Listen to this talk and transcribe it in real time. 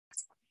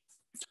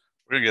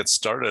We're going to get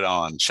started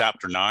on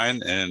Chapter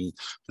 9 in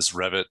this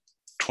Revit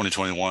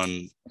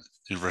 2021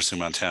 University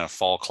of Montana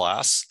fall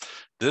class.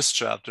 This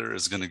chapter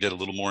is going to get a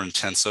little more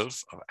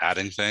intensive of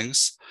adding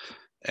things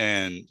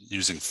and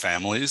using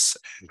families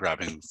and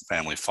grabbing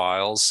family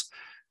files,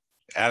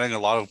 adding a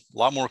lot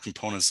more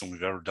components than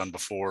we've ever done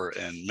before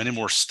and many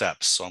more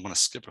steps. So I'm going to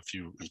skip a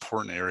few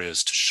important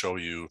areas to show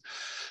you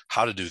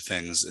how to do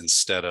things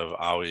instead of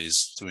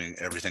always doing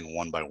everything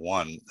one by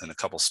one in a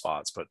couple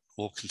spots, but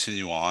we'll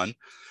continue on.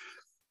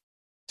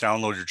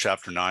 Download your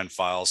Chapter 9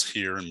 files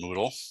here in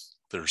Moodle.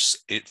 There's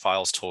 8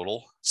 files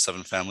total,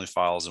 7 family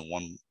files and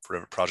 1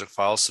 Revit project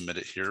file. Submit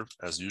it here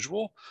as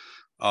usual.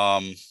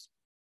 You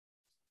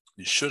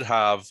should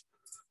have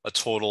a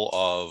total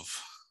of,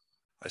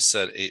 I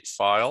said 8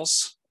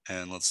 files,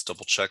 and let's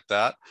double check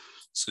that.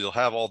 So you'll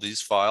have all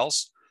these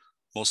files,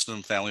 most of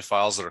them family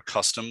files that are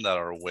custom, that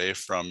are away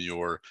from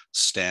your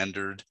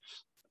standard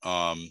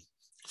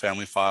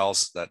family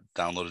files that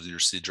downloaded in your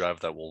C drive.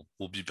 That we'll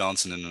be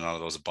bouncing in and out of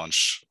those a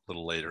bunch a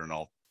little later, and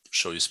I'll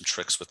show you some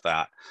tricks with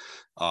that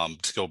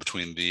to go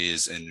between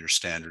these and your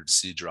standard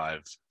C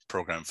drive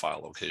program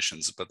file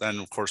locations. But then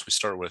of course we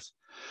start with,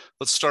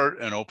 let's start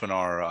and open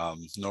our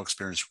no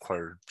experience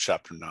required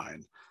Chapter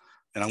 9.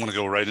 And I'm going to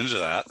go right into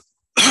that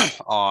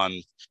on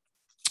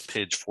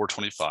page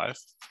 425.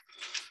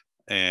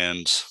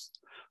 And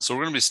so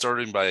we're going to be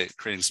starting by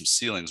creating some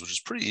ceilings, which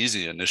is pretty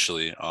easy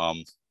initially.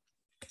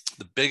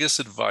 The biggest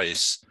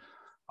advice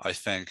I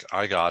think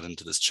I got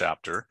into this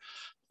chapter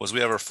was we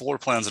have our floor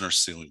plans and our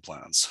ceiling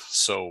plans.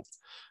 So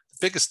the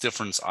biggest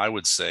difference I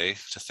would say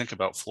to think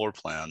about floor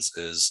plans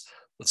is,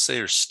 let's say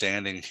you're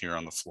standing here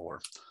on the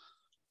floor.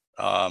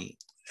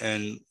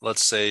 And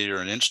let's say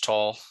you're an inch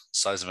tall,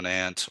 size of an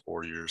ant,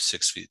 or you're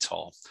 6 feet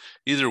tall.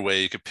 Either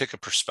way, you could pick a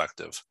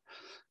perspective.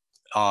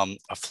 A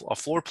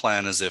floor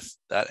plan is if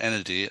that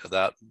entity,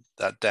 that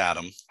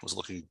datum was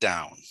looking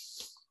down,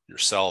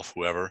 yourself,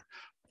 whoever,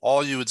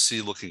 all you would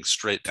see looking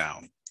straight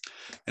down.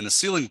 In the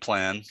ceiling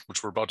plan,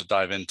 which we're about to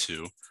dive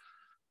into,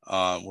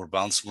 we're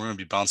going to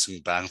be bouncing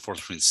back and forth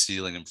between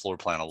ceiling and floor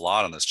plan a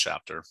lot in this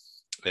chapter.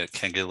 It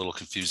can get a little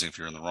confusing if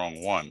you're in the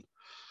wrong one.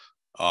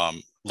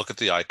 Look at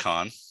the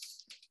icon,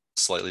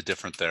 slightly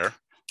different there.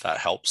 That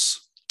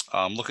helps.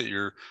 Look at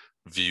your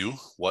view,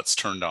 what's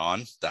turned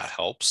on. That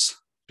helps.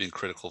 Being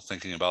critical,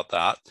 thinking about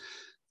that.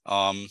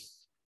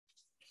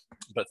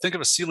 But think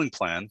of a ceiling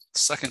plan. The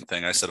second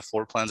thing I said, a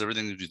floor plan is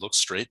everything. If you look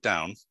straight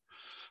down,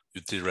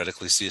 you'd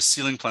theoretically see. A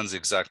ceiling plan is the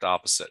exact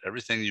opposite.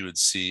 Everything you would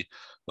see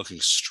looking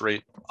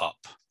straight up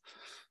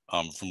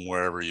from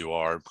wherever you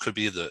are. It could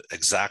be the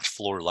exact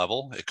floor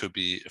level. It could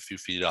be a few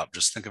feet up.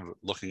 Just think of it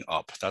looking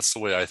up. That's the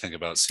way I think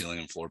about ceiling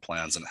and floor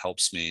plans, and it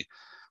helps me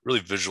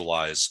really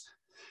visualize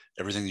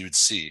everything you would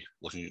see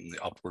looking in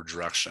the upward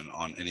direction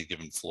on any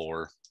given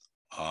floor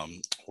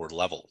or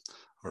level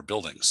or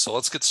building. So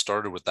let's get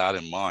started with that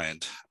in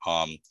mind.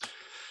 I'll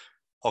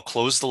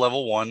close the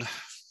level 1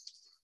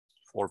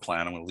 floor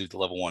plan. I'm going to leave the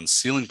level 1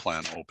 ceiling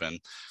plan open,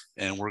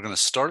 and we're going to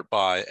start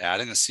by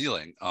adding a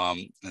ceiling.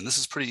 And this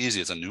is pretty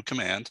easy. It's a new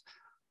command,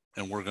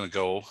 and we're going to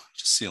go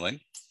to ceiling,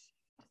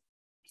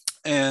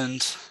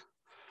 and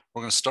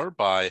we're going to start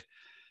by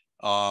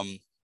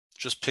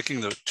just picking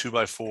the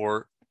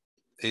 2x4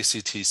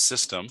 ACT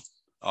system.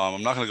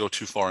 I'm not going to go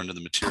too far into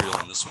the material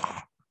on this one,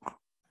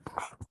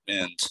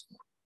 and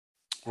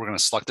we're going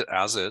to select it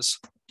as is,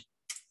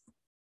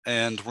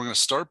 and we're going to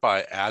start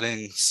by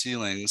adding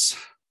ceilings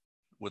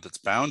with its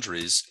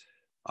boundaries.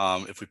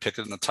 If we pick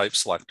it in the type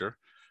selector,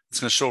 it's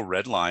going to show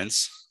red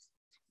lines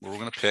where we're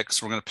going to pick.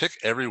 So we're going to pick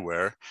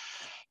everywhere.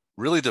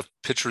 Really, the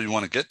picture you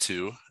want to get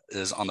to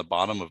is on the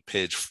bottom of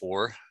page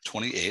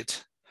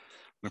 428.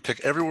 We're going to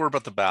pick everywhere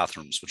but the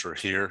bathrooms, which are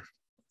here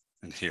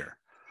and here.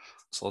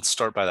 So let's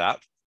start by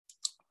that.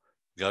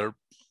 We got it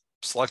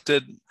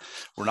selected.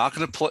 We're not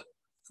going to put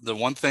the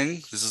one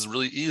thing, this is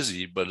really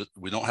easy, but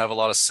we don't have a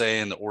lot of say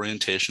in the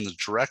orientation, the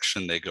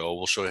direction they go.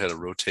 We'll show you how to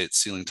rotate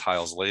ceiling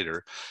tiles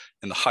later,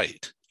 and the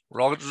height.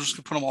 We're just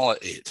gonna put them all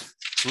at 8.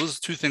 So those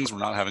are 2 things we're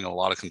not having a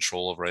lot of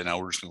control of right now.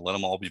 We're just gonna let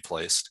them all be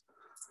placed.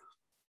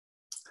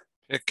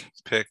 Pick,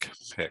 pick,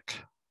 pick.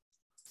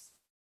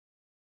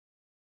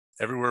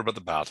 Everywhere but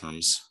the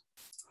bathrooms,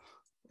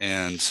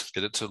 and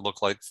get it to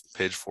look like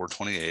page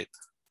 428.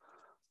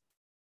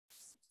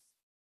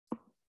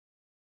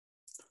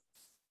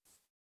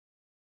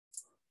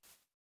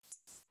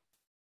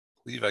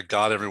 I believe I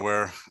got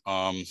everywhere.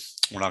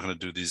 We're not going to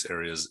do these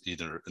areas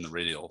either in the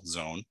radial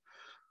zone.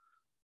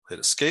 Hit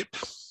escape.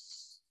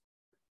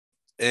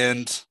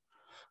 And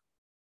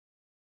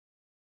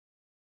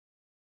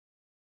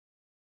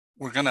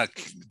we're going to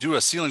do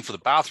a ceiling for the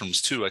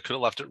bathrooms too. I could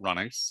have left it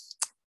running,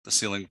 the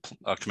ceiling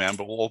command,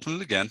 but we'll open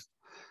it again.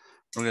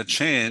 We're going to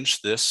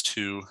change this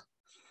to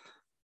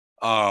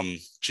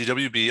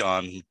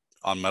GWB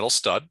on metal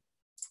stud.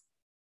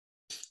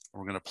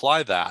 We're going to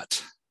apply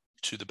that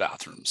to the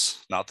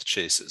bathrooms, not the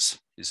chases.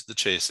 These are the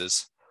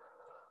chases.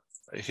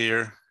 Right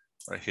here,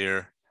 right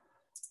here,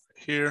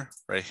 right here,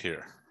 right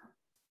here.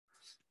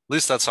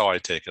 least that's how I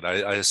take it.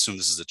 I assume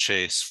this is a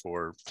chase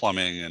for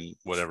plumbing and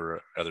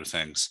whatever other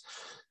things.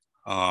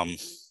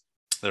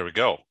 There we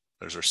go.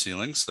 There's our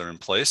ceilings. They're in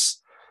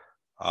place.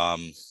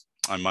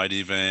 I might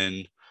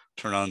even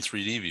turn on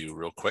 3D view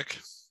real quick.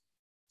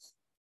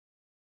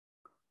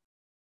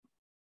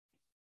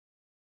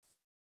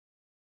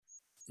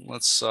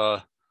 Let's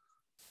that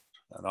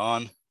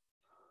on.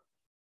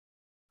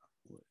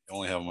 We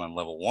only have them on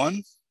level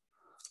 1.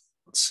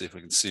 Let's see if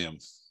we can see them.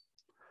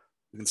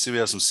 You can see we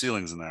have some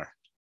ceilings in there.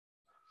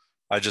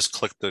 I just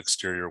clicked the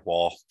exterior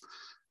wall,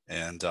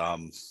 and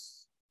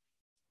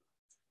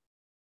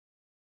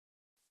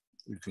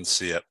you can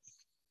see it.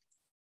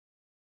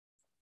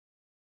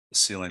 The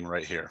ceiling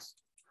right here.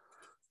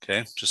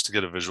 Okay, just to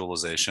get a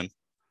visualization.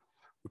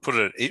 We put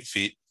it at 8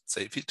 feet. It's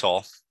 8 feet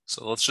tall.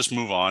 So let's just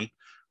move on.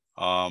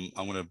 I'm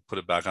going to put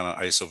it back on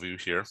an ISO view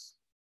here.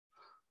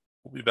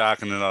 We'll be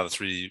back in another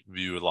 3D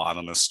view a lot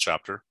on this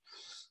chapter.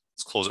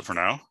 Let's close it for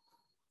now.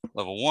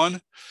 Level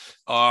 1.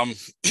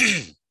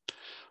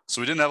 So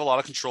we didn't have a lot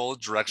of control of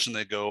the direction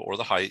they go or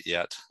the height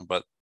yet,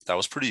 but that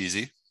was pretty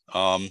easy.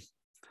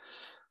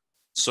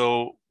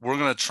 So we're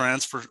going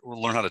to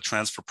learn how to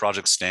transfer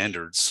project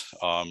standards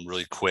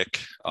really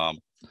quick.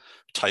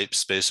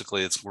 Types,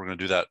 basically, we're going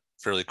to do that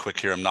fairly quick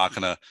here. I'm not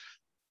going to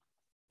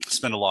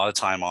spend a lot of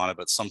time on it,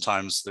 but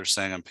sometimes they're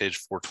saying on page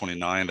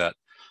 429 that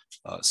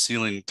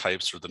ceiling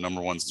types are the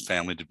 #1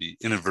 family to be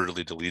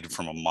inadvertently deleted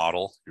from a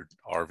model, your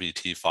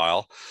RVT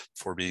file,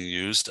 before being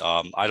used.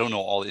 I don't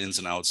know all the ins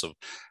and outs of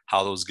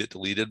how those get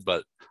deleted,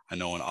 but I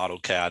know in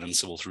AutoCAD and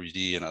Civil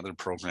 3D and other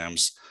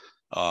programs,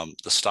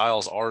 the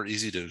styles are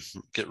easy to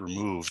get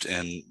removed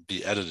and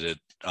be edited.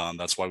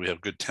 That's why we have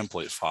good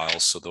template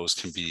files, so those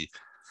can be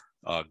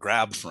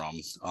grabbed from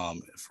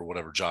for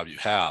whatever job you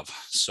have.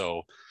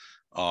 So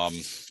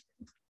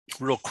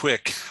real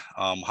quick,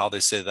 how they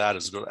say that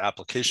is go to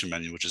application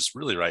menu, which is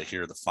really right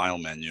here, the file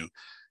menu,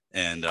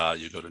 and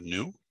you go to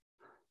new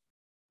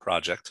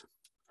project.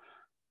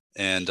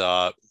 And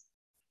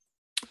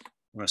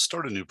we're going to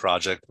start a new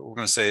project, but we're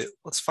going to say,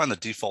 let's find the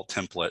default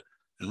template.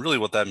 And really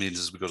what that means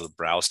is we go to the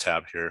browse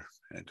tab here,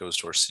 and it goes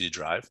to our C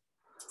drive.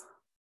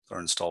 Our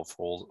installed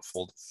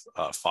files,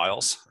 our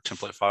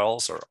template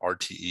files, or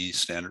RTE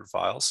standard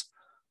files.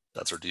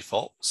 That's our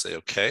default. Say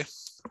OK.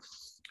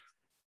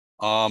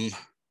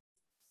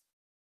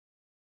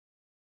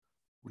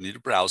 We need to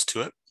browse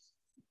to it.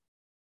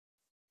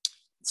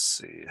 Let's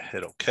see,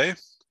 hit OK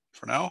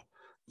for now.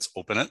 Let's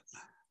open it.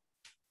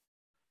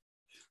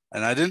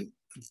 And I didn't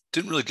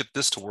really get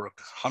this to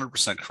work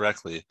 100%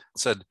 correctly. It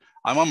said,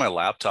 I'm on my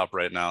laptop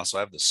right now, so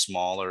I have the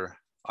smaller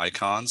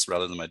icons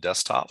rather than my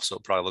desktop. So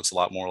it probably looks a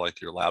lot more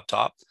like your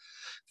laptop.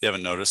 If you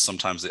haven't noticed,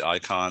 sometimes the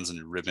icons and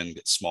your ribbon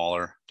get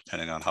smaller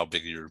depending on how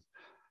big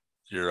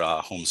your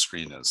home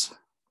screen is.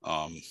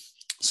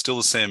 Still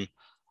the same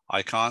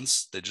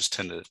icons, they just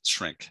tend to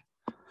shrink.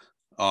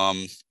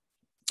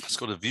 Let's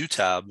go to View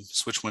tab,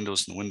 switch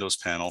Windows and Windows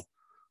panel.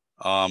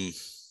 I'm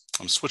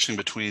switching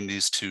between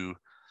these two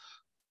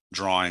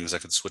drawings. I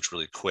could switch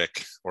really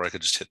quick, or I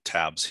could just hit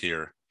tabs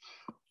here.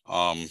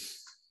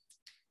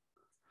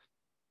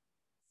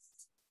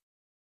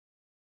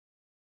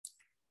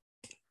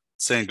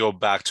 Saying go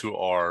back to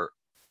our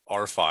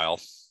file.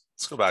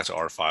 Let's go back to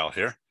our file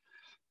here.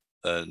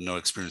 No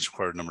experience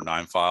required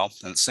 #9 file.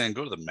 And it's saying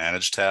go to the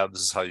Manage tab.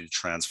 This is how you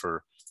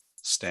transfer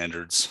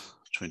standards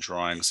between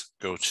drawings.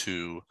 Go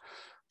to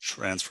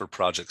Transfer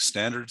Project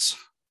Standards.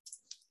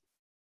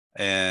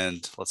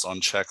 And let's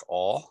uncheck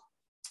all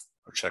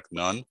or check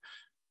none.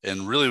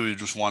 And really, we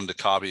just wanted to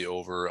copy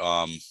over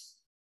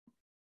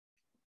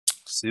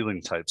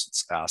ceiling types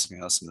it's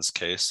asking us in this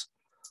case.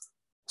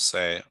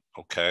 Say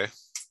OK.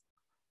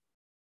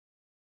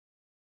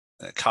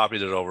 And it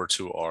copied it over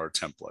to our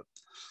template.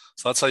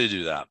 So that's how you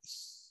do that.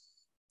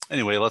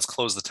 Anyway, let's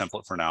close the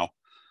template for now,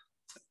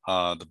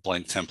 the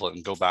blank template,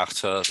 and go back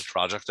to the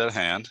project at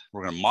hand.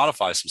 We're going to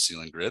modify some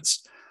ceiling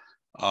grids.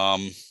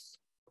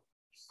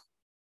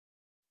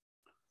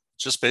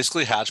 Just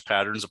basically hatch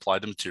patterns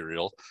applied to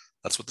material.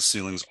 That's what the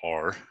ceilings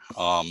are.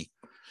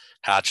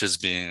 Hatches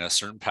being a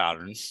certain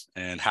pattern,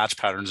 and hatch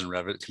patterns in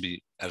Revit can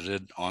be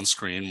edited on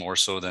screen more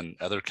so than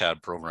other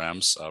CAD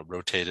programs,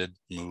 rotated,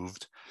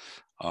 moved.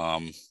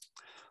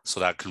 So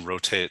that can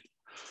rotate.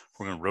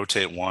 We're going to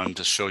rotate one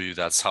to show you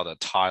that's how the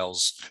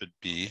tiles could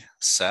be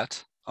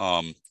set.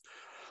 So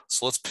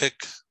let's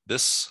pick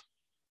this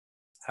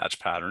hatch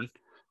pattern.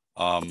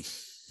 Let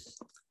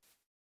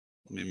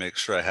me make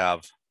sure I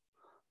have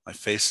my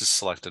faces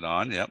selected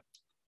on. Yep.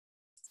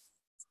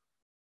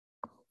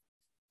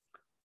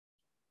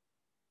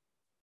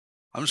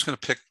 I'm just going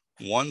to pick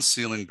one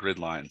ceiling grid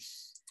line.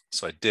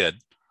 So I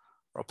did,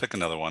 or I'll pick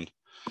another one.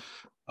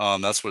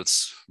 That's what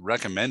it's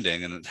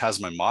recommending, and it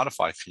has my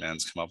modify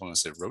commands come up. I'm going to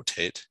say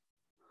rotate.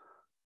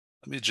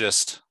 Let me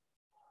just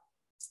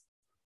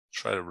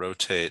try to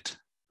rotate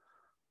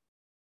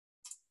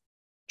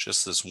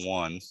just this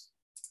one.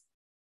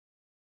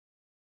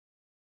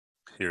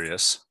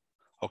 Curious.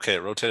 Okay,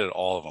 it rotated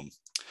all of them.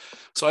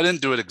 So I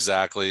didn't do it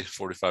exactly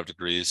 45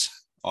 degrees.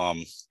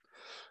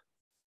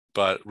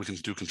 but we can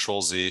do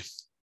Control Z,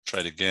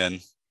 try it again.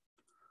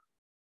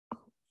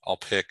 I'll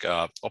pick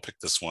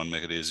this one,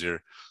 make it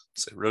easier.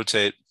 Say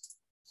rotate.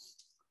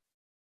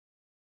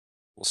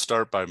 We'll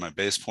start by my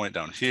base point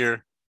down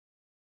here.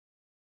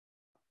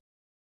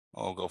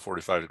 I'll go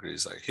 45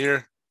 degrees like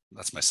here.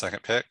 That's my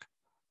second pick.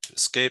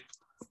 Escape.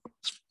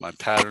 My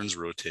pattern's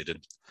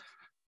rotated.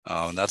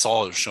 And that's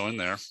all it's showing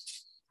there.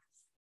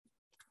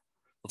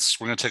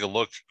 We're going to take a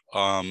look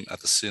at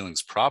the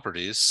ceiling's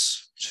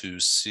properties to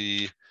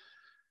see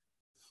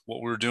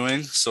what we're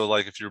doing. So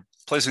like if you're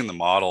placing the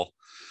model,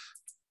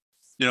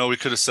 you know, we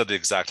could have said the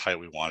exact height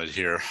we wanted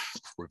here.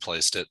 We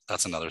placed it.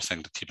 That's another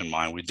thing to keep in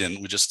mind. We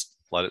didn't. We just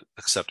let it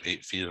accept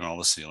 8 feet on all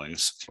the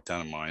ceilings. Keep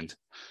that in mind.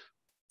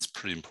 It's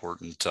pretty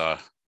important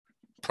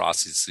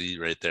process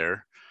right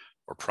there,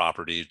 or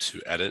property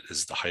to edit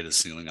is the height of the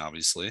ceiling,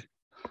 obviously.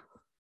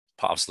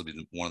 Possibly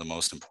be one of the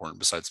most important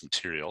besides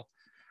material.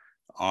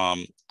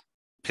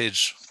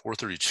 Page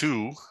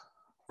 432,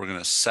 we're going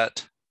to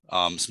set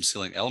some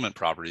ceiling element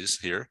properties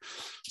here.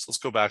 So let's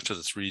go back to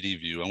the 3D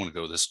view. I'm going to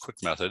go this quick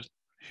method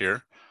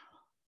here.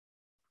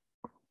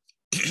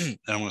 And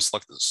I'm going to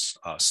select this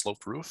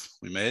sloped roof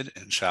we made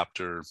in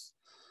chapter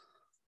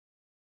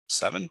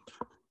 7.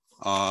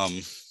 I'm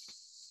going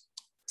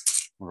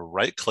to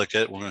right click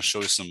it. We're going to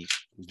show you some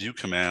view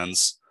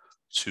commands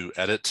to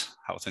edit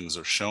how things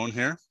are shown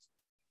here.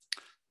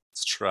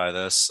 Let's try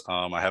this.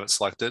 I have it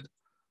selected.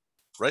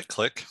 Right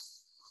click.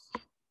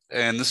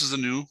 And this is a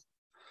new,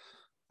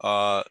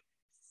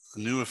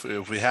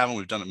 if we haven't,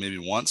 we've done it maybe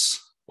once.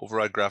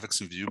 Override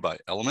graphics and view by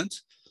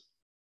element.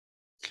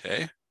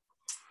 Okay.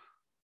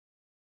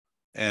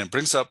 And it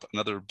brings up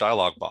another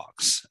dialog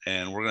box.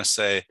 And we're going to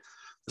say,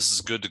 this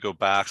is good to go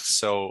back.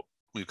 So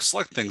when you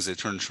select things, they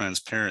turn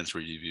transparent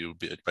 3D view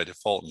by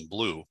default in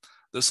blue.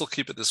 This will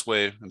keep it this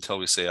way until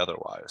we say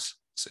otherwise.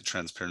 Say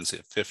transparency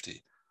at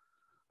 50.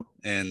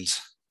 And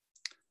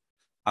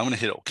I'm going to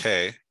hit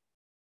OK.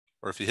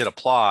 Or if you hit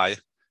apply,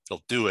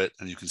 it'll do it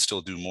and you can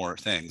still do more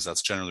things.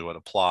 That's generally what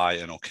apply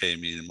and OK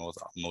mean in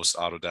most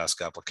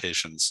Autodesk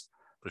applications.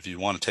 But if you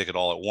want to take it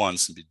all at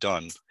once and be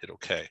done, hit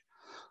OK.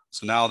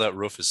 So now that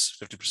roof is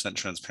 50%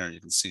 transparent, you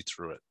can see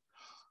through it.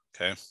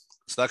 Okay,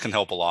 so that can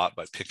help a lot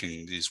by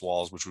picking these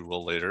walls, which we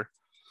will later.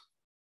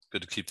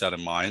 Good to keep that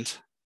in mind,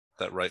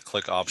 that right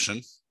click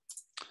option.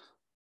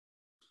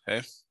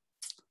 Okay,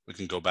 we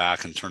can go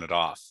back and turn it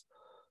off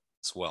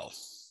as well.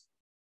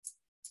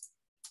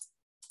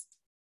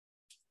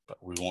 But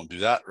we won't do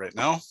that right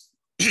now.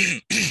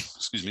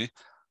 Excuse me.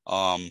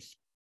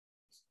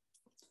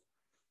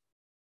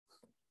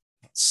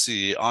 Let's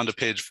see, on to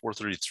page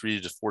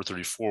 433 to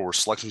 434, we're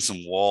selecting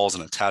some walls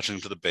and attaching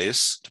them to the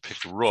base to pick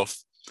the roof.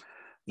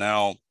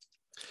 Now,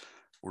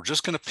 we're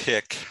just going to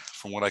pick,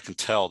 from what I can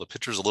tell, the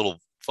picture is a little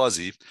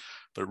fuzzy,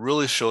 but it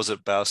really shows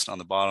it best on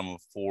the bottom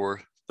of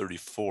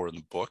 434 in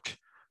the book.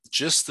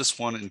 Just this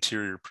one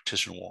interior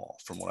partition wall,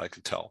 from what I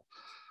can tell,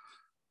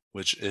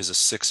 which is a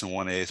 6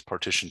 1/8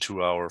 partition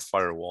 2-hour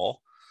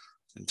firewall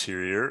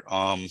interior.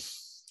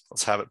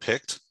 Let's have it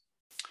picked.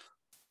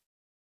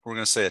 We're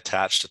going to say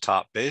attach to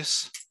top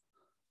base.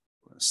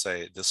 We're going to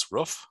say this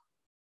roof.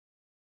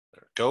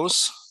 There it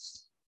goes.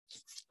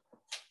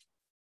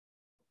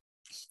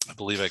 I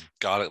believe I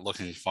got it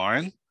looking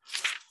fine.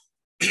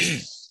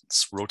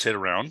 Let's rotate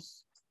around.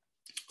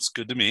 It's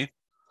good to me.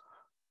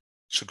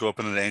 Should go up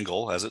at an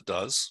angle as it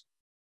does.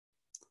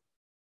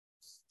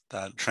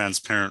 That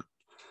transparent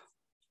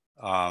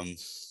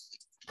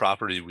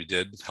property we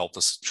did helped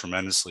us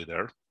tremendously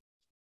there.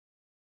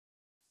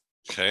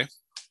 Okay.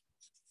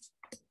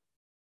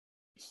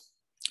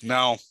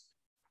 Now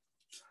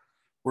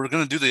we're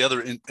going to do the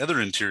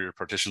other interior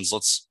partitions.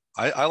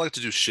 I like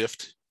to do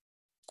shift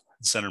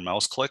and center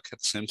mouse click at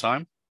the same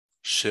time.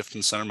 Shift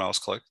and center mouse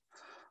click,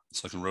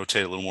 so I can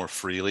rotate a little more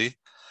freely.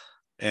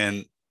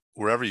 And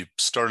wherever you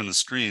start on the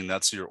screen,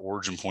 that's your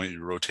origin point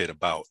you rotate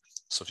about.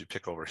 So if you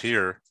pick over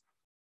here,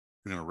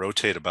 you're going to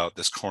rotate about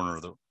this corner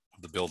of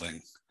the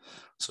building.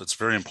 So it's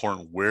very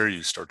important where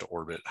you start to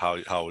orbit, how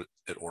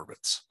it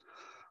orbits.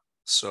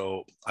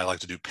 So I like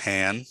to do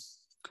pan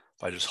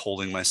by just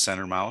holding my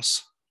center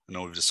mouse. I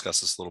know we've discussed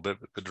this a little bit,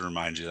 but good to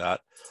remind you that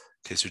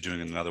in case you're doing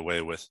it another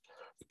way with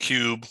the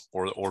cube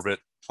or the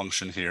orbit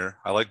function here.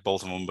 I like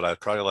both of them, but I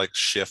probably like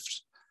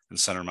shift and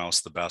center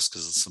mouse the best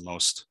because it's the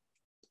most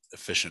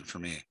efficient for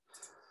me.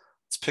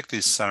 Let's pick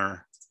these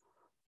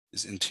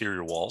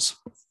interior walls.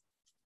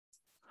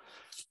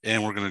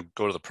 And we're going to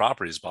go to the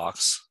properties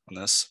box on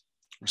this.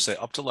 We're going to say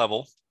up to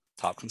level,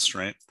 top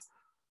constraint,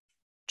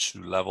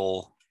 to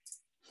level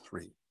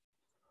 3.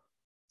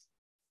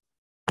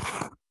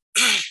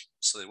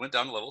 So they went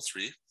down to level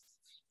 3.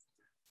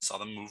 Saw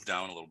them move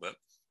down a little bit.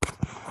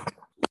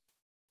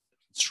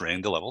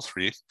 Strained to level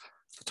 3 at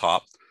the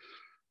top.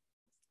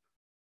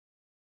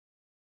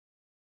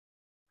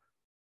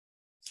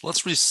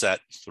 Let's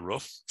reset the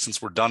roof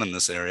since we're done in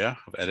this area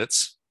of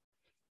edits,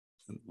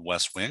 in the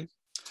west wing.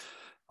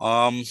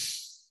 I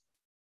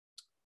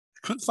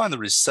couldn't find the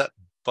reset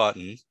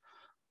button.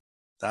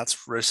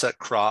 That's reset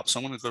crop. So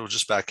I'm going to go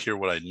just back here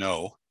what I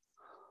know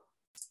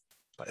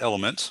by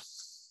element.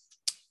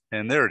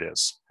 And there it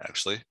is,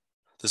 actually.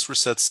 This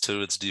resets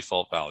to its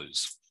default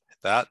values. Hit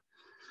that.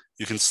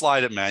 You can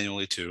slide it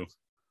manually too,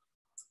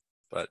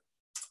 but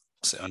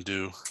say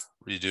undo,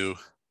 redo.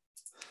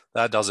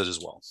 That does it as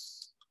well.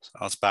 So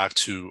now it's back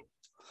to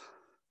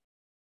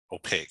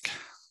opaque,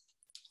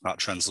 not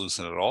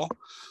translucent at all.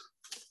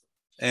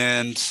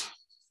 And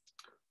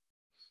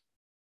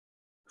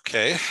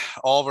okay,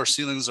 all of our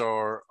ceilings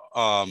are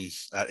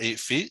at 8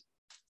 feet.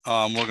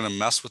 We're going to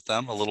mess with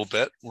them a little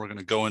bit. We're going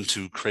to go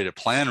into create a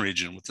plan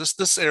region. With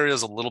this area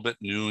is a little bit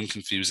new and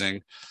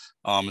confusing.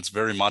 It's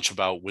very much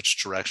about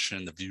which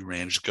direction the view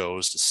range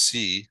goes to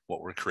see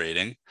what we're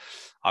creating.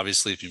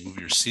 Obviously, if you move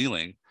your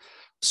ceiling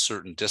a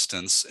certain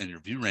distance and your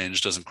view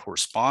range doesn't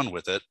correspond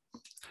with it,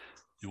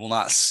 you will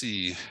not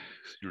see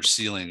your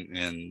ceiling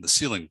in the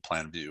ceiling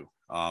plan view.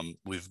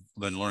 We've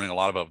been learning a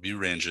lot about view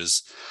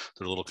ranges.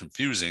 They're a little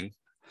confusing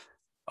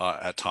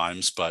at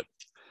times, but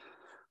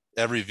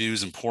every view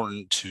is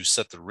important to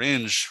set the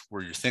range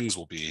where your things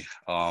will be,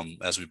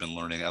 as we've been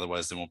learning.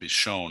 Otherwise, they won't be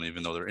shown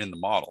even though they're in the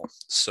model.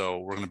 So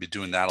we're going to be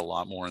doing that a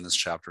lot more in this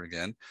chapter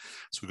again.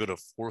 So we go to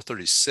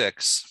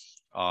 436.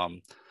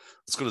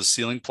 Let's go to the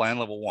ceiling plan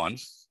level 1.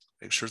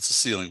 Make sure it's a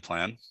ceiling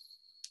plan.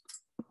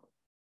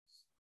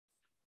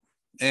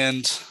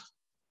 And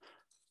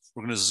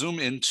we're going to zoom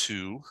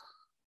into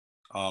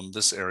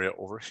this area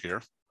over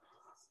here,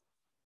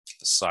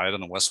 the side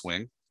on the west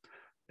wing.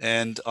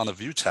 And on the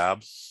view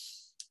tab,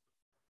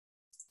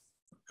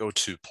 go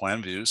to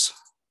plan views,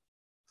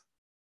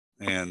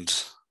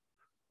 and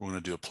we're going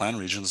to do a plan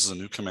region. This is a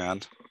new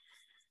command.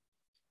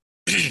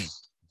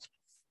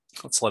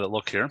 Let's let it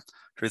look here.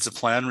 Creates a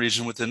plan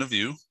region within a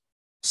view.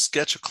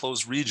 Sketch a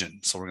closed region.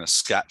 So we're going to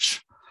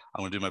sketch.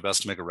 I'm going to do my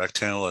best to make a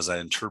rectangle as I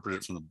interpret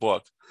it from the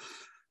book.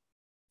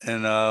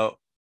 And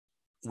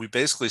we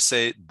basically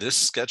say this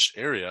sketched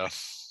area,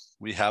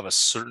 we have a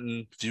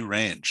certain view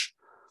range.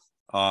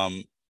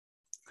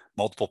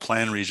 Multiple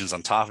plan regions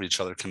on top of each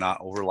other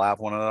cannot overlap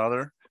one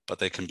another, but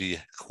they can be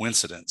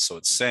coincident. So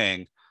it's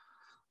saying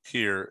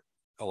here,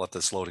 I'll let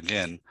this load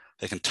again,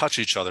 they can touch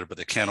each other, but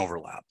they can't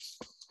overlap.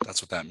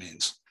 That's what that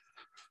means.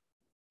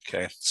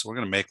 Okay, so we're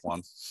going to make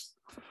one.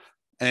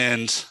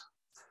 And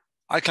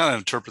I kind of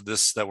interpret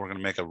this that we're going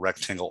to make a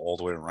rectangle all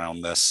the way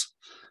around this.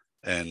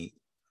 And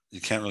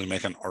you can't really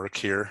make an arc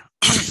here.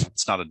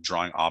 It's not a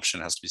drawing option.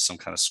 It has to be some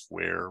kind of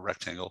square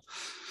rectangle.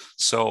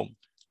 So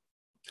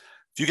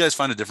if you guys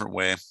find a different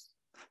way,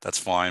 that's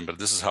fine, but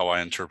this is how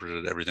I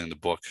interpreted everything in the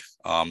book.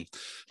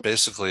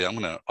 Basically, I'm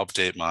going to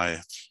update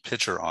my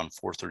picture on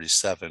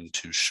 437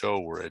 to show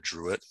where I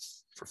drew it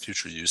for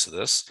future use of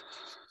this.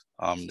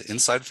 The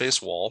inside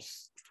face wall.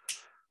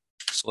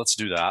 So let's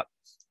do that.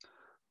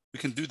 We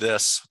can do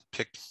this,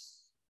 pick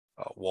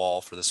a wall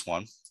for this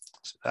one.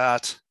 So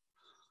that,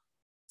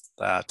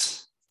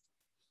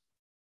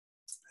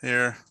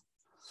 here,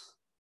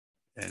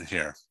 and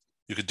here.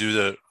 You could do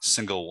the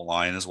single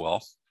line as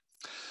well.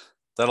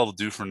 That'll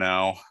do for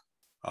now.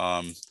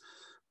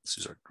 Let's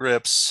use our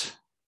grips.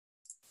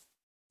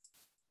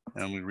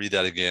 And we read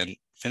that again.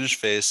 Finish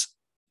face.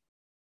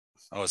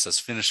 Oh, it says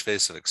finish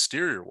face of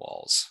exterior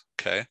walls.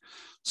 Okay.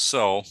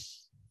 So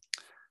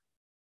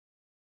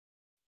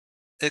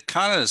it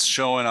kind of is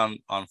showing on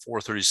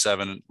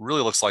 437. It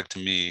really looks like to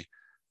me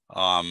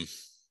the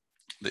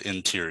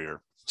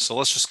interior. So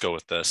let's just go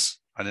with this.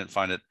 I didn't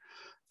find it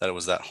that it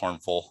was that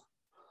harmful.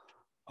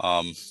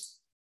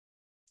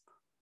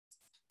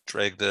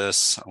 Drag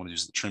this. I want to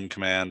use the trim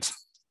command.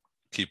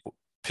 Pick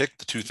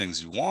the two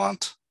things you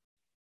want.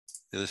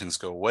 The other things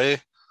go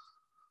away.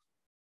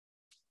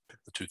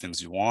 Pick the two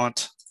things you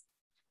want.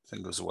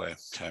 Thing goes away.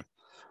 Okay.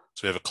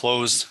 So we have a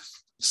closed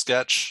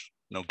sketch.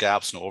 No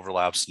gaps, no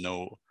overlaps,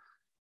 no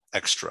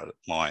extra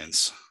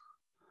lines.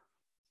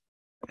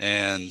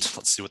 And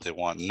let's see what they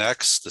want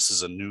next. This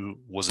is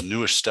was a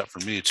newish step for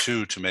me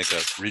too, to make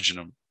a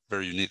region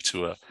very unique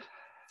to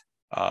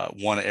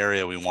one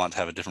area we want to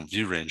have a different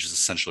view range is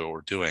essentially what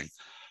we're doing.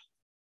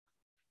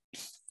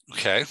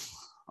 Okay.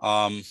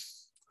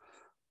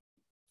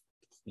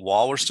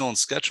 While we're still in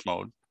sketch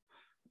mode,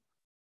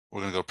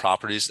 we're going to go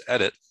properties,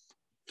 edit,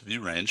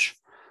 view range,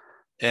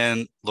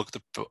 and look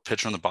at the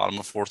picture on the bottom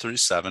of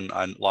 437.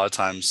 A lot of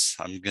times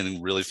I'm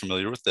getting really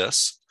familiar with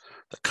this.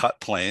 The cut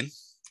plane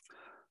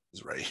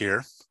is right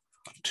here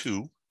on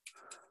 2.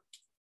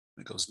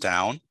 It goes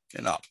down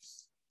and up.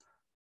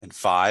 And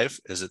 5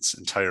 is its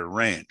entire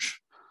range.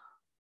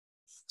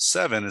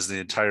 7 is the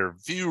entire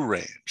view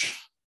range.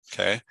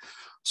 Okay.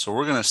 So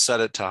we're going to set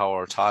it to how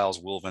our tiles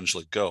will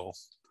eventually go.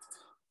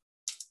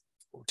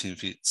 14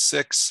 feet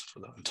 6 for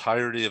the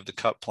entirety of the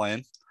cut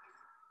plane.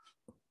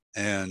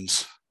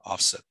 And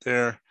offset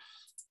there.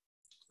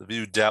 The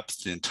view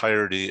depth, the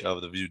entirety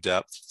of the view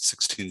depth,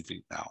 16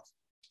 feet now.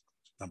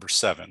 Number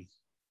 7,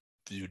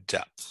 view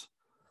depth.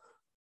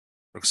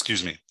 Or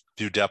excuse me,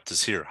 view depth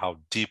is here, how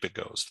deep it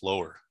goes,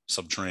 lower,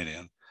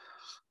 subterranean.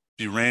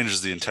 View range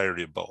is the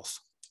entirety of both.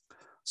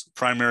 So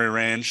primary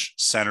range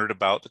centered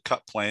about the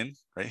cut plane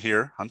right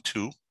here on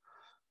 2.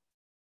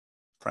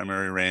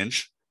 Primary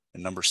range.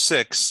 And number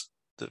 6,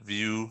 the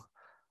view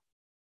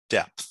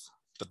depth,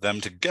 but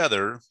them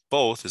together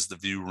both is the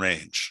view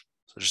range.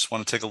 So I just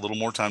want to take a little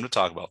more time to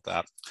talk about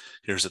that.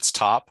 Here's its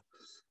top,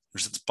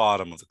 here's its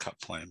bottom of the cut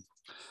plane.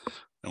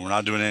 And we're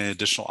not doing any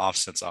additional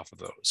offsets off of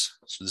those.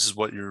 So this is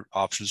what your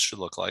options should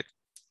look like.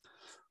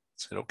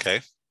 Let's hit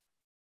OK.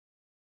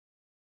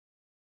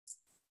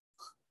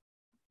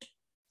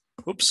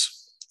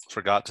 Oops,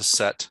 forgot to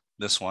set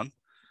this one,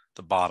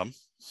 the bottom.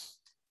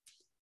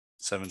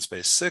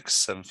 7'6",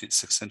 7 feet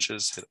 6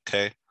 inches, hit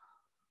OK.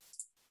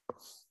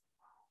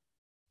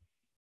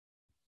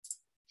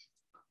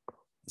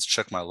 Let's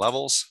check my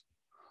levels.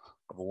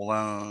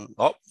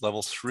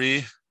 Level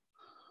 3,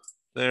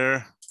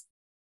 there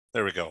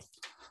we go.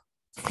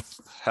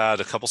 Had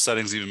a couple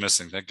settings even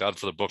missing. Thank God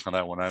for the book on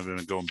that one. I've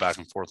been going back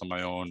and forth on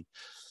my own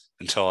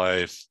until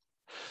it's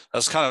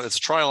a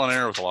trial and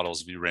error with a lot of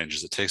those view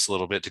ranges. It takes a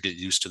little bit to get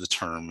used to the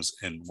terms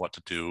and what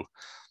to do.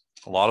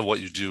 A lot of what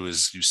you do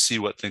is you see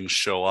what things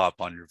show up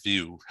on your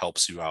view,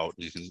 helps you out,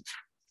 and you can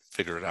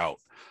figure it out.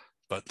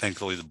 But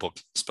thankfully the book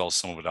spells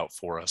some of it out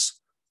for us.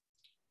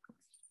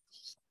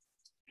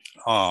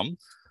 So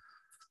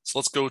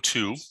let's go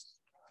to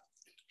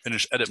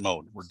finish edit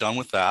mode. We're done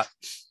with that.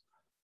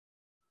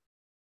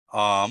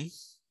 Okay,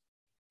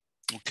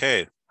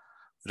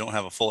 we don't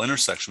have a full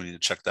intersection. We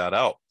need to check that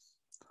out.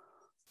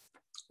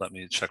 Let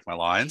me check my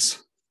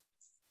lines.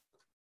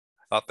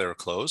 I thought they were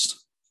closed.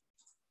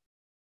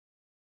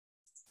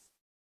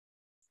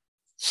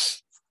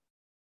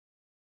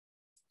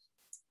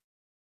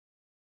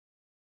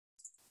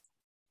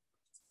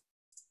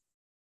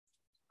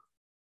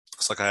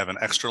 Looks like I have an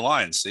extra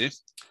line, see?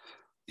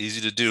 Easy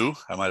to do.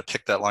 I might have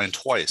picked that line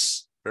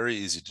twice. Very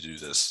easy to do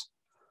this.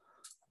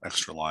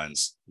 Extra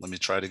lines. Let me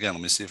try it again.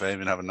 Let me see if I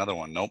even have another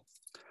one. Nope.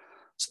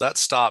 So that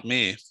stopped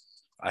me.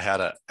 I had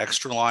an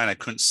extra line I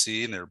couldn't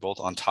see, and they were both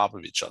on top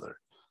of each other.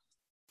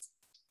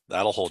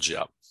 That'll hold you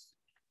up.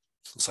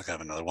 Looks like I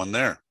have another one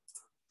there.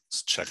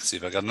 Let's check and see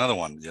if I got another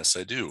one. Yes,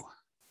 I do.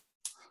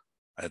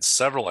 I had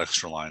several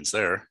extra lines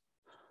there.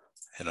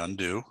 Hit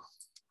undo.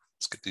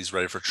 Let's get these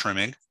ready for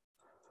trimming.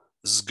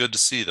 This is good to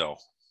see though.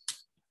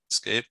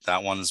 Escape,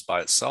 that one is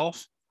by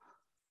itself.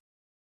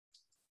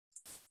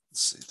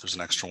 Let's see if there's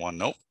an extra one.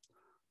 Nope.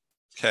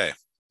 Okay,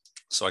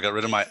 so I got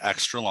rid of my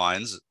extra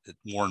lines. It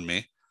warned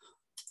me.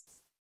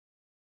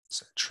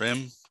 So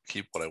trim,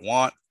 keep what I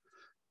want.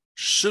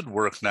 Should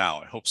work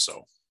now, I hope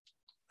so.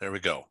 There we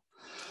go.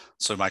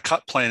 So my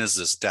cut plane is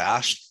this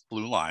dashed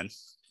blue line.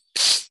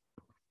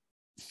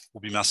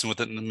 We'll be messing with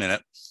it in a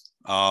minute.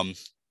 And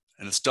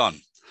it's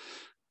done.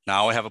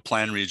 Now I have a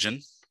plan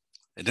region.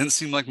 It didn't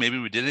seem like maybe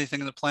we did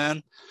anything in the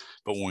plan,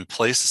 but when we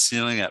place the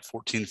ceiling at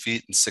 14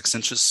 feet and 6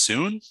 inches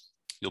soon,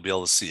 you'll be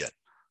able to see it.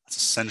 That's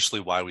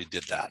essentially why we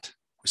did that.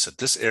 We said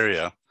this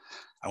area,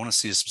 I want to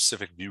see a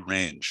specific view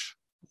range.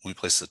 When we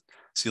place the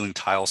ceiling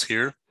tiles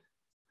here,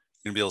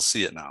 you're gonna be able to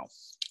see it now.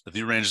 The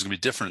view range is gonna be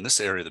different in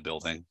this area of the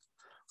building.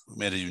 We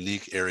made a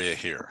unique area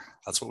here.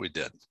 That's what we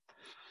did.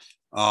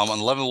 On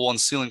the level 1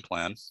 ceiling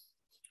plan,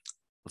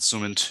 let's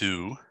zoom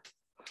into,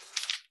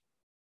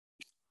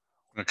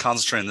 I'm gonna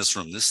concentrate in this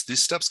room.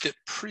 These steps get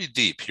pretty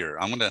deep here.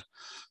 I'm gonna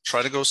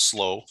try to go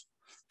slow.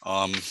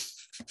 And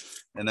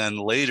then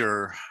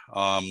later,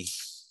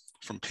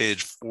 from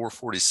page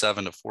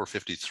 447 to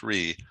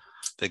 453,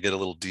 they get a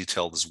little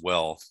detailed as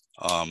well.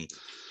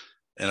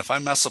 And if I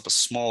mess up a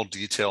small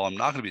detail, I'm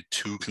not gonna be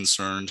too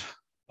concerned.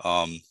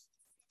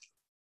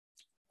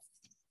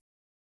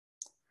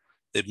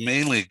 It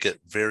mainly get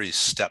very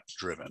step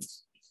driven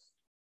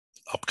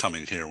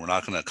upcoming here. We're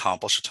not gonna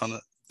accomplish a ton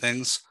of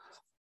things.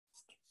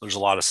 There's a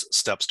lot of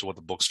steps to what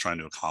the book's trying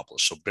to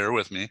accomplish. So bear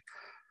with me.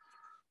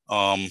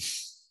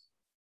 Let's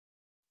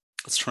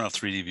turn off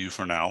 3D view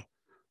for now.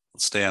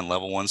 Let's stay on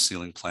level 1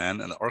 ceiling plan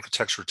and the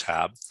architecture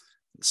tab,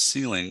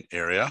 ceiling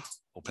area,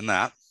 open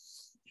that.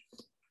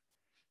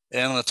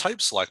 And on the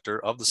type selector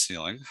of the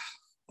ceiling,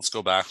 let's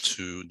go back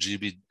to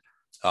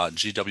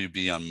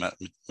GWB on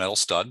metal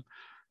stud.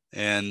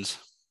 And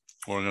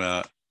we're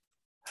gonna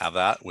have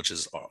that, which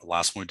is our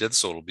last one we did.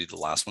 So it'll be the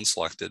last one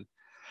selected.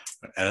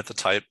 Edit the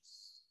type.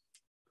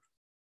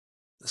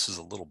 This is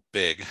a little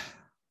big.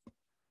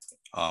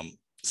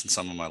 Since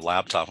I'm on my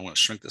laptop, I'm gonna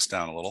shrink this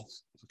down a little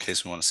in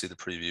case we wanna see the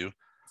preview.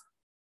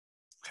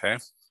 Okay.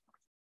 It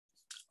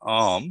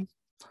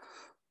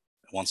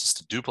wants us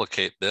to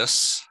duplicate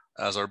this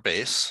as our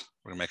base.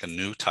 We're gonna make a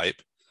new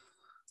type.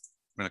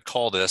 We're gonna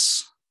call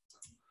this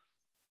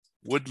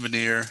wood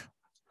veneer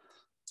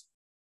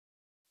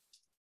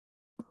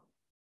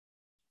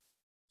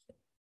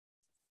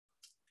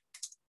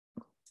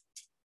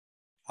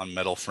on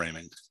metal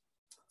framing.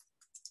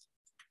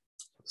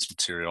 This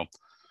material.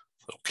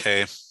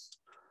 Okay.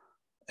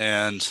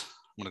 And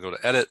I'm gonna go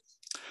to edit,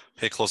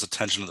 pay close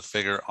attention to the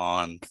figure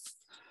on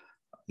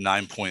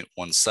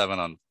 9.17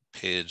 on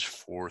page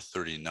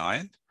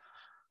 439.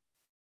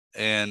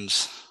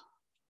 And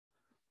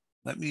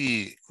let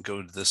me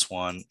go to this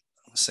one,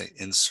 say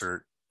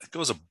insert, it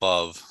goes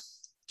above,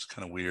 it's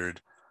kind of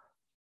weird.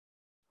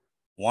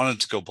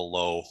 Wanted to go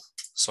below,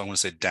 so I'm gonna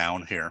say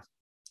down here.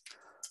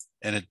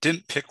 And it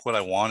didn't pick what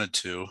I wanted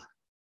to.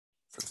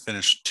 for the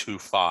finish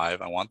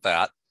 2.5. I want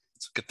that.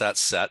 So get that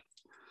set.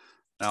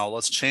 Now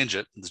let's change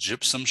it. The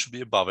gypsum should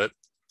be above it.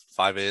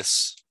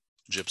 5/8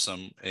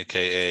 gypsum,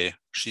 AKA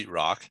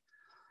sheetrock.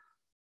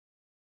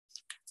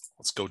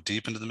 Let's go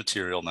deep into the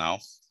material now.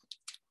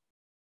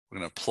 We're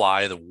going to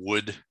apply the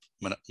wood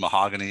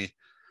mahogany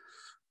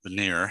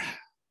veneer.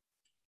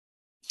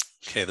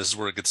 Okay, this is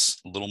where it gets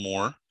a little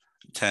more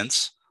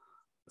intense.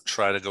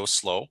 Try to go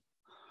slow.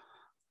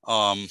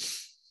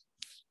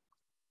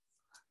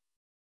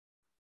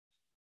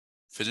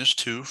 Finish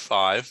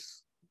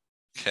 2.5.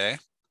 Okay.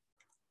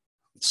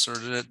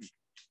 Inserted it.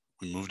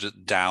 We moved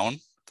it down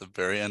at the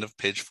very end of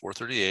page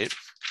 438.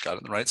 Got it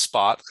in the right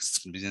spot because it's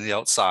going to be on the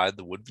outside,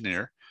 the wood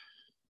veneer.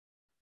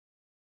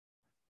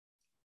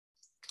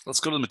 Let's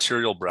go to the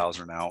material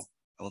browser now.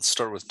 Let's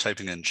start with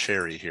typing in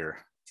cherry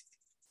here.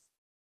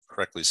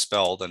 Correctly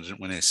spelled. I didn't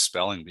win any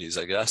spelling bees,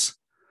 I guess.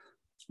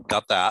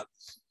 Got that.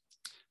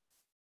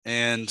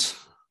 And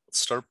let's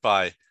start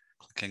by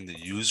clicking the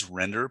Use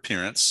Render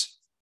Appearance.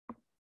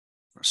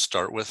 We'll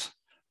start with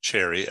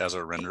cherry as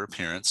our render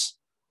appearance.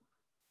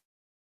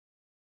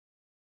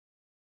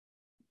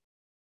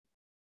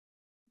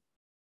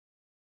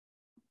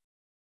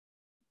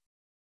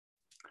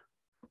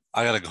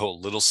 I got to go a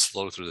little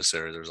slow through this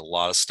area. There's a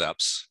lot of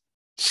steps.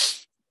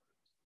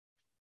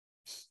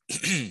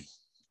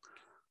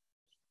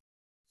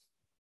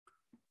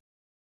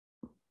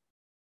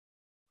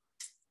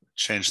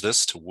 Change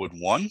this to wood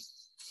 1.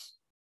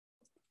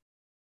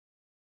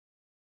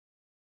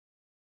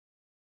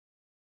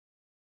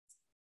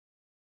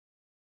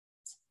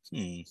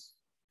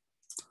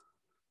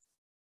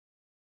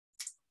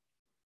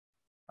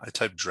 I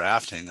typed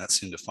drafting. That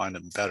seemed to find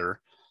it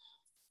better.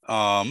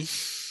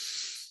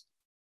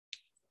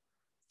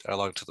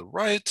 Dialog to the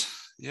right.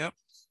 Yep.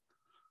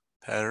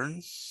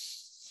 Pattern.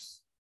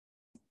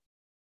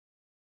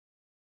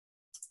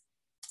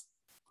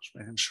 Just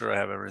making sure I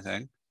have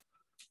everything.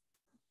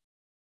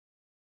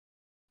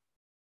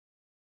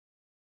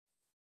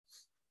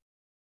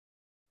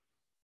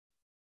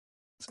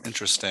 It's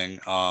interesting.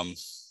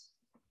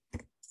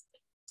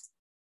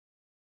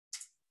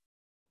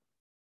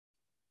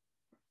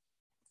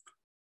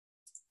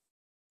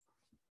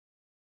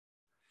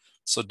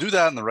 So do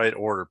that in the right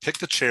order. Pick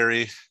the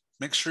cherry.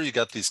 Make sure you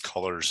got these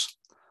colors.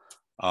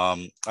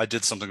 I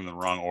did something in the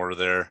wrong order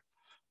there.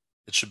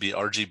 It should be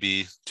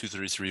RGB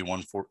 233,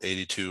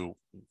 182,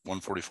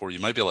 144. You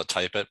might be able to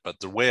type it, but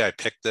the way I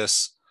pick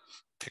this,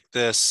 click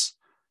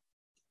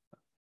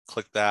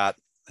that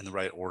in the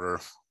right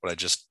order. What I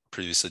just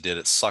previously did,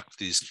 it sucked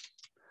these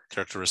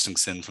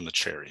characteristics in from the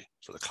cherry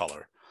for the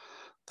color.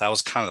 That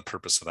was kind of the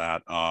purpose of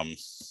that.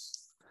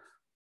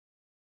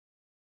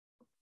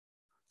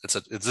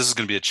 This is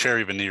going to be a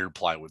cherry veneer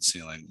plywood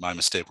ceiling. My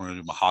mistake. We're going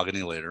to do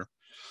mahogany later.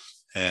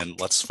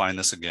 And let's find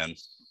this again.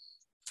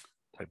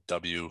 Type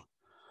W.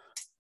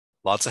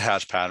 Lots of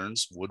hatch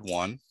patterns. Wood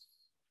 1.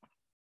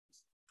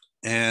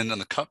 And on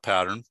the cut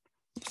pattern,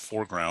 the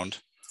foreground,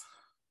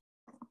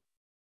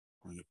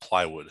 we're going to do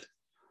plywood.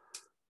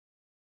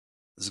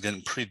 This is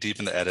getting pretty deep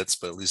into edits,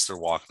 but at least they're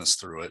walking us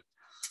through it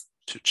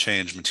to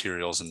change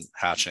materials and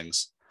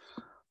hatchings.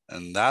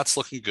 And that's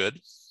looking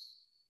good.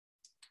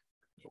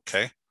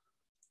 Okay.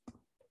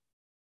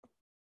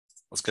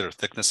 Let's get our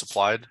thickness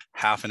applied,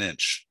 1/2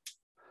 inch.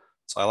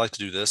 So I like to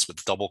do this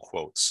with double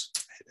quotes.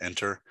 Hit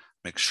enter,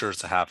 make sure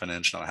it's a 1/2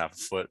 inch, not 1/2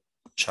 foot.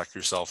 Check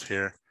yourself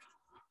here.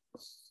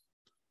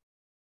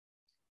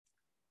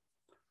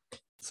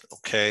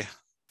 Okay.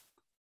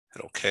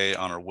 Hit okay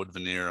on our wood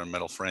veneer and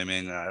metal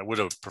framing. I would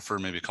have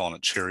preferred maybe calling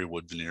it cherry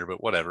wood veneer,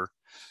 but whatever.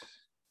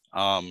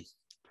 Before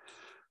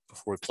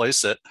we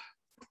place it,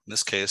 in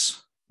this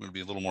case, I'm going to be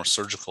a little more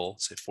surgical.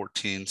 Say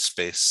 14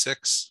 space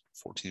 6,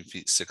 14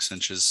 feet 6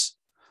 inches.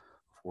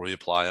 Before we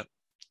apply it,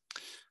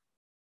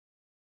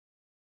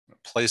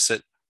 place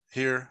it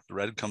here. The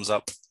red comes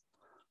up.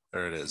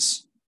 There it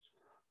is.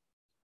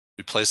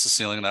 We place the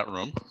ceiling in that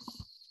room.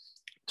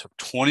 It took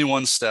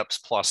 21 steps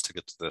plus to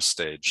get to this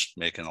stage,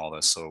 making all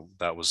this. So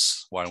that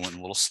was why I went a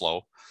little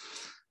slow.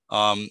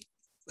 In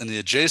the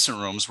adjacent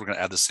rooms, we're going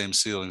to add the same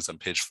ceilings on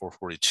page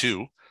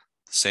 442,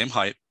 same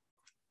height.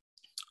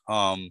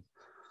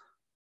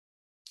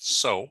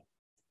 So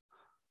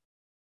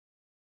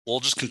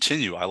we'll just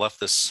continue. I left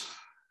this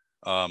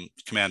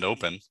command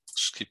open.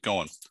 Just keep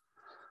going.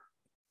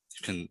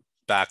 You can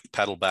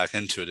pedal back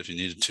into it if you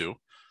needed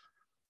to.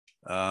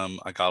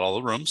 I got all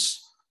the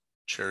rooms,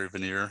 cherry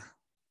veneer,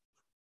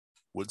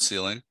 wood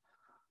ceiling,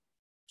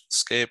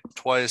 escape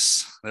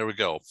twice. There we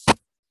go.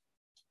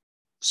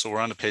 So we're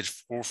on to page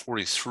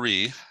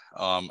 443.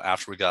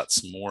 After we got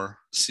some more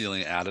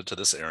ceiling added to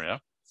this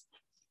area,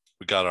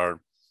 we got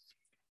our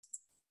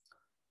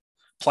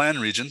plan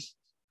region.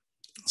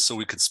 So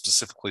we could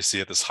specifically see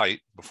at this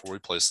height before we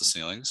place the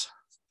ceilings.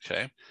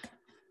 Okay.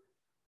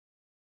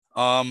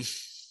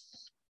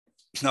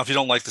 Now, if you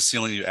don't like the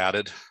ceiling you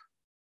added,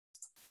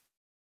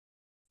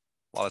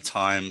 a lot of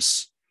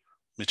times,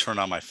 let me turn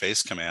on my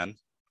face command.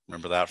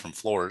 Remember that from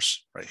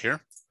floors right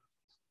here.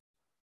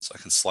 So I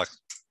can select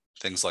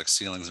things like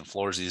ceilings and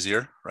floors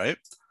easier, right?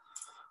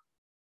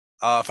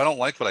 If I don't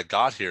like what I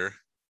got here,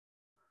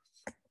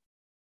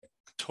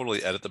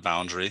 totally edit the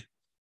boundary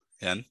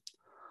in,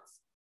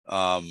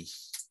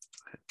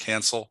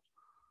 cancel.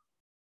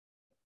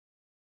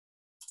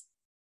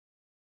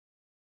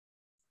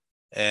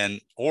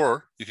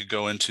 Or you could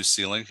go into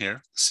ceiling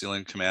here,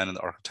 ceiling command in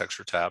the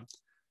architecture tab.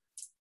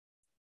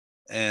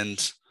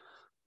 And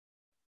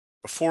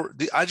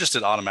I just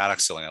did automatic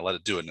ceiling. I let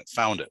it do it and it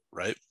found it,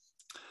 right?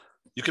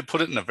 You could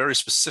put it in a very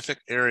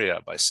specific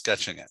area by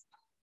sketching it.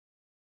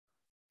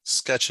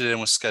 Sketch it in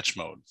with sketch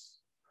mode.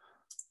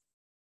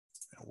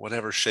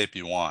 Whatever shape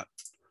you want.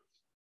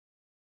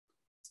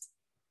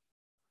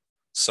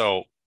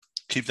 So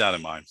keep that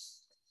in mind.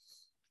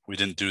 We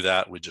didn't do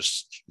that. We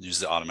just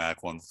used the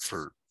automatic one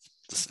for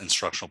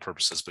instructional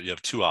purposes, but you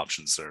have two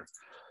options there.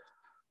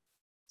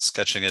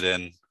 Sketching it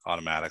in,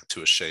 automatic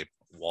to a shape,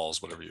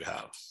 walls, whatever you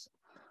have.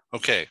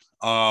 Okay,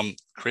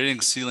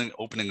 creating ceiling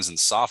openings and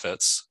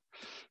soffits.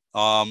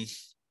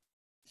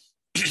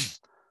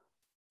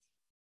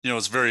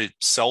 It's very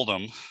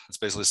seldom. It's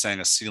basically saying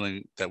a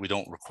ceiling that we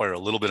don't require a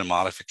little bit of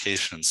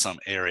modification in some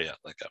area,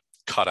 like a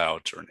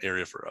cutout or an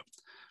area for a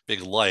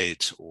big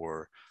light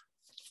or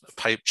a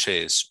pipe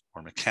chase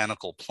or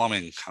mechanical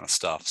plumbing kind of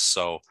stuff.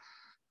 So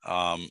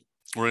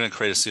we're going to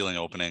create a ceiling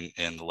opening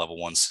in the level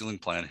 1 ceiling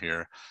plan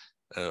here.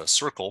 A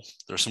circle.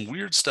 There's some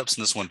weird steps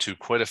in this one too,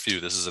 quite a few.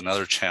 This is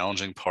another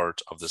challenging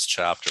part of this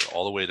chapter,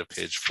 all the way to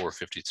page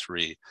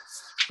 453.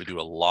 We do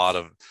a lot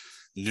of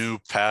new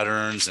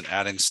patterns and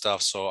adding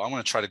stuff. So I'm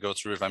going to try to go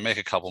through it. If I make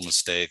a couple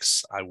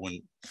mistakes, I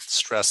wouldn't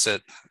stress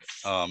it.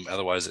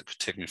 Otherwise, it could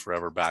take me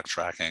forever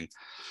backtracking.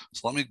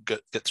 So let me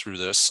get through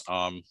this.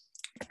 I'm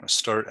going to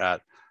start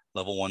at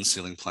level 1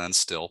 ceiling plan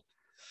still.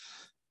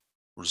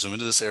 We're zooming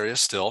to this area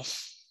still.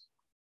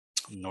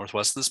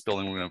 Northwest of this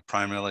building, we're going to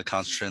primarily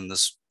concentrate in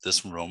this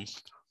room.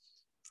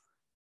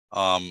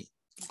 Let's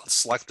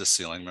select the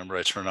ceiling. Remember,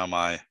 I turned on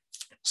my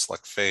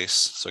select face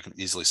so I can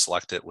easily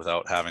select it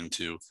without having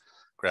to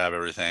grab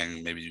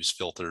everything, maybe use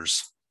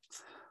filters.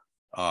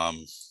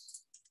 Let's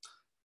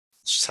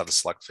just have the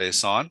select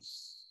face on.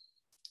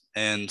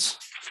 And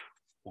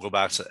we'll go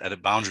back to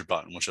edit boundary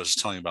button, which I was just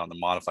telling you about in the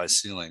modify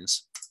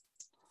ceilings.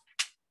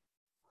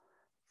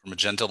 For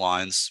magenta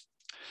lines,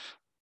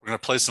 we're going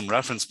to place some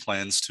reference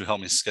planes to help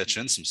me sketch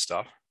in some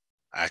stuff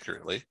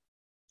accurately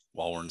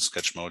while we're in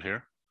sketch mode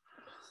here.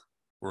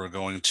 We're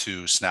going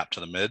to snap to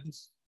the mid,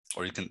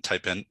 or you can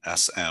type in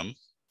SM,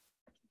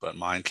 but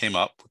mine came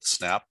up with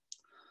snap.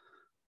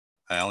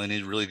 I only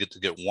need really to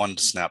get one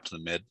to snap to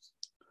the mid.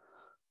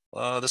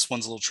 This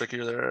one's a little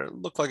trickier there. It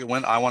looked like it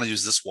went. I want to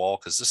use this wall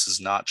because this is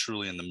not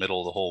truly in the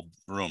middle of the whole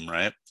room,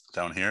 right?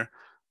 Down here.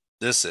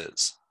 This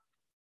is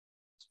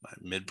my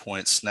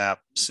midpoint snap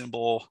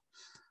symbol,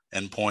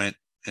 endpoint,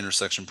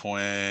 intersection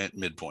point,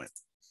 midpoint.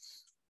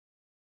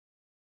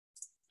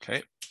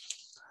 Okay.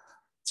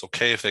 It's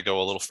okay if they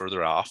go a little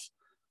further off.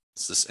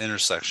 It's this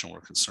intersection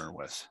we're concerned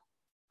with.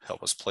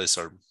 Help us place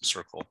our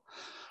circle.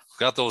 We've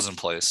got those in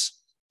place.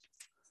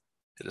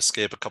 Hit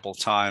escape a couple of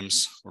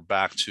times. We're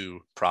back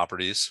to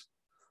properties.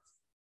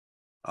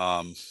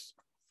 We're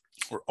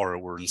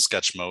in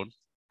sketch mode,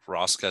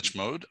 raw sketch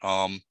mode.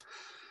 We're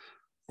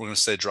going to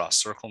say draw a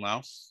circle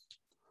now.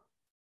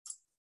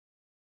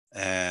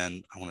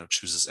 And I want to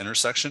choose this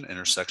intersection.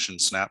 Intersection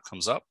snap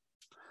comes up.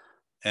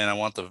 And I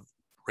want the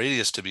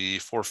radius to be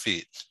 4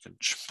 feet. You can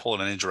pull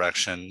it in any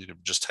direction. You can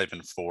just type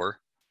in 4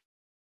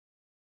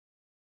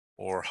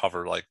 or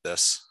hover like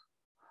this.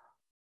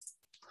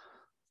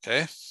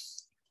 Okay.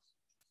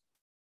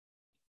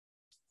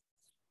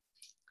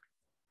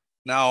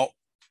 Now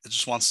it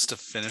just wants us to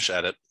finish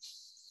edit.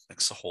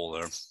 Makes a hole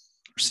there, or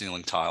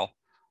ceiling tile.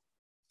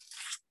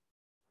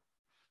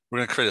 We're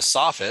going to create a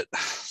soffit.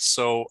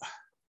 So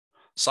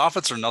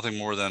soffits are nothing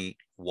more than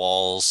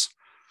walls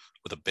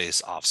with a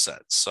base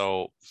offset.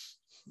 So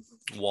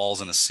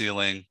walls in a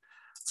ceiling.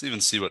 Let's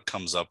even see what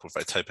comes up if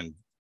I type in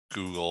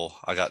Google.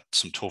 I got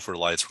some Topher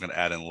lights we're going to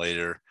add in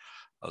later.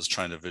 I was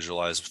trying to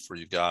visualize for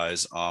you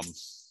guys.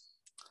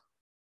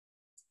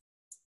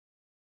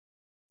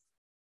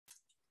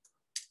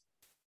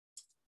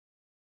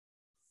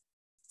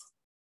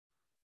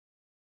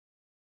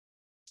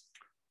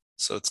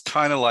 So it's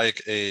kind of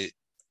like a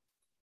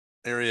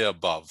area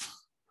above.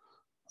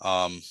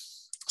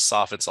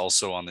 Soffit's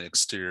also on the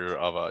exterior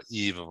of a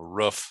eave of a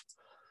roof.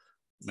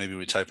 Maybe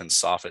we type in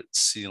soffit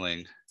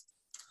ceiling.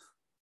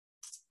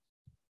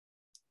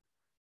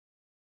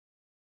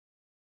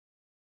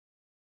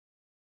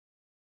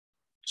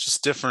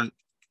 Just different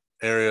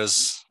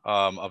areas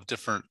of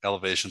different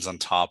elevations on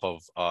top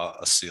of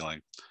a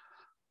ceiling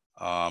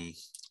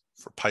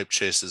for pipe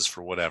chases,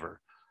 for whatever.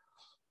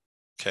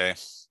 Okay.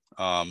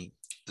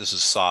 This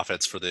is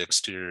soffits for the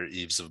exterior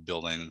eaves of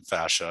building,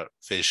 fascia.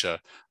 I'm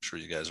sure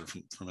you guys are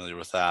familiar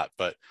with that,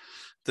 but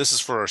this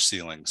is for our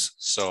ceilings.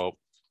 So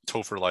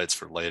Topher lights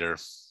for later,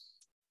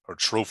 or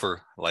Tropher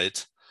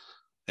light.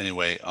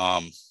 Anyway,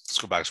 let's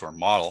go back to our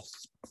model.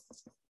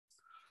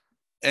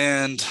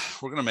 And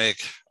we're going to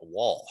make a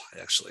wall,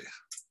 actually.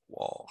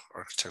 Wall,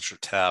 architecture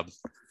tab.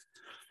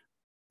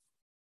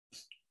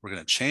 We're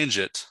going to change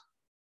it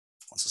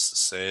Wants us to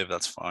save,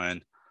 that's fine.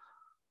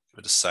 Give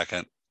it a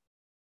second. In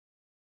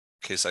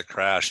case I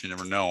crash, you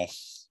never know.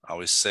 I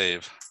always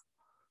save.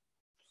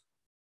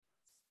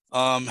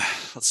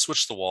 Let's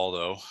switch the wall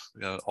though.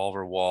 We got all of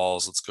our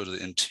walls. Let's go to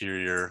the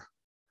interior.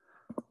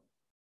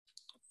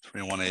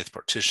 3 1/8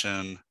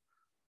 partition,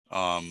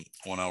 1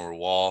 hour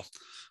wall.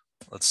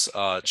 Let's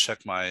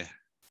check my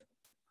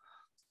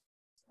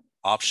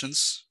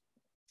options.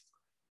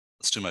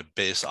 Let's do my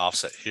base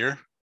offset here. In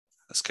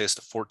this case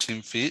to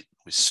 14 feet.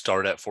 We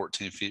start at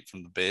 14 feet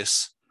from the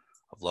base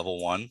of level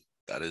 1.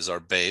 That is our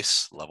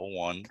base, level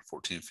 1,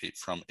 14 feet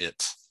from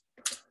it.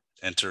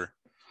 Enter.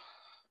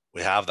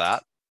 We have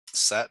that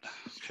set,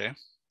 okay.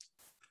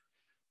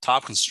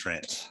 Top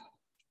constraint,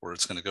 where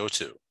it's gonna go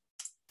to,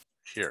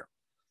 here,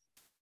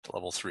 to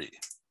level 3.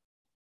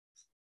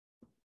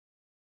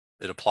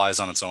 It applies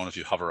on its own. If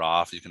you hover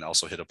off, you can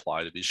also hit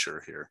apply to be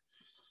sure here.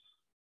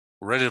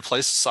 We're ready to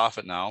place the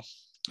soffit now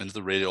into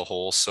the radial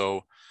hole.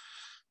 So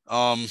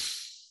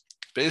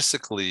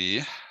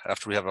basically,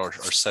 after we have our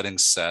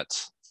settings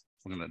set,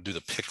 we're gonna do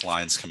the pick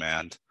lines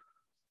command.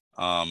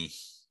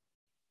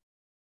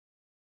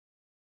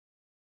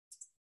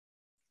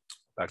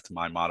 Back to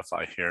my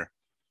modify here.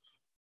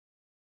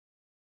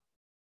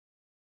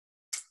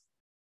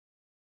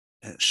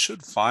 And it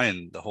should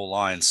find the whole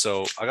line.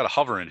 So I got a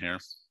hover in here.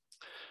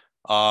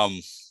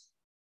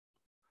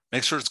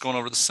 Make sure it's going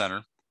over the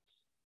center.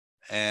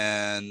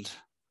 And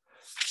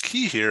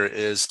key here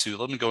is to,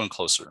 let me go in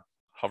closer.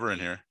 Hover in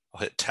here,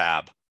 I'll hit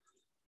tab.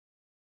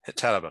 Hit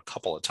tab a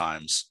couple of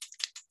times.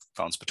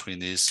 Bounce between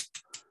these.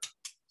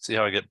 See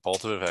how I get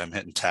both of it? If I'm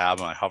hitting tab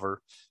and I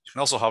hover. You can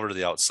also hover to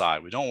the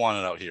outside. We don't want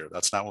it out here.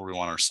 That's not where we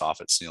want our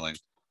soffit ceiling.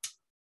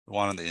 We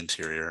want it in the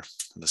interior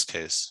in this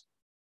case.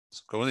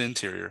 So go in the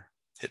interior,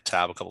 hit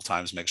tab a couple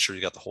times, make sure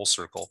you got the whole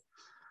circle.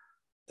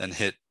 Then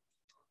hit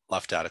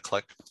left data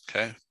click,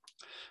 okay?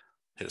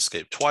 Hit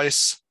escape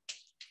twice.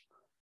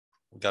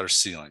 We got our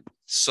ceiling.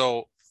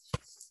 So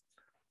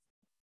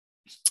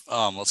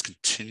let's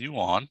continue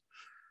on.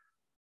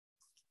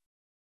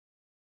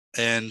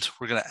 And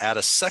we're going to add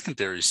a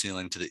secondary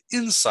ceiling to the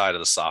inside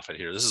of the soffit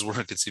here. This is where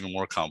it gets even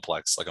more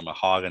complex, like a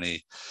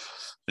mahogany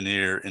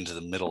veneer into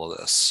the middle of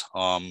this.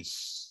 We're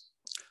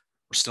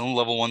still in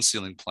level 1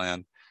 ceiling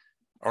plan.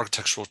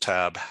 Architectural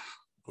tab,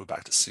 go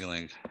back to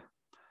ceiling.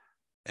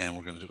 And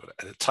we're going to do an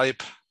edit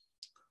type.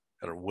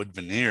 Got our wood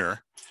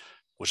veneer,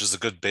 which is a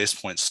good base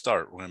point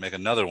start. We're going to make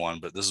another one,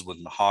 but this is with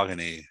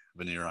mahogany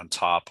veneer on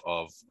top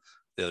of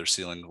the other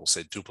ceiling. We'll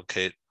say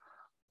duplicate.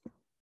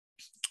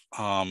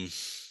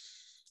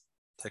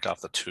 Take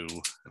off the 2.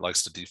 It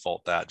likes to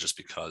default that just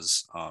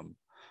because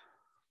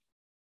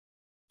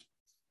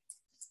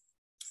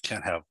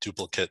can't have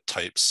duplicate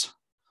types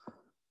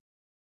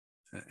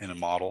in a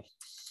model.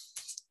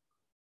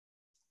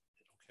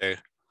 Okay.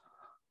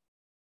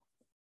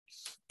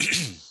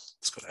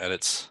 Let's go to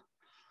edits.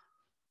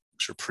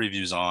 Make sure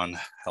preview's on,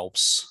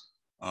 helps.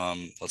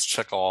 Let's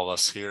check all of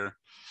us here.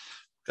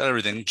 Got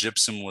everything.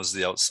 Gypsum was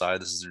the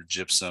outside. This is your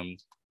gypsum,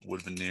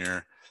 wood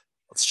veneer.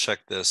 Let's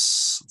check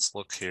this. Let's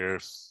look here.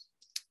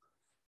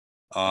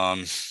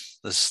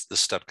 This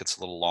step gets a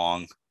little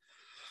long.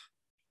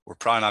 We're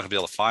probably not gonna be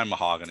able to find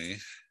mahogany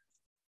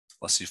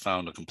unless you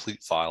found a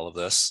complete file of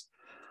this.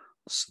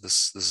 So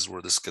this is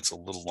where this gets a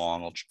little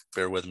long. I'll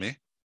bear with me.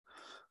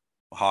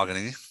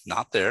 Mahogany,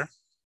 not there.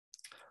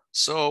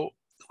 So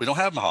we don't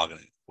have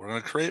mahogany. We're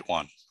gonna create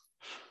one.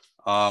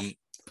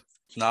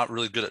 Not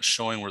really good at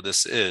showing where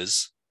this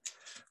is.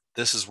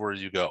 This is where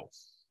you go,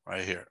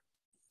 right here.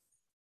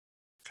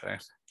 Okay,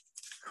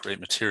 create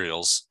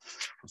materials.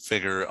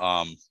 Figure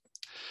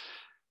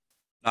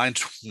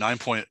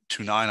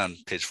 9.29 on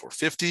page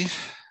 450.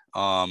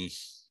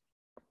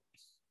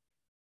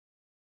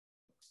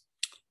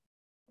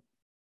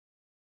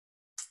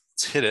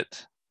 Let's hit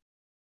it.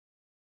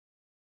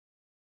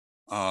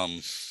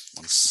 1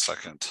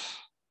 second.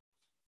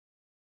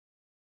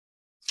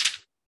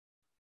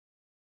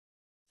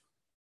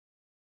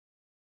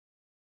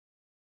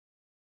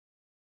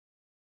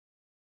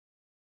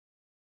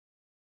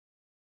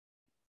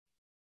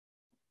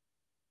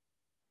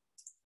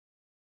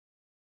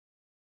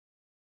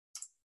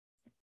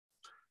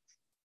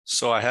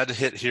 So I had to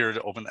hit here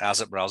to open the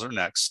asset browser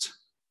next.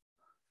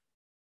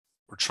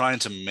 We're trying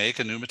to make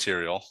a new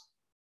material.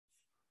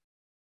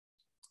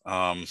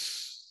 For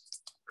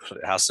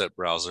the asset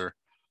browser.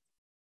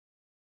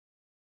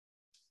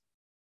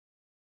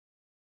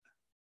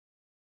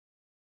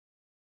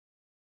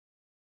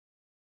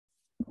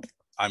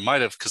 I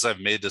might have, because I've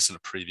made this in a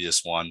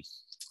previous one,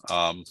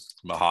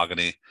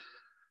 mahogany.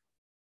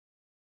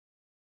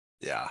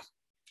 Yeah.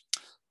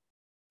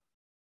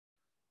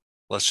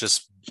 Let's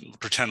just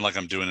pretend like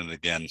I'm doing it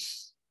again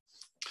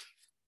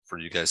for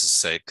you guys'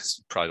 sake, because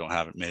you probably don't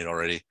have it made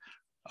already.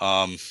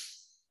 Let's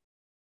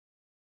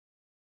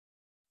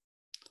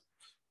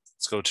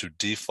go to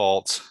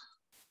default.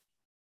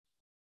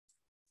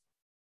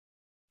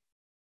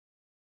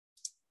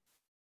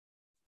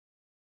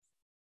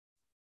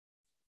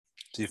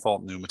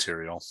 Default new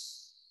material.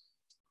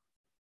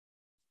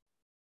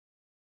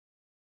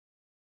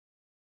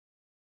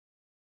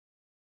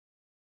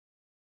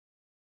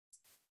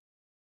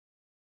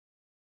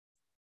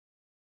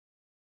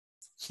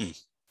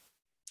 It's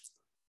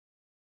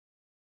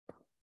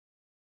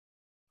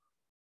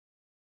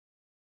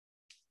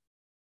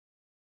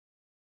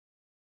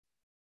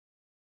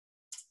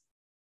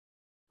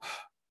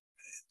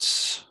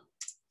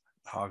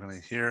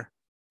mahogany here.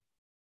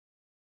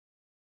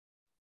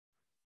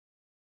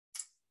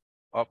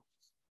 Up.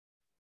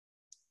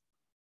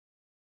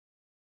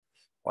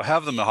 Well, I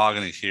have the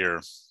mahogany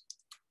here.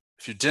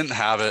 If you didn't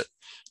have it,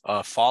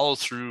 follow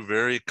through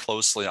very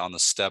closely on the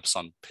steps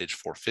on page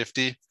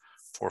 450,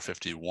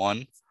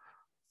 451.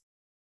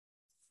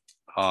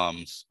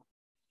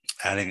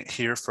 Adding it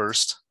here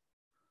first.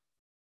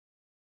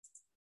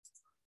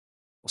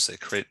 We'll say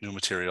create new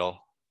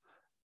material.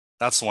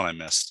 That's the one I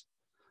missed.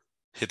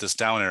 Hit this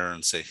down arrow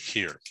and say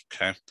here,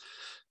 okay?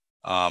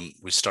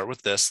 We start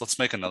with this. Let's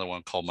make another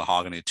one called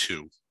Mahogany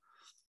 2.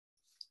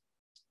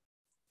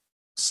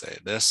 Say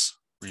this,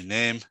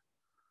 rename.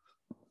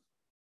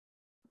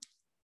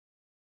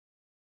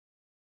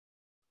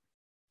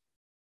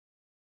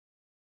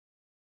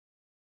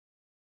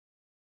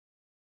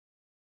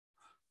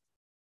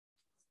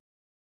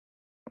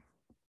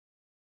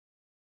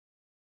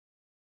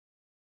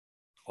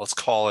 Let's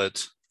call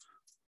it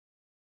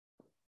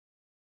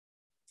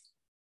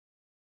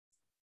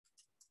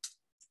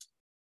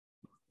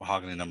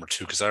Mahogany number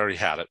 2 because I already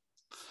had it.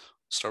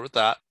 Start with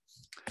that.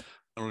 Then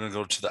we're going to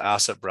go to the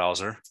asset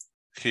browser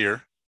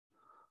here.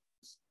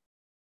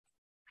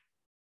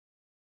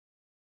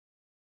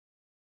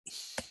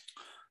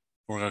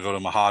 We're going to go to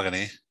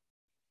Mahogany.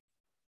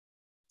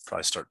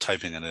 Probably start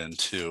typing it in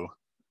too.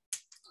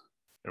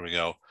 There we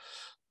go.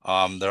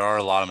 There are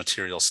a lot of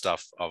material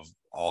stuff of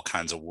all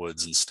kinds of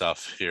woods and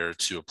stuff here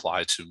to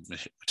apply to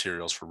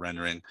materials for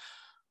rendering.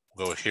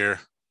 We'll go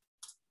here.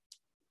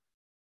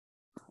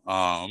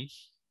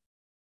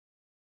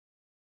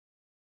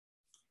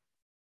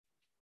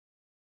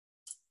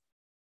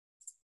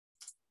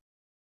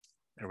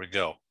 There we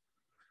go.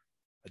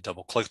 I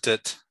double clicked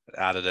it,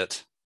 added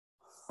it.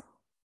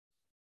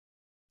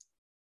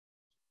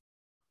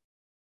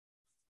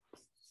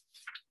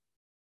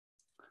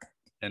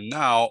 And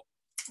now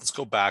let's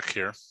go back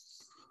here.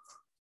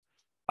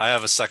 I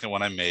have a second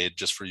one I made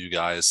just for you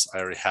guys. I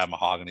already have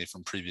mahogany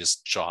from previous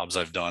jobs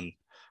I've done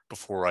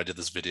before I did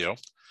this video.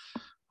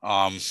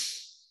 I'm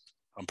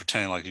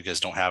pretending like you guys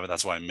don't have it.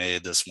 That's why I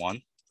made this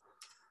one.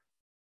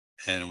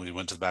 And we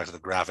went back to the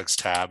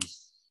graphics tab.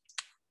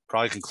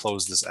 Probably can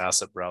close this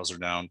asset browser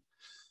down.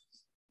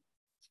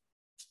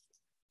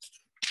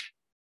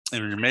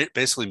 And you're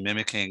basically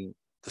mimicking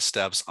the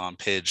steps on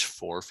page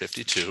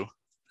 452.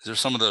 These are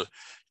some of the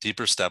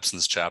deeper steps in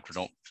this chapter.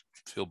 Don't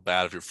feel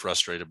bad if you're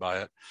frustrated by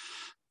it.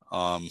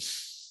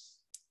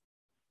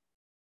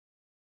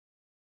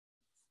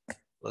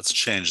 Let's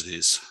change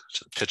these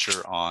to the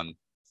picture on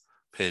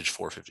page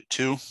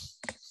 452.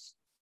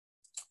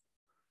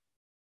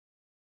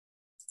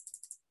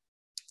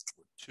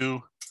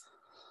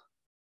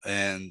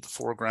 And the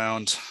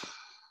foreground,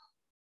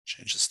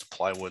 change this to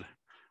plywood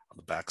on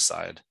the back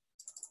side.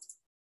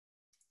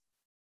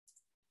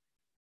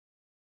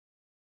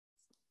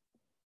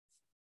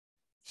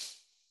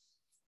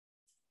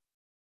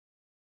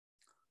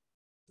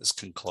 This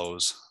can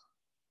close.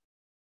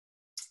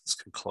 This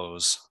can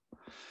close.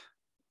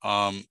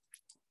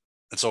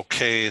 It's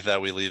okay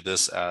that we leave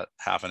this at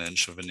 1/2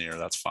 inch of veneer.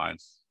 That's fine.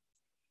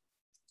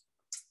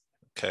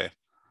 Okay.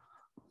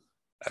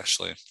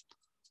 Actually,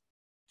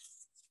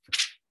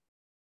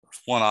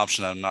 one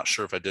option I'm not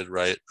sure if I did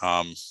right. If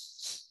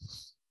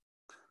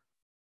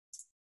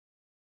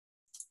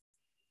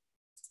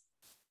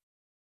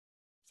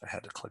I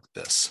had to click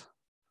this.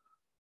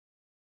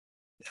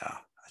 Yeah,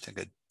 I think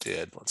I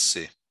did. Let's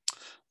see.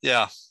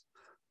 Yeah,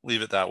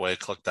 leave it that way.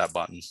 Click that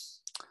button.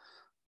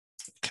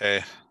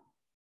 Okay.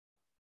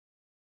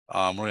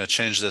 We're going to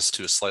change this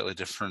to a slightly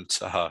different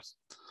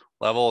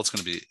level. It's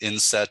going to be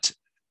inset.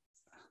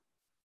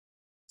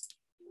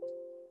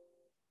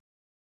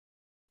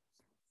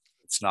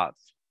 It's not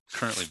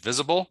currently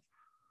visible,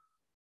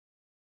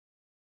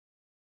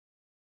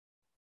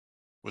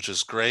 which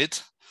is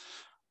great.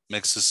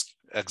 Makes this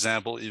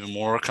example even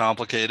more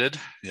complicated.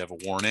 You have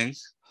a warning.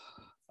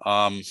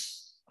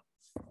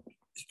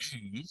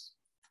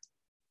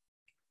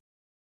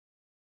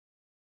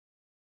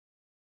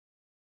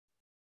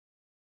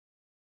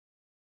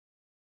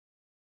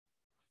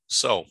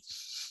 So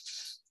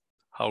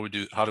how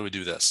do we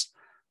do this?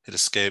 Hit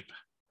escape.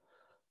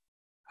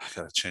 I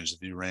gotta change the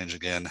view range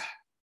again.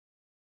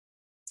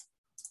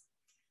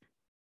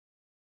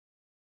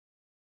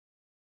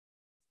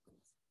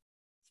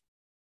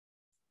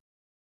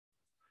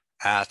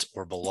 At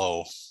or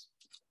below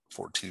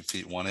 14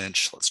 feet 1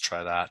 inch. Let's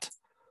try that.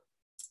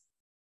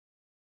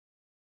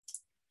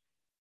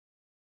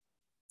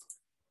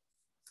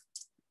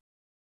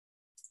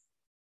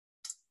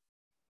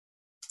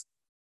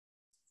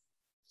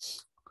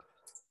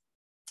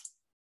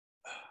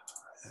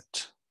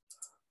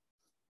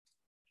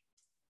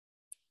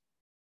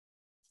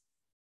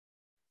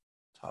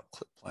 Top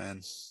clip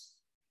plan.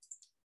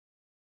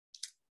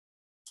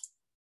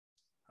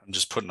 I'm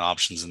just putting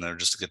options in there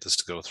just to get this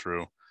to go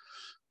through.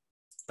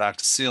 back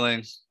to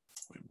ceiling,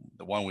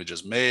 the one we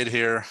just made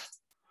here.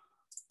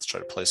 Let's try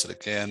to place it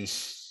again.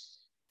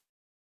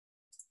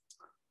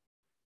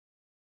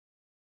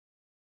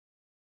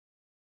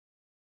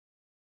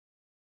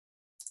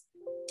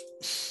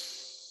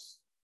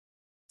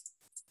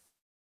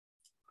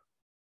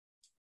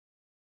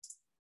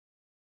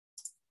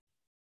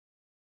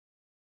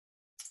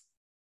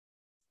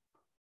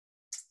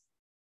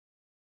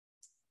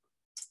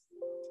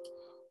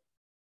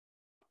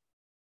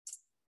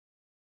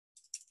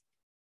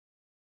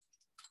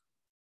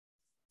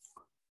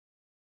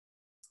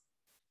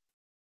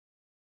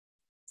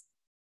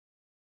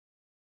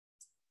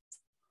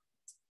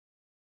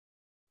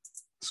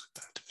 Let's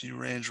go back to view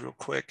range real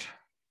quick.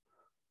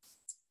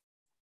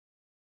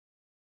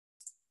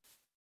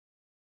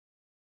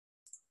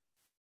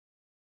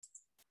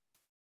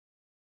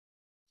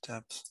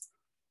 Depth.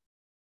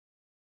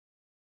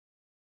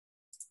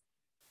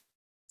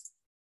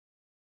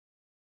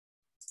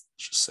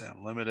 Let's just say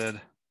unlimited.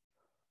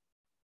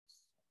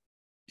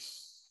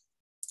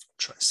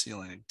 Try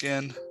ceiling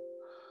again.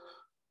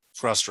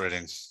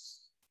 Frustrating.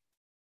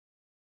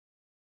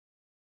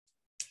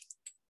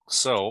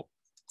 So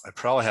I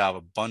probably have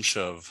a bunch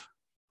of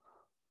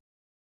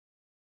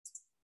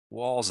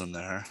walls in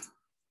there.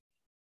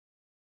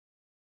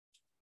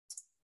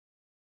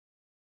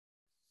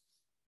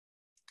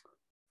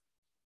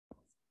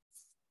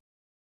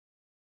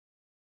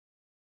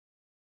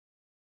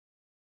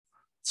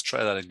 Let's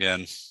try that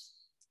again.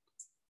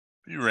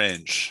 View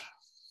range.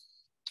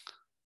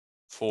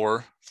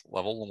 4,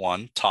 level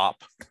 1,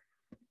 top.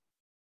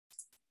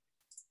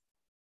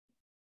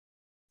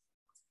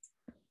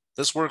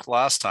 This worked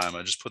last time.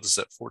 I just put this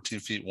at 14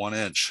 feet 1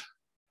 inch.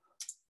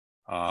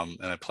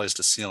 And I placed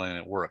a ceiling and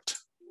it worked.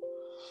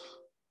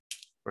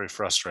 Very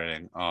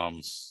frustrating.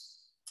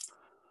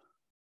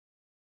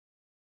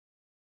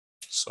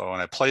 So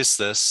when I placed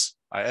this,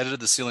 I edited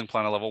the ceiling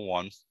plan at level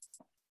 1.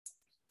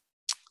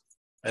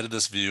 Edit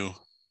this view.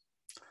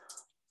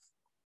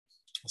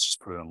 Let's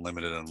just put it on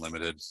limited,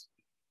 unlimited.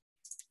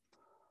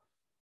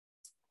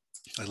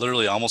 I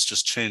literally almost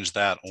just changed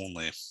that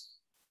only.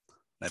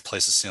 And I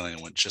placed the ceiling and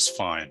it went just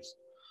fine.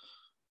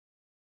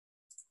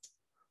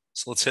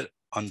 So let's hit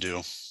undo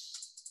a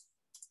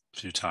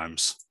few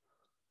times.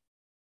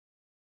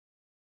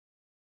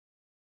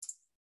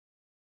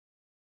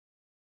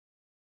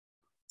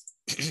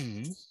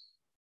 And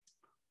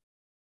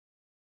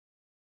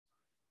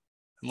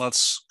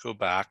let's go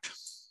back.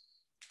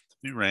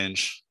 View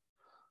range.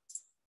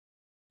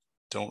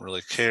 Don't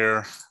really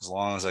care as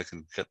long as I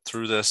can get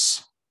through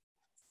this.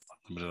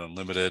 Limited,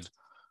 unlimited,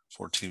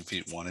 14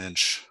 feet 1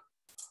 inch.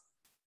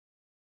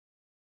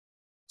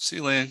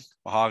 Ceiling,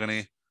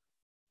 mahogany.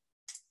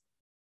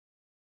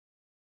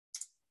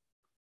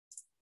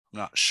 I'm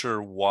not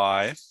sure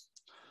why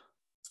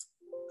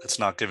it's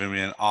not giving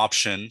me an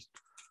option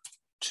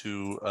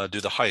to do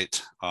the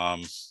height.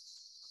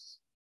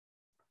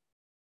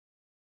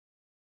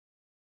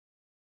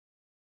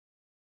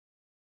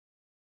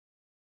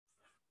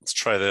 Let's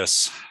try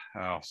this.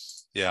 Oh,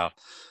 yeah,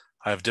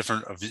 I have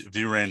different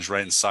view range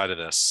right inside of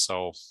this.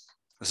 So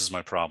this is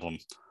my problem.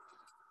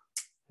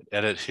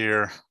 Edit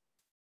here.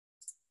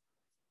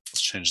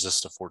 Let's change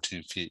this to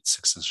 14 feet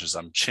 6 inches.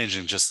 I'm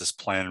changing just this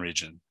plan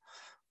region,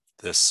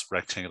 this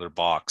rectangular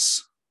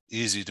box.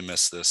 Easy to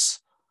miss this.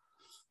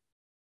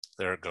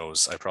 There it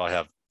goes. I probably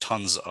have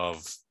tons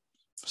of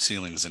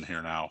ceilings in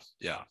here now.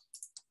 Yeah,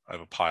 I have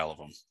a pile of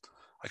them.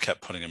 I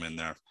kept putting them in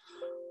there.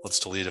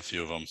 Let's delete a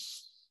few of them.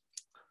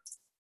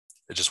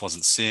 It just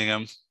wasn't seeing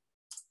them.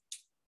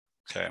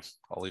 Okay,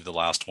 I'll leave the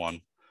last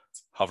one.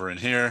 Hover in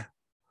here.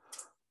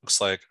 Looks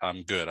like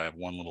I'm good. I have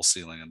one little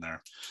ceiling in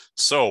there.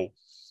 So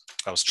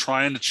I was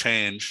trying to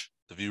change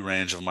the view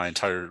range of my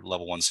entire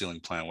level 1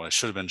 ceiling plan. What I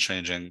should have been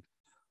changing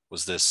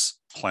was this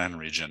plan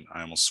region.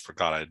 I almost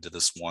forgot I did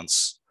this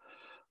once.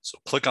 So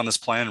click on this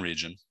plan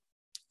region,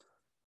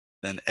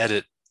 then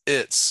edit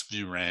its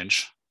view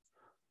range.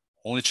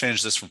 Only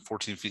change this from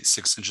 14 feet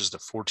 6 inches to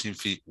 14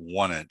 feet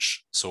 1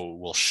 inch. So it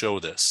will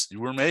show this. You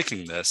were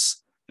making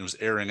this, it was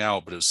airing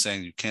out, but it was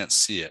saying you can't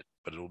see it,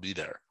 but it will be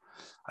there.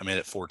 I made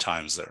it 4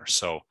 times there.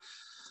 So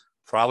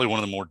probably one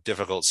of the more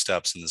difficult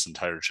steps in this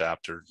entire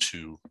chapter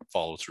to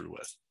follow through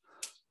with.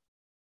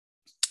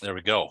 There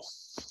we go.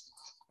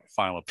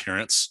 Final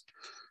appearance.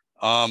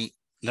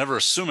 Never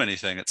assume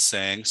anything it's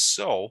saying.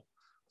 So what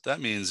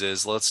that means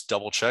is let's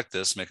double check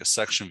this, make a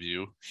section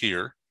view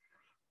here,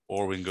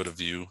 or we can go to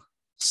view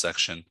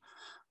section.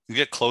 You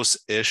get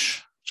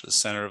close-ish to the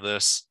center of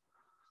this.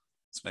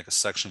 Let's make a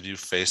section view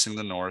facing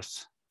the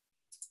north.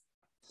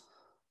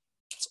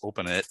 Let's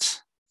open it.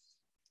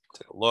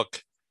 Take a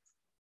look.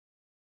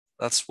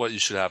 That's what you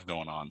should have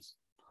going on.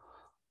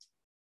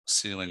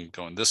 Ceiling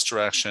going this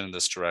direction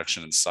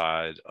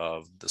inside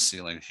of the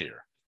ceiling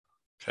here.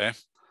 Okay. I'm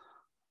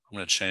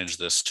going to change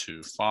this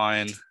to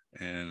fine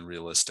and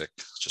realistic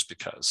just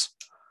because.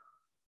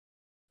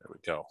 There we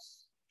go.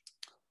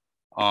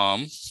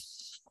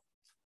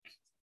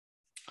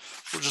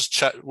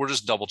 We're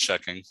just double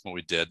checking what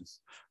we did.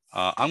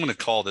 I'm going to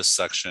call this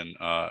section,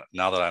 now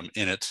that I'm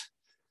in it,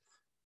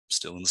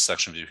 Still in the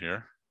section view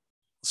here.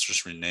 Let's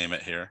just rename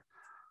it here.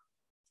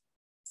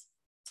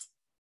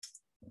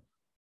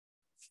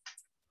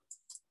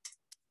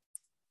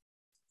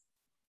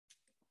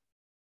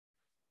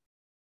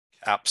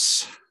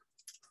 Apps.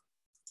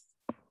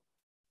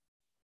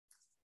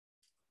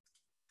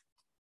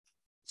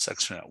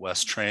 Section at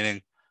West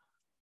Training.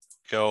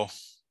 Go.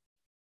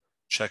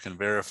 Check and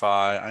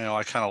verify. I know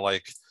I kind of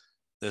like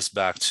this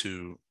back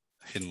to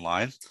hidden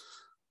line.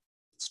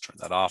 Let's turn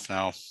that off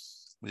now.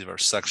 Leave our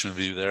section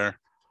view there.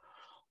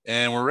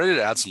 And we're ready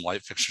to add some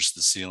light fixtures to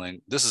the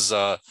ceiling. This is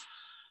going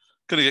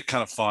to get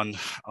kind of fun.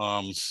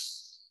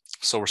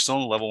 So we're still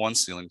in the level 1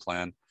 ceiling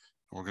plan.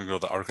 We're going to go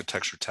to the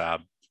architecture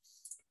tab,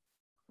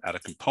 add a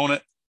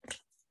component,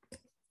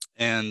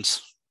 and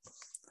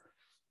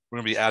we're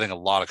going to be adding a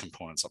lot of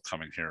components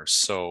upcoming here.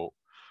 So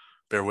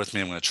bear with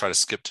me. I'm going to try to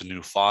skip to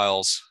new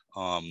files.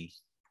 We're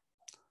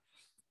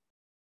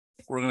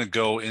going to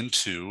go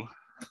into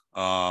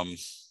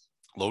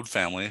load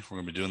family. We're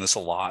going to be doing this a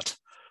lot.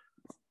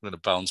 We're going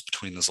to bounce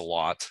between this a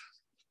lot.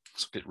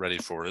 So get ready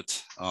for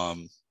it.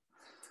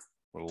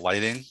 We're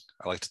lighting.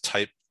 I like to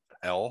type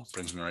L,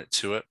 brings me right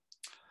to it.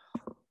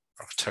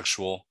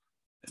 Architectural,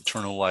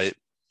 internal light.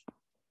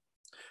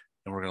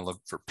 And we're going to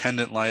look for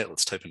pendant light.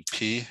 Let's type in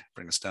P,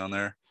 bring us down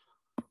there.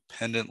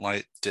 Pendant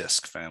light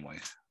disk family.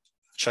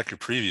 Check your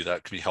preview,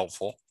 that can be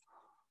helpful.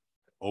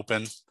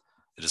 Open.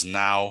 It is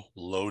now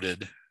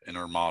loaded in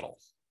our model.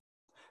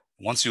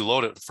 Once you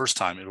load it the first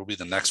time, it will be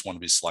the next one to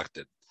be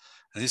selected.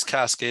 And these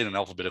cascade in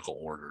alphabetical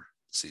order.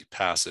 See,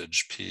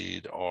 passage, P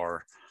to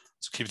R.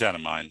 So keep that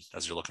in mind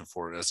as you're looking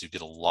for it, as you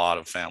get a lot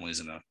of families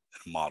in a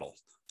model.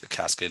 The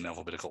cascade in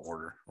alphabetical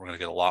order. We're going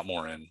to get a lot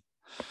more in.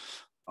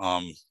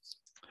 We're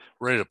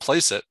ready to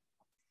place it.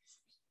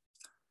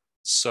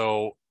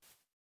 So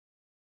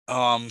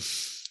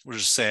we're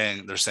just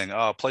saying, they're saying,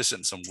 oh, place it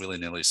in some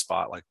willy-nilly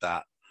spot like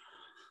that.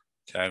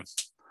 Okay.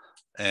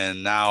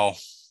 And now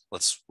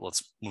let's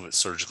move it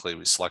surgically.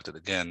 We select it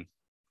again.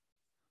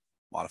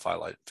 Modify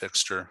light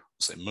fixture.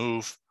 Say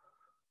move.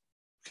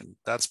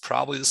 That's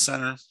probably the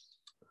center.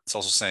 It's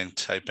also saying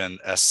type in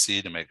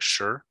SC to make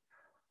sure.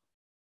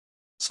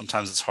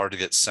 Sometimes it's hard to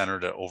get center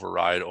to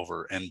override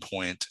over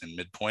endpoint and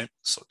midpoint.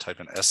 So type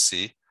in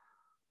SC.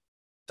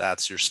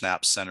 That's your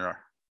snap center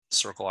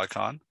circle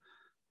icon.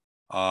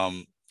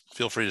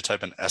 Feel free to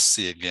type in SC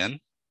again.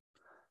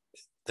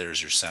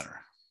 There's your center.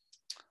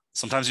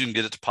 Sometimes you can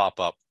get it to pop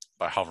up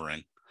by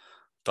hovering,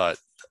 but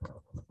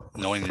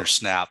knowing your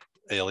snap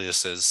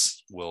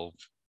aliases will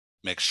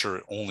make sure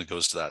it only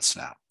goes to that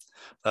snap.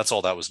 That's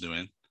all that was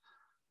doing.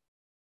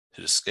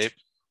 Hit escape.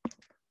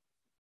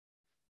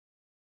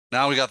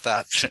 Now we got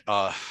that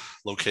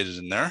located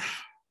in there.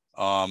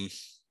 We're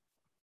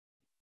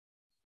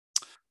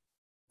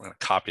going to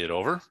copy it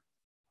over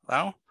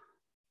now.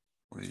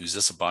 We're going to use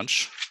this a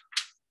bunch.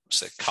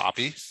 Say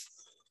copy.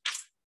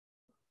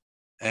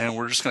 And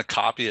we're just going to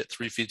copy it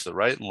 3 feet to the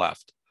right and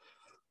left.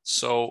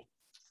 So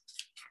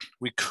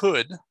we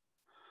could,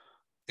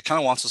 it kind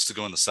of wants us to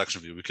go in the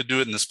section view. We could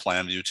do it in this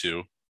plan view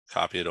too,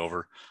 copy it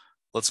over.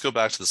 Let's go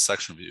back to the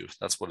section view.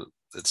 That's what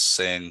it's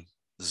saying.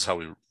 This is how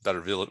we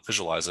better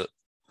visualize it.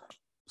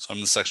 So I'm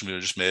in the section view I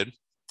just made.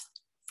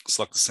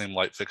 Select the same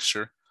light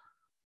fixture.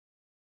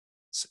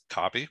 Say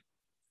copy.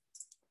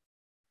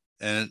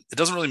 And it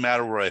doesn't really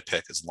matter where I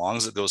pick as long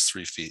as it goes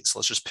 3 feet. So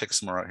let's just pick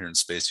somewhere out here in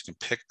space. You can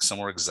pick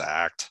somewhere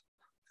exact,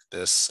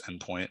 this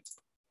endpoint, as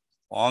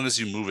long as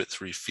you move it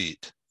 3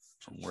 feet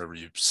from wherever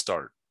you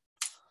start.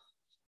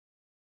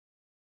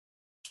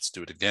 Let's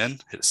do it again.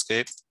 Hit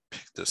escape,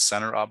 pick the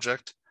center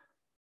object,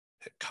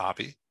 hit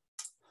copy,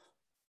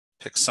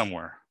 pick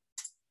somewhere.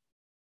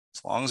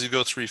 As long as you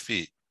go 3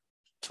 feet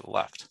to the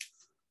left,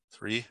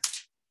 3,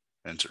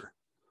 enter,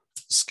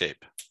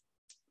 escape.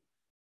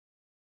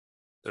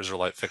 There's our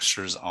light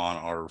fixtures on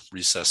our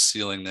recessed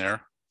ceiling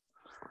there.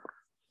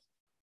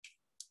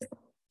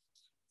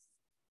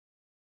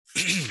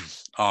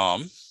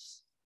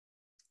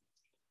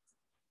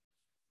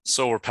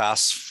 So we're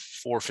past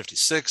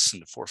 456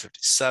 into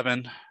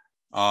 457.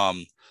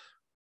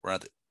 We're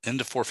at the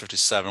end of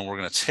 457. We're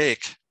going to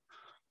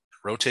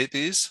rotate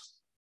these,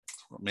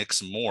 we'll make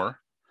some more.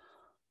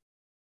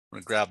 We're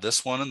going to grab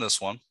this one and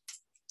this one,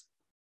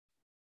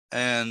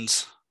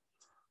 and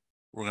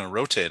we're going to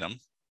rotate them.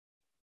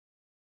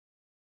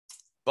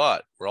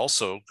 But we're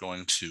also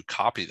going to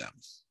copy them.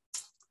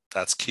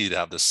 That's key to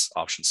have this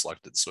option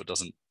selected so it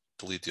doesn't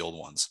delete the old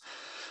ones.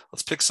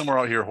 Let's pick somewhere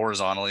out here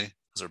horizontally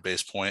as our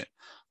base point.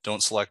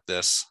 Don't select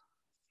this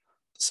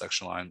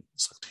section line.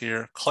 Select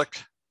here,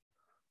 click,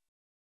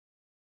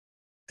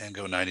 and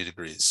go 90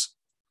 degrees.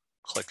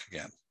 Click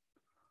again.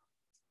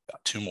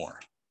 Got 2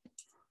 more.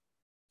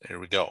 There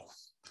we go.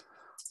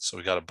 So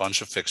we got a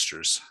bunch of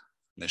fixtures.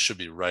 And they should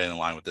be right in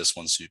line with this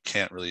one, so you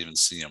can't really even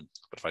see them.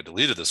 But if I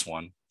deleted this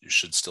one, you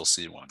should still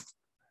see one.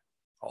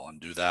 I'll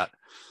undo that.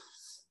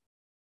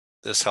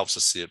 This helps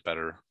us see it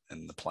better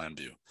in the plan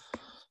view.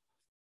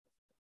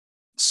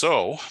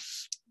 So,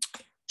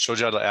 showed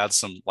you how to add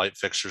some light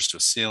fixtures to a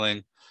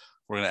ceiling.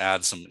 We're going to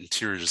add some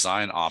interior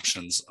design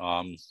options.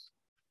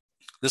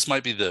 This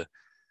might be one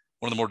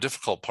of the more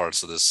difficult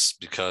parts of this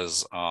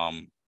because,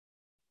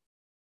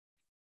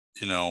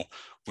 you know,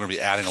 we're gonna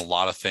be adding a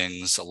lot of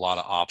things, a lot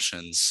of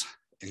options,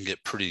 and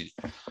get pretty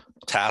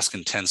task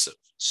intensive.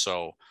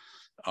 So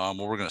what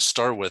we're gonna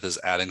start with is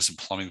adding some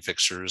plumbing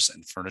fixtures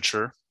and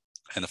furniture.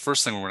 And the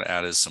first thing we're gonna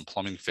add is some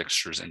plumbing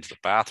fixtures into the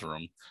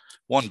bathroom.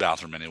 One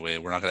bathroom anyway.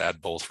 We're not gonna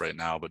add both right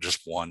now, but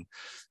just one.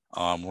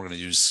 We're gonna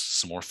use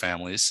some more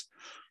families.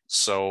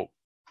 So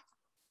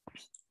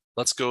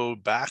let's go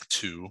back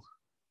to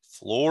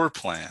floor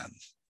plan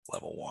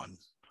level 1.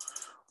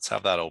 Let's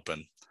have that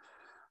open.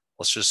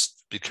 Let's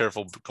just be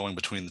careful going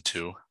between the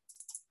two.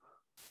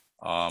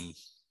 Let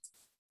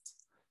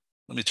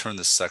me turn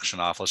this section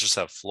off. Let's just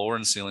have floor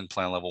and ceiling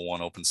plan level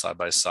 1 open side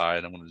by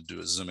side. I'm going to do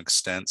a zoom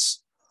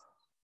extents.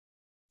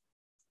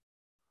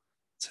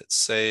 Let's hit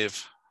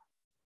save.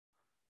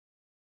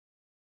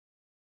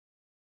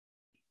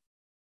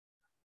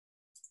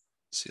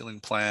 Ceiling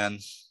plan.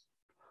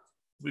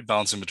 We'll be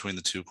bouncing between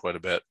the two quite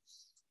a bit.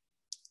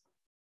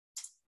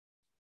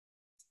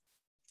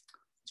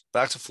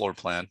 Back to floor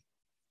plan.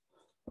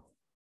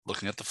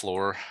 Looking at the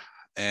floor,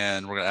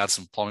 and we're going to add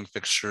some plumbing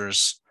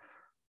fixtures.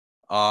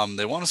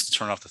 They want us to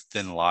turn off the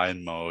thin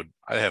line mode.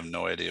 I have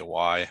no idea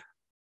why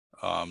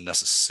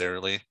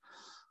necessarily,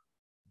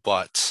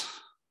 but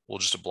we'll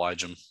just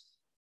oblige them.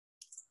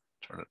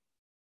 Turn it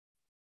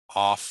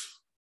off.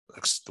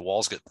 The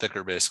walls get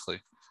thicker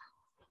basically.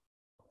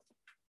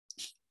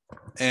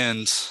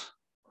 And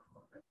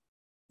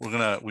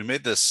we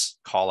made this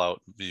call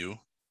out view.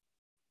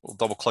 We'll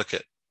double click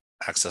it,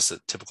 access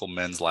it, typical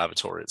men's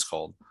lavatory it's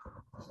called.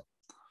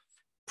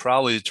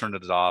 Probably turned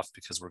it off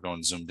because we're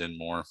going zoomed in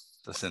more,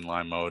 the thin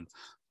line mode.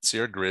 See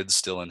our grid's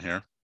still in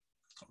here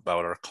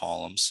about our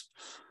columns.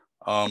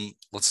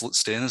 Let's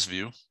stay in this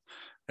view,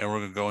 and we're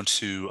going to go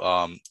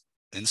into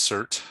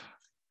insert.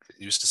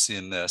 Get used to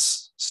seeing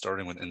this,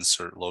 starting with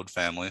insert, load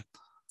family.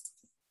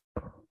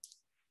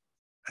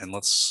 And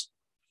let's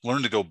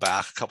learn to go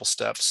back a couple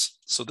steps.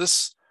 So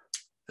this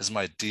is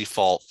my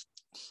default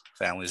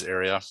families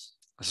area.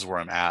 This is where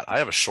I'm at. I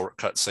have a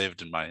shortcut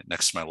saved in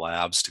next to my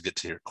labs to get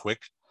to here quick.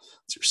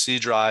 It's your C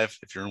drive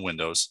if you're in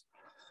Windows,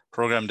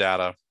 program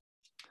data,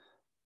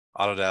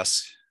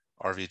 Autodesk,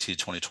 RVT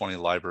 2020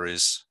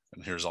 libraries,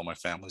 and here's all my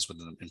families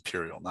within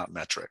Imperial, not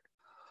metric.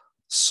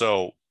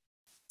 So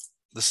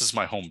this is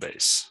my home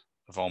base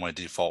of all my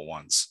default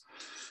ones.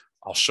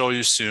 I'll show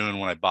you soon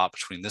when I bought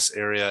between this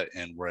area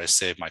and where I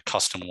save my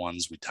custom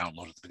ones we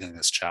downloaded at the beginning of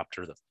this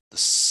chapter, the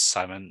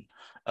 7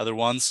 other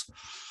ones.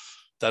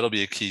 That'll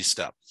be a key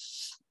step.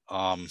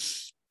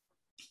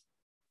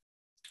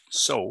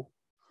 So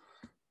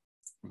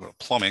we go to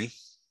plumbing,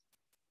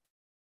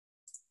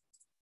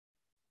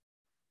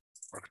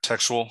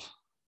 architectural,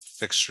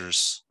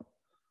 fixtures,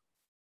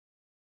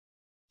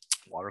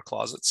 water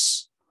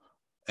closets,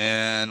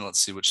 and let's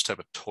see which type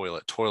of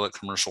toilet. Toilet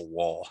commercial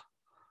wall.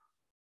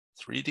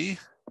 3D?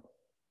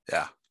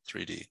 Yeah,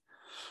 3D.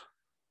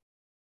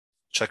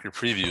 Check your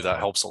preview, that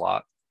helps a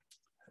lot.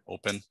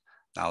 Open.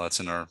 Now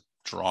that's in our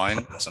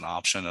drawing as an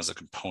option, as a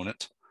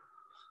component.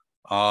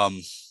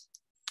 We're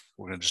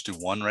gonna just do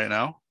one right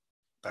now.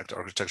 Back to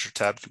architecture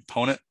tab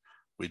component.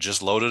 We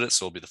just loaded it,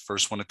 so it'll be the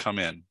first one to come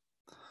in.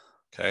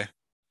 Okay,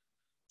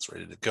 it's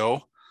ready to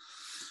go.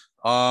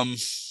 I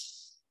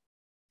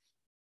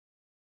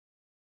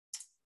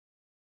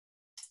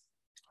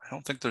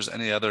don't think there's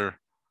any other,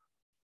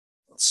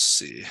 let's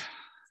see.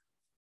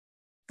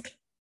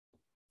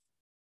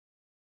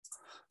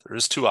 There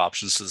is 2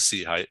 options to the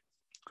seat height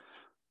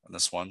on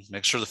this one.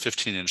 Make sure the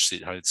 15-inch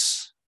seat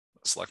height's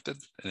selected,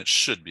 and it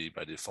should be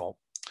by default.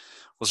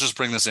 Let's just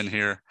bring this in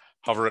here,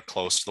 hover it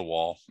close to the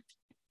wall.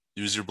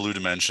 Use your blue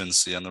dimensions,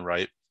 see on the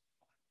right.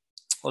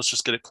 Let's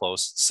just get it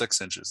close, 6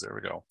 inches, there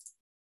we go.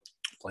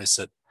 Place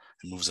it,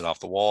 and moves it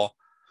off the wall.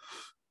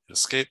 Hit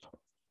escape.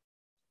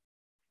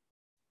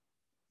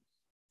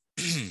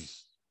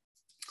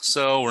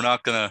 So we're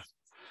not gonna,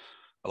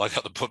 I like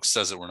how the book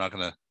says it, we're not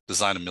gonna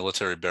design a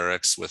military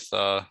barracks with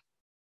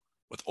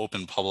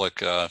open public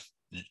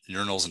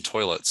urinals and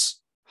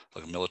toilets,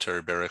 like a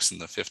military barracks in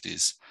the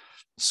 50s.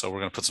 So we're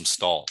gonna put some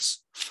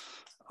stalls.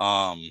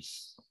 We're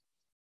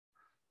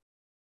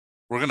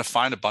gonna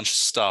find a bunch of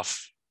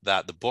stuff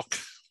that the book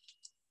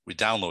we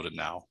downloaded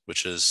now,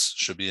 which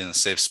should be in a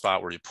safe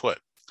spot where you put.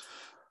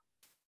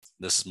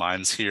 This is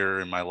mine's here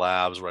in my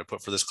labs where I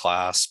put for this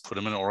class, put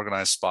them in an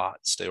organized spot,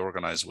 stay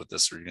organized with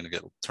this or you're gonna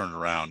get turned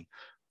around.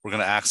 We're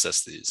gonna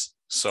access these.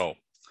 So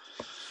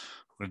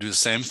we're gonna do the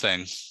same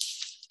thing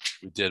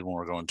we did when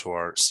we're going to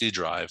our C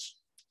drive.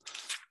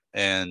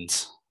 And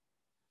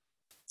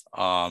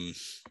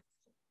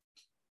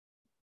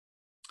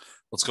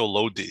let's go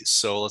load these.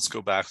 So let's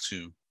go back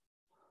to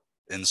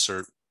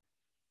insert,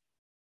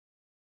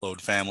 load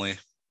family.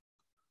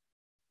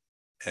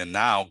 And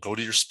now go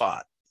to your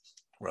spot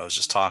where I was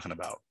just talking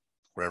about,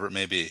 wherever it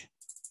may be.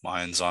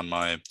 Mine's on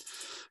my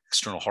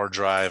external hard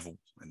drive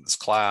in this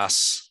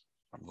class.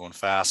 I'm going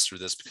fast through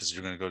this because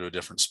you're going to go to a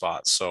different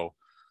spot. So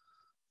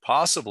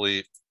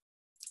possibly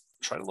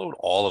try to load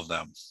all of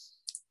them.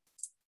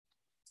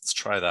 Let's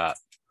try that.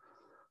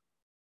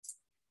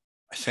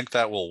 think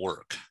that will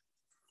work.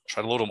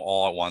 Try to load them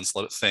all at once,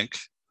 let it think.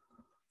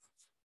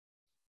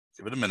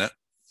 Give it a minute.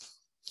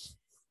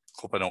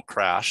 Hope I don't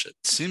crash. It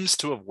seems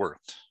to have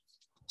worked.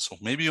 So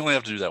maybe you only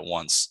have to do that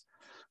once.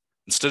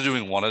 Instead of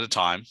doing one at a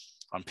time,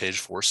 on page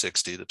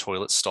 460, the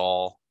toilet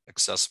stall,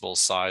 accessible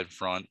side,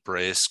 front,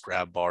 brace,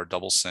 grab bar,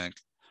 double sink.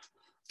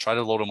 Try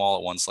to load them all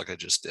at once like I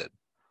just did.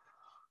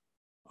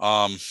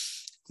 Now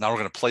we're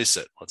going to place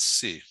it. Let's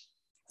see.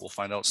 We'll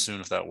find out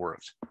soon if that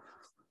worked.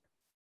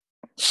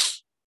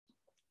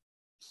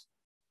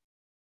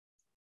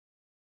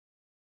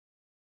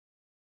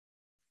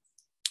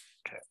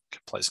 Okay,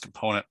 place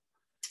component.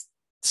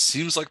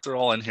 Seems like they're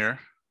all in here.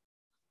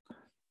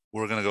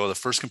 We're going to go with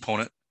the first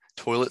component,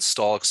 toilet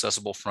stall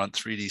accessible front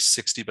 3D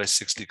 60 by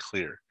 60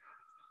 clear.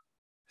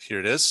 Here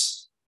it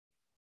is.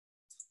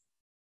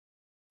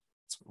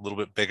 It's a little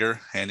bit bigger,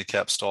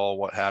 handicap stall,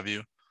 what have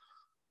you.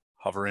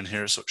 Hover in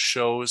here so it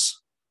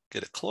shows.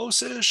 Get it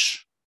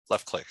close-ish.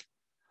 Left click.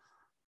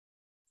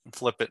 And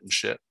flip it and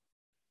shit.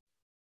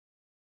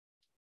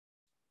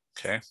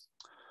 Okay.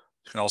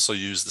 You can also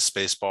use the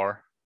space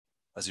bar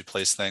as you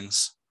place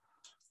things.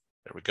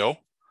 There we go.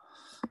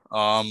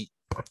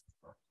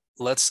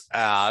 Let's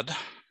add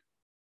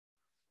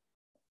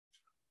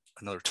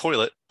another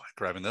toilet by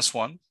grabbing this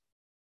one.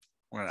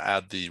 We're going to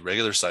add the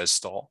regular size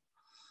stall.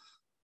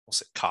 We'll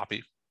say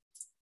copy.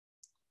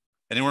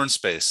 Anywhere in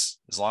space,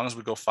 as long as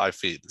we go 5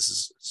 feet. This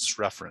is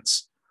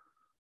reference.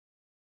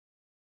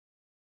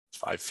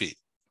 5 feet,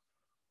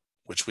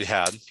 which we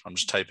had. I'm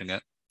just typing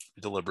it.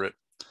 Be deliberate.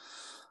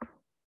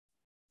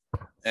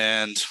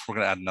 And we're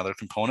going to add another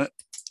component,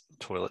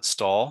 toilet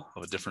stall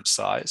of a different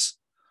size.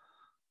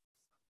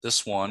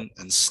 This one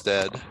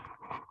instead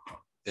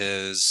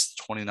is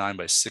 29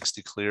 by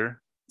 60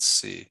 clear. Let's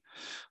see.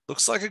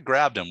 Looks like it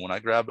grabbed them. When I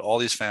grabbed all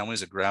these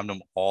families, it grabbed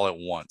them all at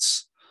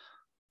once.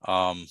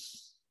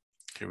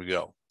 Here we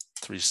go.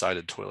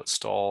 3-sided toilet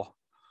stall.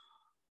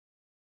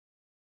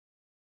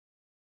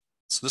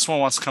 So this one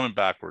wants to come in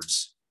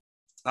backwards.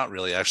 Not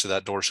really. Actually,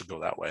 that door should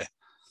go that way.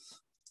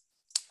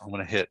 I'm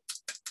going to hit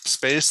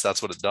space.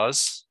 That's what it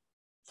does.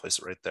 Place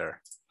it right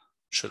there.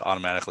 Should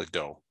automatically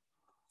go.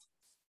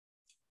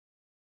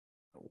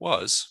 It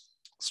was.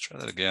 Let's try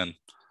that again.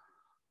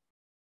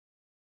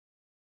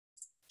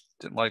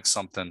 Didn't like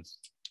something.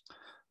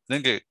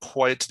 Didn't get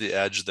quite to the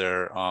edge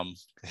there.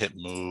 Hit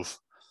move.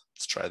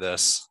 Let's try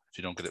this. If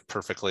you don't get it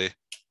perfectly,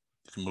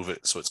 you can move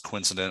it so it's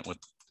coincident with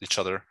each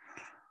other.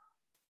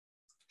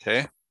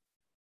 Okay.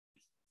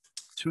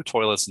 2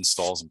 toilets and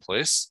stalls in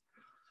place.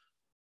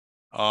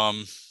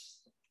 I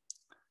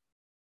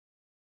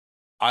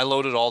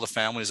loaded all the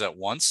families at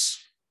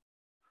once.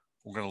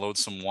 We're going to load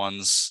some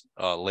ones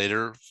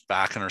later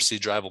back in our C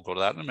drive. We'll go to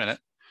that in a minute.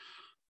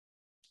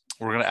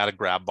 We're going to add a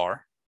grab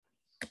bar.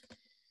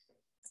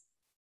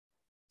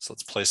 So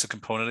let's place a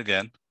component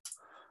again.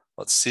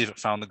 Let's see if it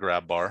found the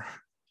grab bar.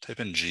 Type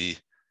in G.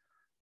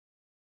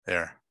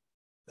 There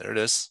it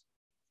is.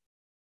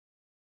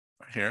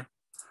 Right here.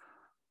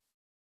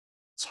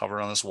 Let's hover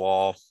on this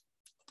wall.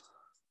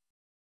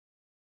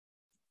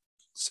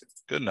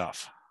 Good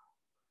enough.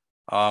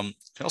 You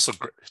can also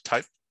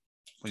type,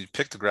 when you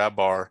pick the grab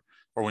bar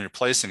or when you're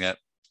placing it,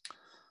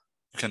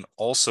 you can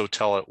also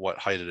tell it what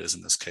height it is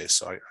in this case.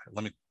 So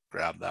let me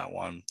grab that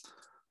one.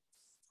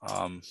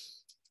 I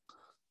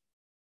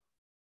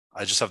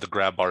just have the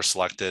grab bar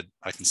selected.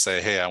 I can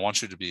say, hey, I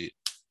want you to be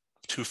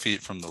 2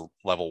 feet from the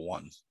level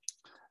 1.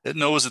 It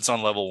knows it's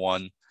on level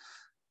 1.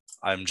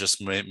 I'm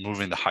just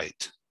moving the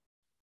height.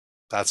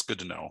 That's good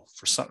to know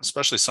for some,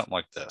 especially something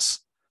like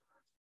this.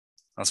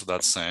 That's what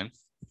that's saying.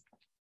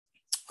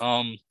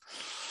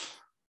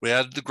 We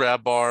added the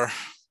grab bar.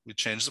 We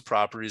changed the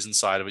properties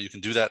inside of it. You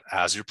can do that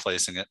as you're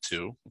placing it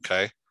too,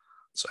 okay?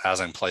 So as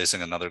I'm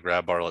placing another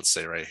grab bar, let's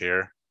say right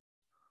here,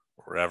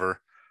 or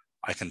wherever,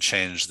 I can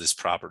change this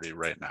property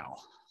right now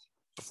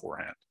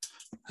beforehand.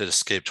 Hit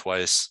escape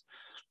twice.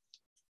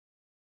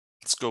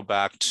 Let's go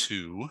back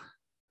to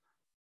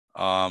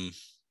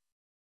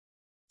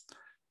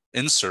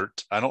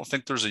insert. I don't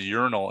think there's a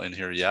urinal in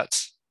here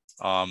yet.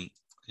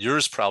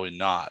 Yours probably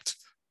not.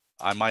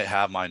 I might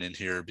have mine in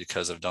here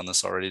because I've done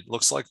this already. It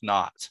looks like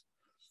not.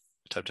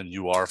 I typed in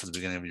UR for the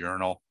beginning of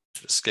urinal,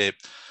 escape.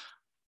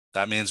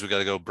 That means we got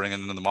to go bring it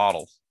into the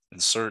model.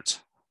 Insert,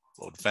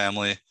 load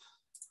family.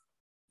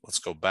 Let's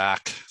go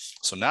back.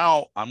 So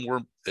now I'm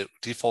where it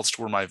defaults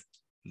to where my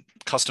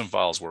custom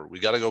files were. We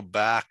got to go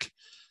back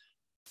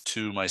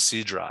to my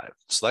C drive.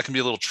 So that can be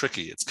a little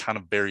tricky. It's kind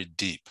of buried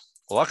deep.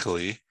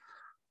 Luckily,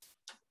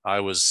 I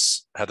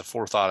had the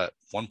forethought at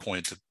one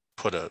point to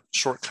put a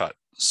shortcut.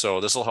 So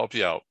this will help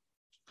you out.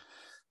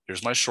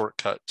 Here's my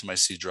shortcut to my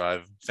C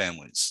drive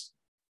families.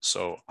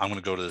 So I'm going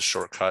to go to the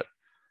shortcut.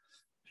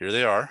 Here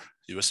they are,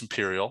 US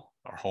Imperial,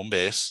 our home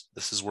base.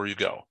 This is where you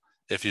go.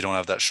 If you don't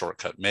have that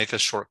shortcut, make a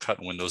shortcut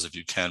in Windows if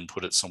you can,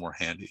 put it somewhere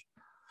handy.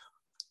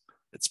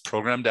 It's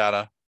program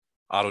data,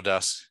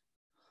 Autodesk,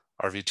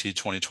 RVT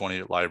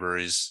 2020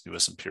 libraries,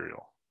 US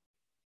Imperial.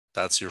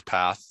 That's your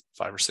path,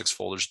 5 or 6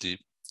 folders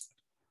deep.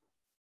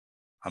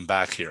 I'm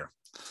back here.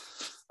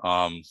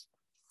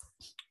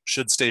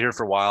 Should stay here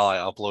for a while. I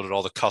uploaded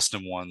all the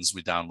custom ones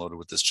we downloaded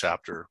with this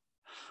chapter.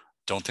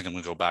 Don't think I'm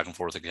gonna go back and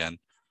forth again.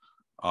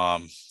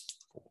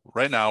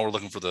 Right now we're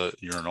looking for the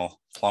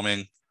urinal,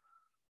 plumbing,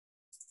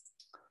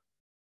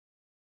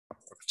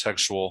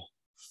 architectural,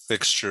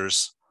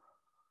 fixtures,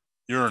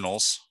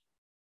 urinals,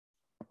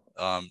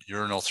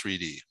 urinal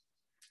 3D.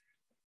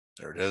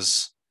 There it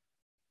is.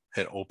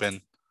 Hit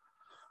open.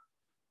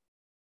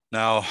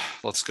 Now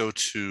let's go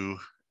to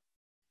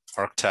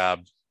Arc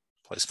tab,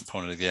 place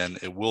component again.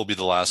 It will be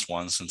the last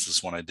one since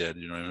this one I did.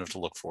 You don't even have to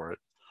look for it.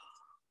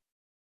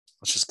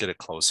 Let's just get it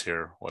close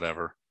here,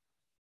 whatever.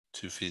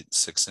 2 feet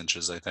 6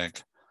 inches, I think.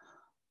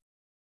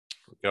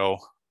 Here we go.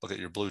 Look at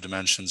your blue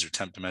dimensions, your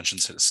temp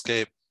dimensions, hit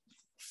escape.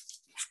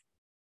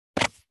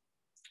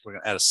 We're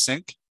gonna add a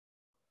sink.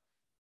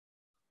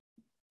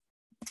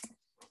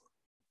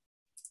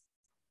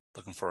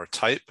 Looking for a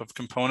type of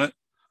component.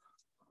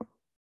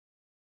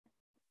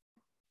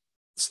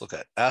 Let's look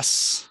at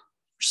S,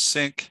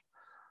 sink.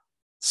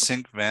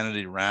 Sink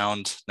vanity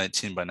round,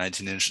 19 by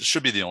 19 inches. It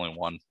should be the only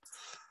one.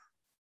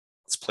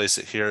 Let's place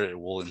it here. It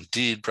will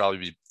indeed probably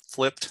be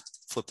flipped.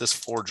 Flip this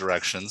 4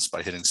 directions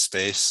by hitting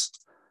space.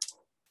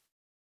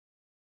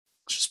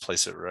 Just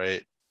place it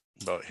right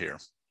about here.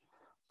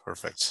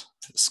 Perfect.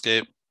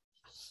 Escape.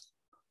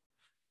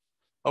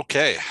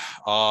 Okay.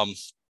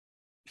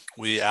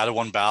 We added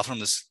 1 bathroom.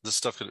 This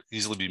stuff could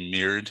easily be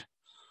mirrored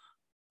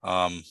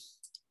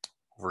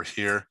over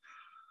here.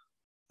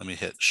 Let me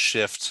hit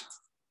shift.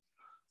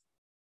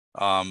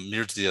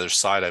 Mirrored to the other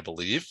side, I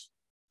believe.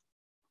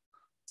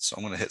 So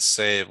I'm going to hit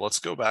save. Let's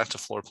go back to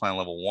floor plan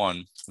level 1.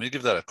 Let me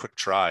give that a quick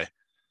try.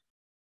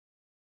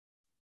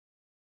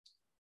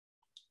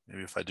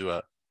 Maybe if I do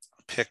a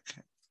pick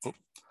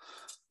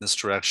this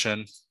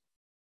direction,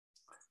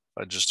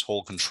 I just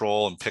hold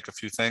control and pick a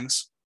few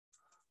things.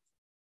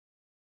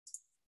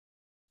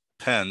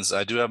 Depends.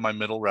 I do have my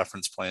middle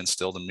reference plane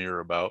still to mirror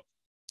about.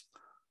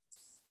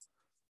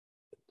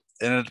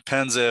 And it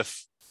depends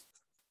if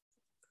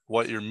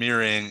what you're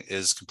mirroring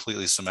is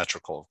completely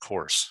symmetrical, of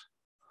course.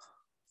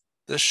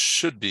 This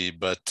should be,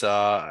 but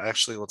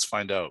actually let's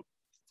find out.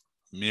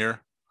 Mirror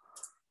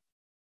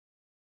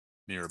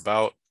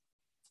about,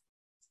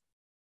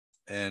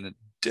 and it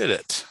did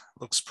it.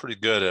 Looks pretty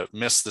good. It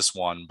missed this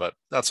one, but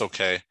that's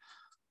okay.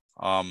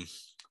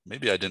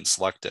 Maybe I didn't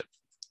select it.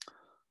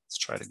 Let's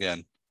try it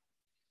again.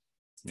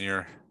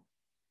 Mirror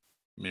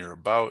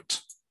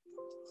about.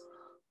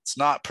 It's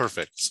not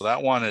perfect. So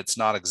that one, it's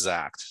not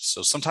exact.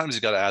 So sometimes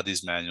you got to add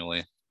these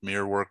manually.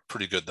 Mirror worked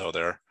pretty good though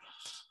there.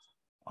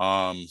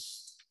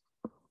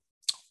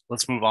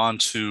 Let's move on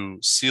to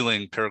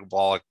ceiling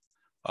parabolic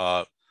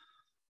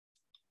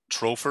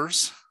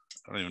trophers.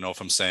 I don't even know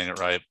if I'm saying it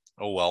right.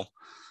 Oh well.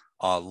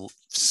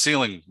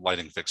 Ceiling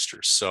lighting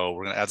fixtures. So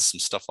we're going to add some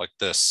stuff like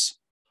this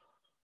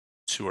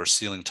to our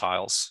ceiling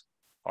tiles.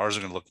 Ours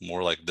are going to look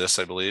more like this,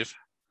 I believe.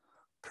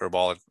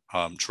 Parabolic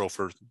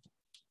tropher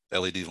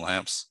LED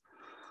lamps.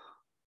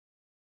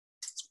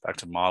 Back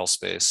to model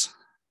space.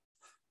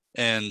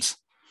 And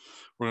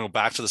we're going to go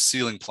back to the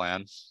ceiling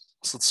plan.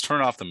 So let's turn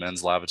off the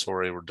men's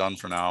lavatory. We're done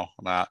for now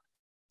on that.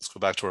 Let's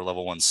go back to our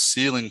level 1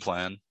 ceiling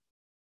plan.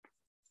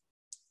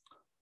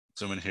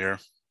 Zoom in here.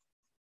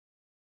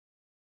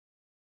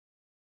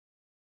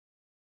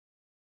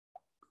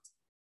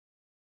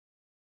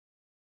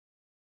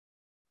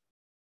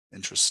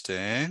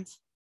 Interesting.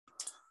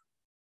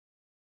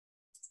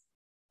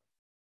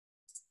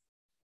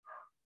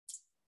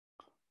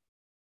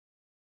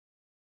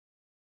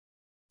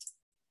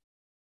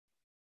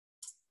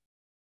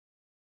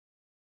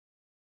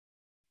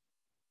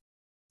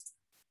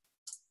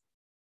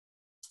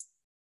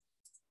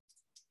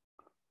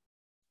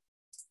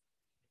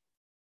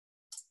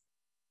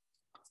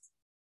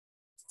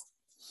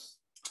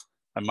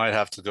 I might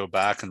have to go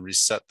back and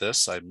reset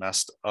this. I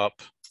messed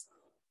up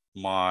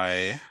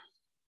my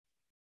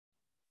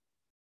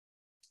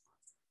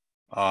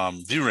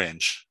view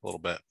range a little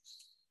bit.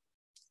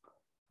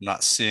 I'm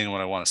not seeing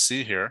what I want to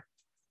see here.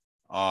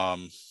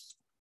 That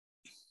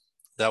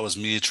was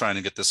me trying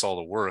to get this all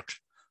to work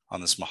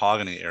on this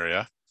mahogany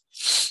area.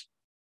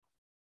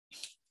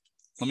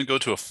 Let me go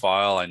to a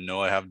file I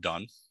know I have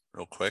done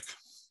real quick.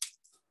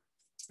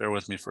 Bear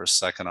with me for a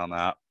second on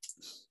that.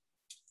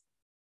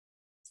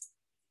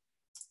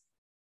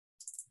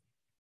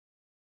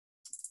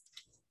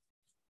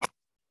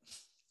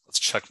 Let's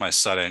check my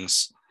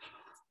settings.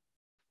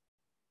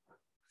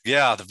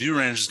 Yeah, the view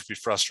ranges can be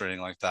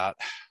frustrating like that.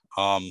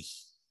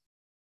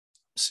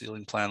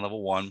 Ceiling plan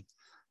level 1.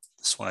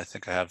 This one I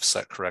think I have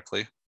set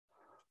correctly.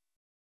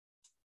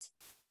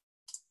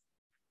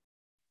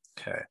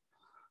 Okay,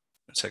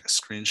 I'm gonna take a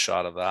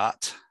screenshot of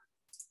that.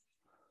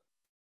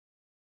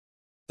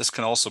 This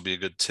can also be a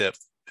good tip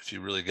if you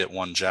really get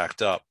one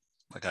jacked up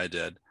like I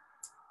did.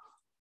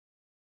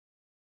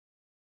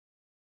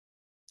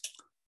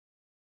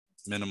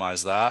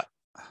 Minimize that.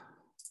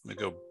 Let me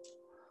go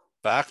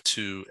back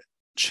to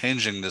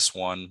changing this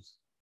one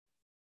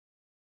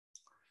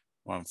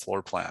on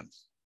floor plan.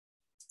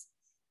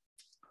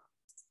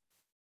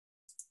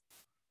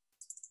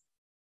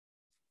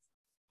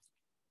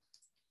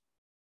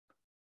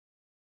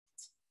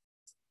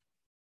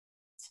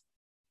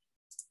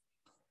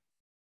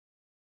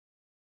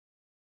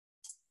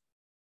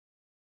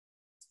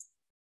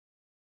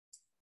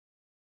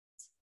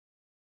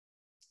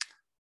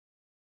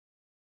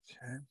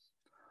 Okay.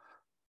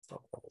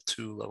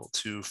 Level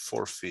two,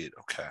 4 feet.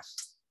 Okay.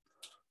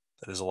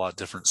 That is a lot of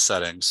different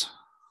settings.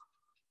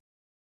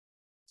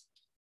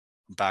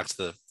 Back to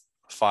the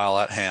file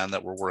at hand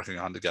that we're working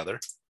on together.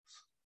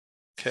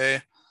 Okay.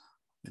 Let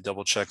me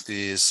double check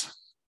these.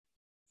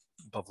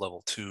 Above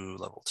level two,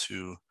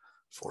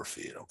 4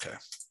 feet. Okay.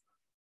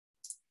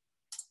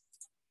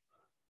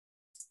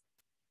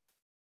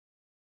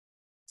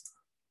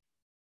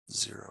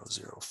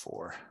 Zero,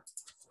 4.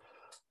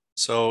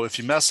 So if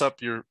you mess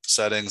up your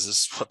settings,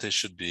 this is what they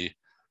should be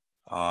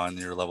on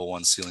your level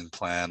 1 ceiling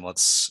plan.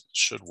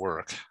 Should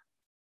work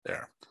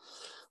there.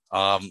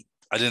 I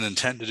didn't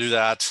intend to do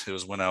that. It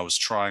was when I was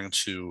trying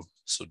to,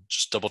 so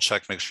just double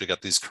check, make sure you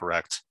got these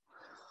correct.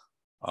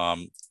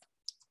 I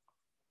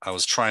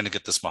was trying to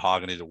get this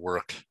mahogany to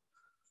work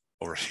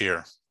over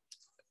here,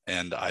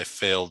 and I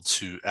failed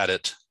to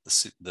edit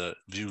the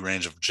view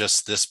range of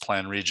just this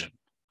plan region.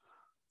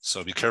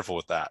 So be careful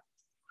with that,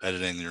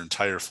 editing your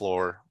entire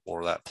floor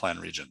or that plan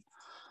region.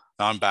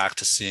 Now I'm back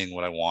to seeing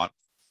what I want.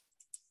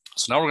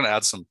 So now we're going to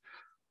add some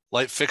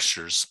light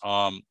fixtures.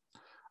 I'm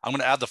going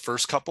to add the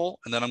first couple,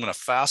 and then I'm going to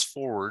fast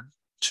forward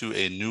to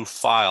a new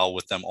file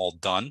with them all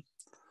done.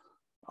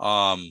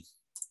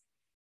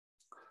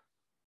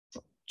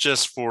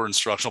 Just for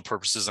instructional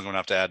purposes, I'm going to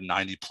have to add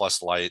 90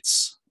 plus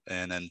lights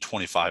and then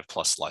 25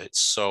 plus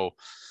lights. So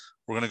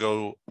we're going to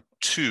go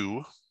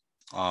to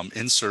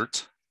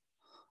insert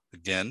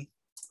again,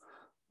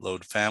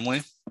 load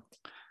family,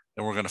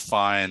 and we're going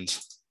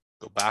to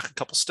go back a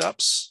couple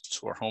steps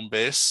to our home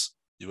base,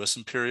 US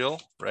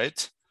Imperial,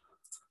 right?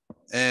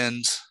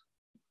 And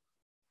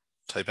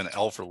type in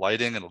L for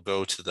lighting. It'll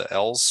go to the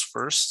L's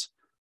first,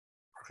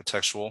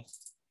 architectural,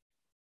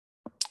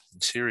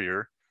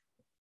 interior,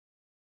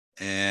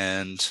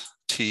 and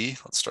T.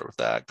 Let's start with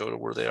that, go to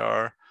where they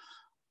are.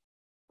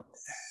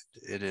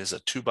 It is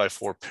a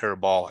 2x4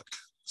 parabolic.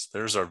 So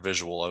there's our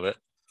visual of it.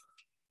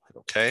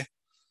 Okay.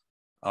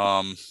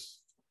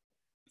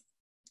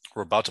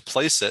 We're about to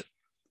place it.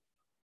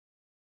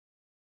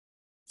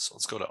 So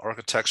let's go to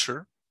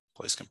architecture,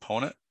 place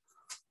component.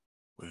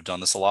 We've done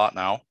this a lot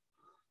now.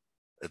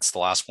 It's the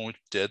last one we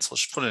did, so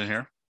let's just put it in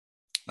here.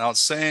 Now it's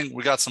saying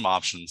we got some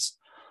options.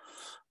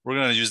 We're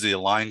going to use the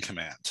align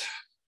command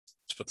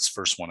to put this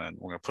first one in.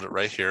 We're going to put it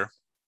right here.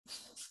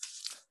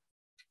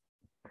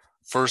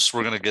 First,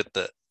 we're going to get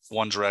the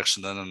one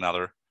direction, then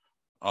another.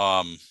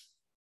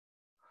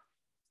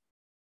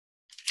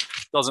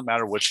 Doesn't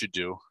matter what you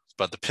do,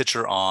 but the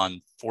picture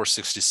on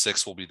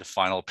 466 will be the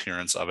final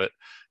appearance of it.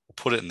 We'll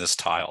put it in this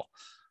tile.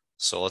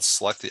 So let's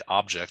select the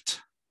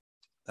object.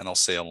 Then I'll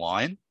say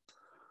align.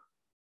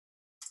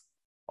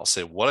 I'll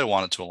say what I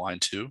want it to align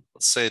to.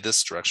 Let's say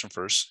this direction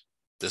first.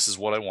 This is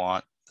what I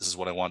want. This is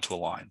what I want to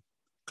align.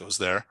 Goes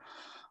there.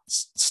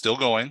 It's still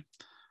going.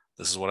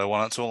 This is what I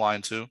want it to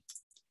align to.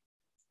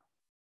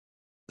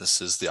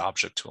 This is the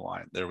object to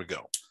align. There we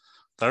go.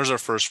 There's our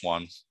first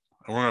one.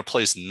 And we're going to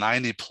place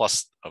 90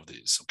 plus of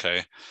these,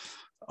 okay?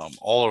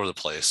 All over the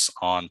place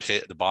on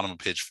the bottom of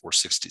page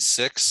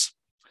 466.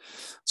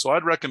 So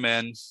I'd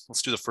recommend,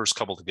 let's do the first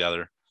couple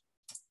together.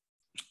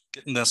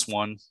 Getting this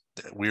one,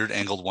 the weird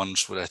angled one,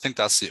 which I think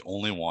that's the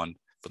only one.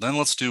 But then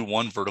let's do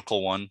one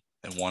vertical one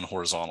and one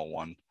horizontal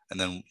one. And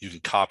then you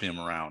can copy them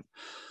around.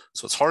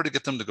 So it's hard to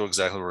get them to go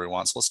exactly where we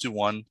want. So let's do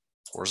one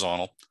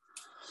horizontal.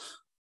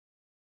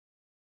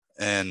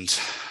 And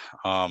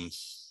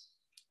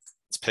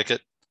let's pick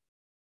it.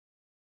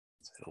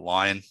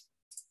 Align.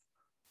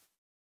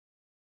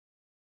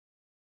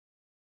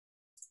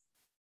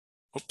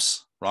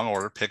 Oops, wrong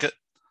order. Pick it.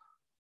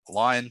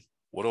 Align.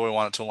 What do I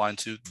want it to align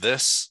to?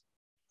 This.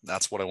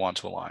 That's what I want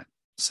to align.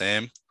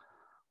 Same.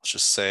 Let's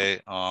just say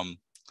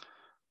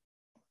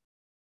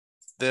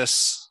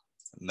this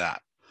and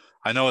that.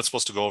 I know it's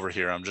supposed to go over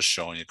here. I'm just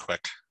showing you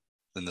quick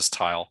in this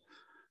tile.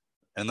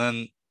 And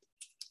then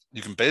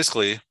you can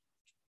basically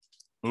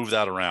move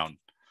that around,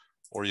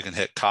 or you can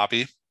hit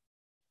copy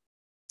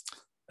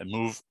and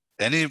move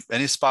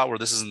any spot where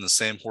this is in the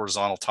same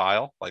horizontal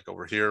tile, like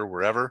over here,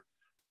 wherever.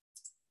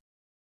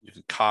 You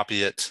can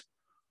copy it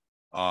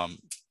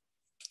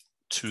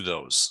to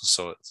those.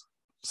 So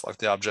select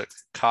the object,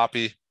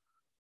 copy,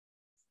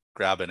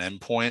 grab an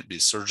endpoint, be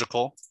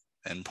surgical,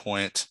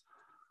 endpoint,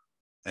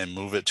 and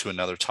move it to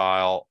another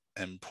tile,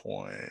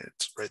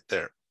 endpoint right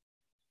there.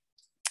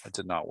 It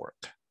did not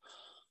work.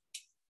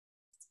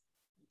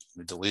 Let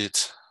me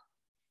delete.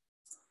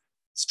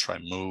 Let's try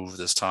move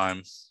this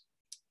time.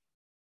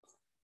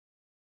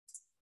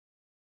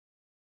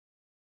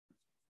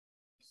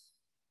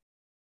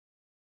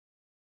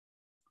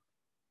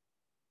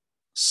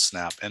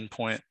 Snap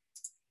endpoint.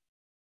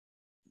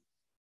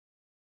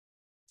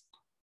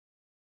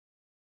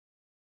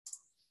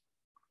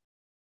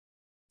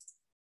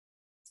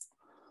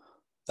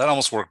 That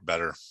almost worked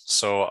better.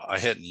 So I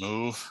hit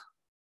move.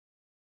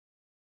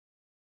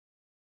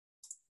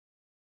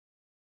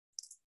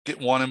 Get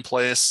one in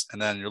place,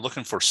 and then you're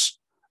looking for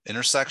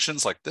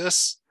intersections like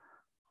this,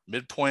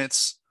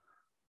 midpoints.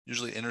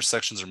 Usually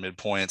intersections or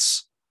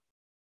midpoints.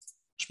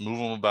 Just move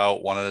them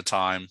about one at a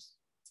time.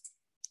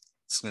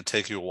 It's going to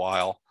take you a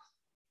while.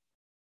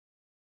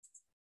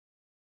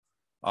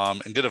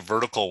 And get a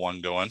vertical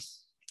one going.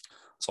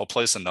 So I'll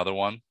place another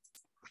one,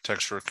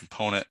 texture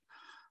component,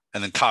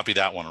 and then copy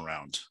that one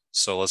around.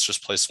 So let's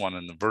just place one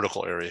in the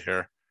vertical area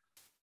here.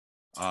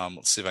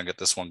 Let's see if I can get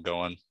this one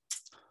going.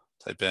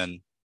 Type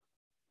in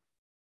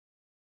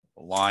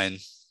a line.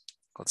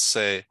 Let's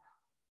say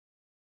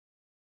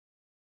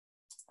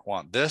I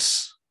want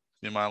this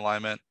to be my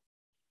alignment.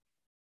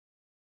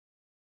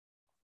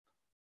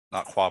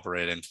 Not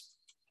cooperating.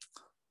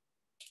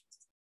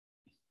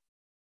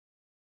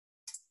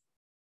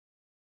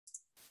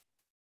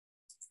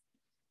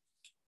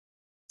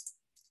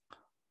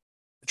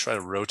 Try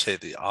to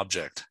rotate the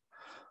object.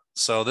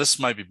 So this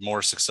might be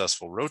more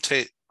successful.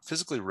 Rotate,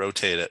 physically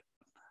rotate it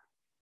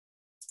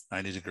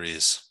 90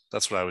 degrees.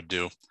 That's what I would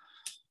do.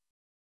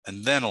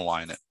 And then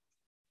align it.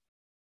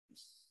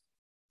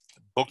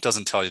 The book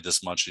doesn't tell you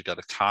this much. You got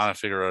to kind of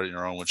figure out on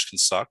your own, which can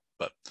suck.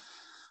 But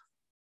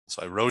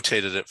so I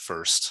rotated it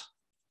first.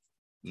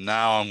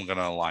 Now I'm going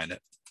to align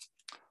it.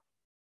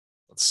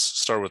 Let's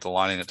start with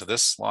aligning it to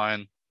this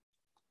line.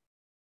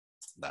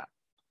 That.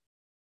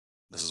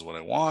 This is what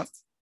I want.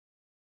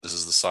 This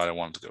is the side I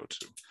want it to go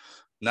to.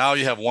 Now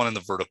you have one in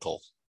the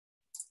vertical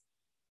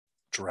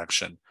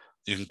direction.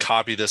 You can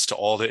copy this to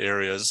all the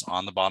areas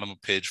on the bottom of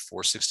page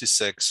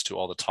 466 to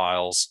all the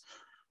tiles,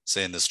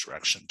 say in this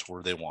direction to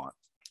where they want.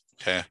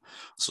 Okay,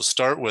 so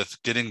start with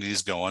getting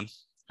these going,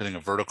 getting a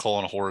vertical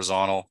and a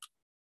horizontal.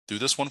 Do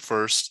this one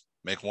first,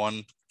 make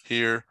one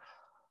here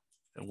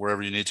and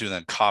wherever you need to, and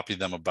then copy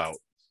them about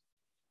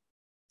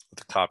with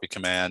the copy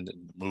command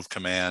and move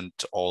command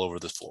to all over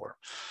the floor.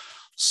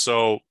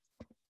 So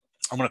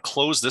I'm going to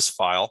close this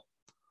file.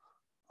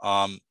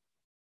 I'm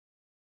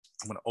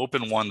going to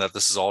open one that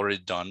this is already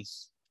done.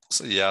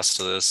 Say yes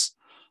to this.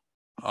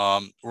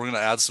 We're going to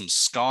add some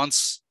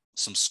sconce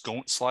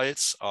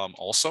lights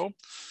also,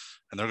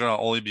 and they're going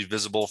to only be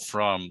visible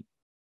from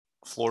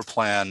floor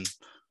plan,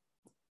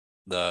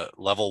 the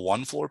level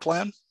 1 floor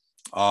plan.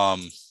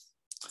 And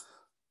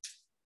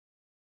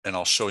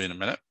I'll show you in a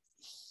minute.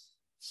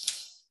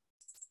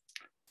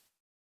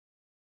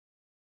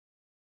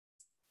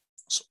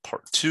 So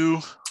part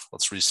 2.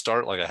 Let's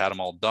restart like I had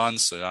them all done,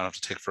 so I don't have to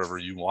take forever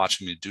you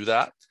watching me do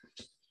that.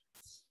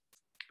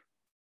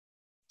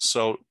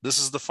 So this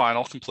is the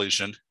final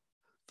completion.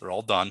 They're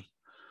all done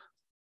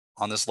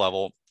on this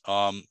level.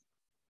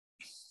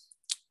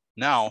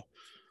 Now,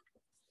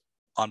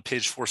 on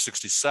page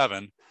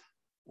 467,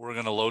 we're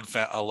going to load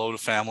a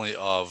family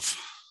of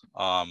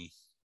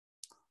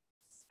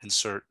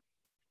insert,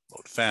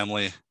 load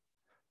family.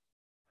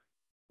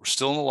 We're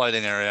still in the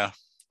lighting area,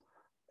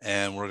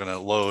 and we're going to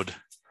load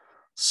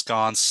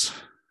sconce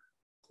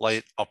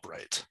light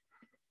upright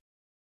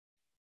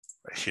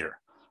right here.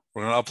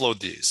 We're going to upload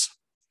these.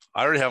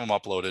 I already have them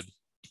uploaded.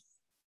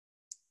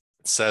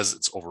 It says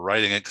it's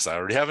overwriting it because I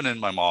already have it in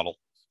my model.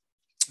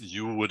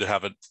 You would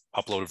have it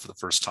uploaded for the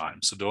first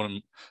time, so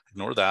don't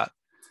ignore that.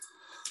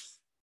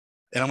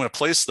 And I'm going to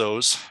place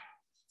those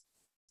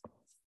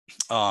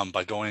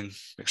by going,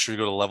 make sure you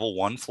go to level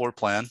 1 floor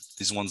plan.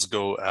 These ones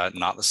go at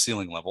not the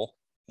ceiling level.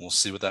 We'll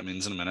see what that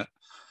means in a minute.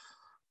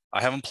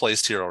 I have them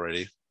placed here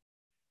already,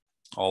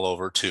 all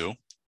over too.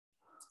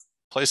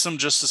 Place them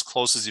just as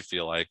close as you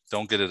feel like.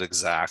 Don't get it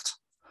exact.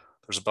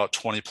 There's about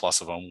 20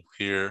 plus of them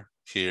here,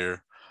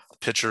 here. The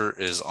picture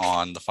is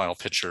on, the final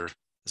picture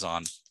is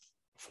on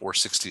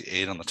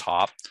 468 on the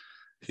top.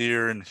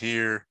 Here and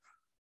here,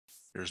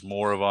 there's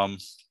more of them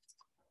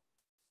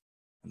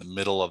in the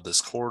middle of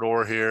this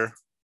corridor here.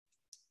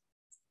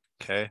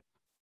 Okay.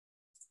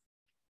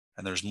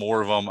 And there's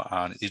more of them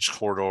on each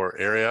corridor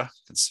area.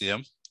 You can see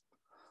them.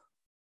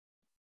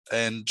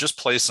 And just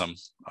place them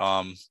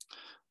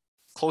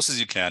close as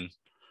you can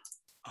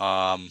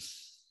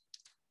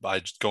by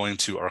going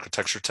to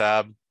Architecture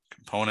tab,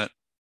 Component,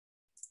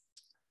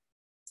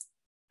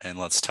 and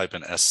let's type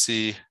in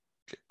SC,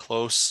 get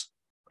close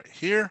right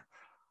here,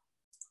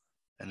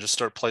 and just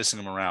start placing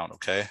them around,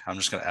 okay? I'm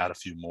just gonna add a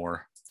few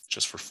more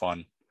just for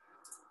fun,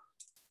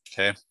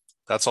 okay?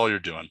 That's all you're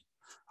doing.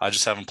 I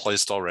just have them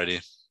placed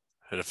already.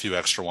 Hit a few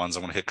extra ones.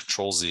 I'm gonna hit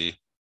Control Z,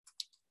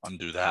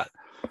 undo that.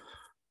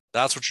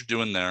 That's what you're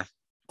doing there.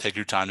 Take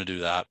your time to do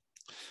that.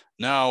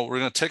 Now we're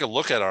gonna take a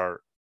look at our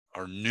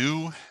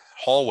new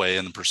hallway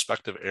in the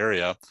perspective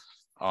area.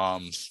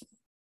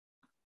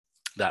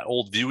 That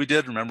old view we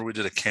did, remember we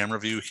did a camera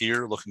view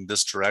here looking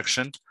this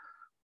direction.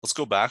 Let's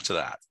go back to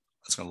that.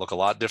 It's gonna look a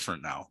lot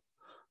different now.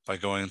 By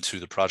going to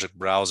the project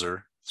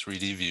browser,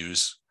 3D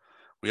views,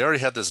 we already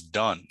had this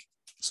done.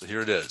 So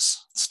here it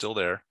is, it's still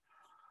there.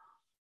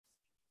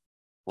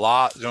 A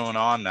lot going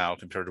on now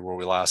compared to where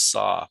we last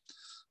saw.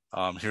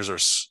 Here's our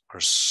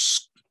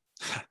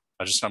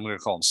I'm gonna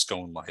call them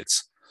scone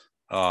lights.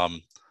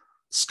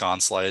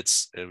 Sconce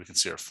lights, and we can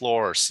see our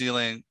floor, our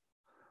ceiling,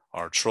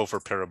 our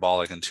Trofer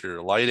parabolic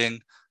interior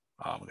lighting.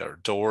 We got our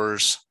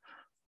doors.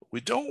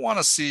 We don't want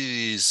to see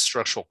these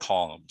structural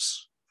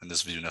columns in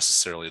this view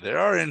necessarily. They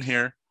are in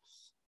here.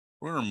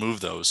 We're gonna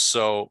remove those.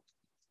 So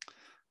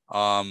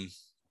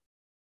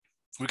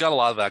we're we got a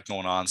lot of that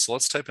going on. So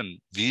let's type in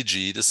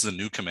VG. This is a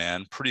new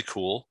command, pretty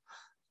cool.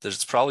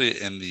 It's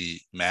probably in the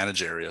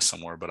manage area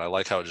somewhere, but I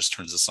like how it just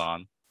turns this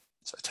on.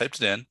 So I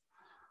typed it in.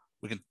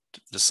 We can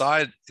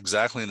decide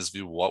exactly in this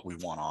view what we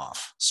want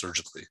off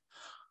surgically.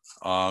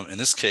 In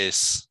this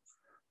case,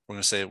 we're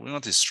going to say we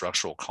want these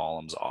structural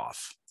columns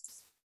off.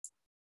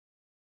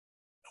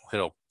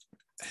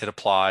 Hit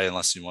apply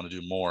unless you want to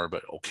do more,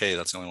 but okay,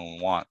 that's the only one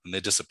we want, and they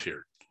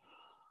disappeared.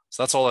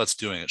 So that's all that's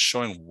doing. It's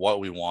showing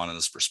what we want in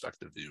this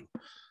perspective view,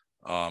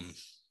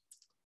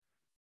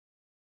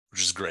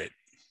 which is great.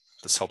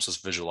 This helps us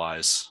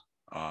visualize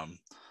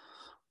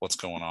what's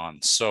going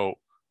on. So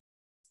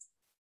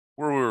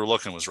where we were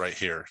looking was right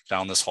here,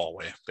 down this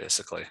hallway,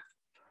 basically,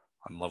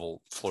 on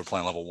floor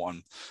plan level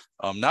 1.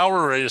 Now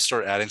we're ready to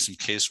start adding some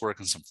casework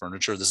and some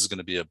furniture. This is going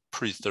to be a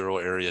pretty thorough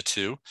area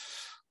too.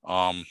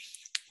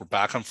 We're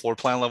back on floor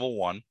plan level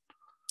 1.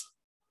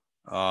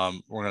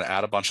 We're going to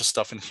add a bunch of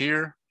stuff in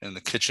here and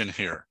the kitchen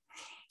here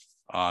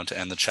to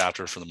end the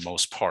chapter for the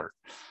most part.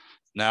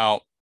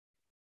 Now,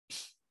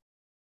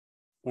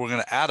 we're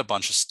going to add a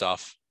bunch of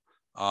stuff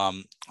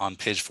on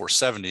page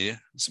 470,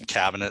 some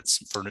cabinets,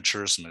 some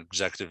furniture, some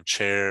executive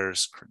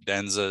chairs,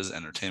 credenzas,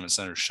 entertainment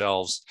center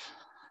shelves.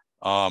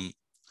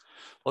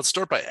 Let's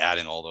start by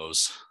adding all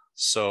those.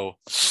 So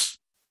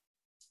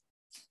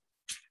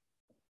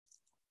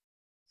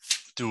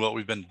do what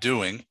we've been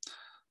doing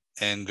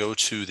and go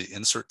to the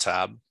Insert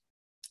tab,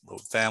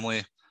 Load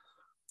Family.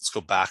 Let's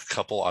go back a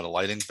couple out of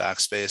lighting,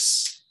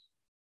 backspace.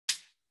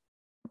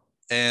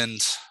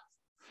 And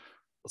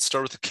let's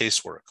start with the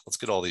casework. Let's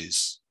get all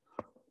these.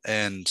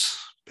 And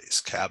base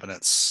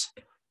cabinets,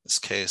 in this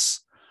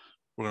case,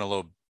 we're going to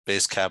load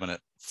base cabinet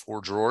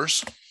 4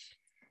 drawers.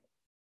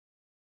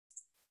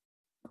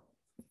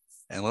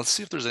 And let's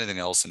see if there's anything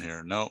else in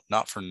here. No,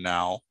 not for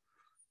now.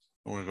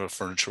 We're going to go to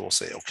furniture. We'll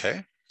say,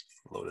 okay,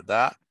 loaded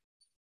that.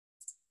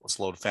 Let's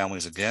load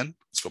families again.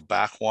 Let's go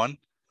back 1.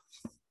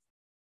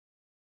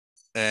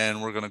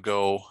 And we're going to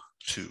go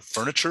to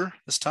furniture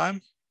this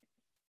time.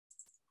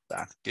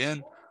 Back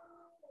again.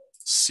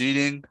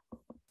 Seating.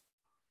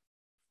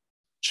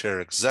 Chair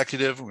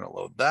executive. We're going to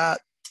load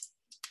that.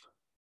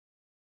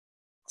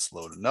 Let's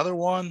load another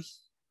one.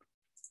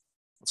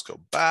 Let's go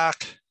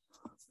back.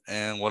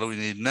 And what do we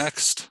need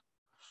next?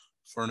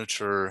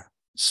 Furniture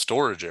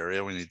storage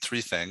area. We need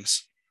 3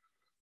 things.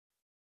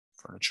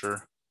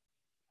 Furniture,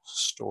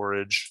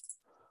 storage.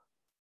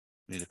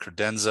 We need a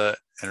credenza,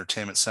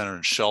 entertainment center,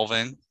 and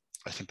shelving.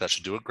 I think that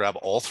should do it. Grab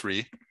all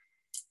 3.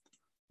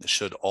 They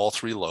should all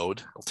 3 load.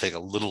 It'll take a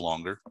little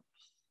longer.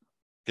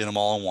 Get them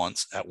all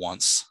at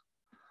once.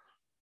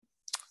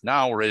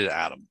 Now we're ready to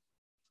add them.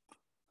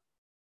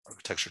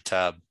 Architecture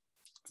tab,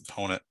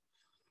 component.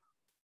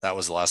 That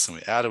was the last thing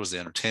we added, was the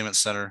entertainment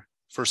center.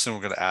 First thing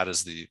we're going to add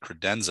is the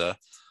credenza.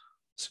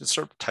 So you can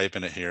start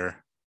typing it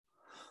here.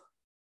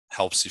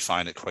 Helps you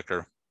find it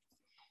quicker.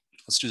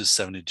 Let's do the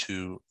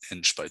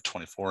 72-inch by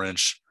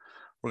 24-inch.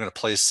 We're going to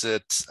place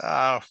it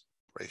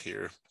right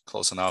here,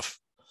 close enough.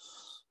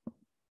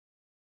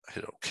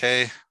 Hit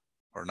OK,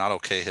 or not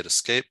OK, hit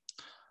escape.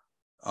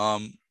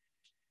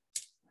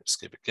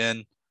 Escape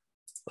again.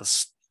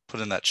 Let's put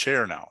in that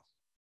chair now.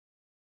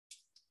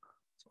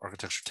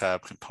 Architecture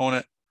tab,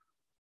 component.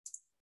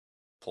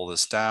 Pull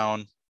this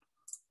down.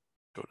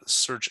 Go to the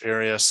search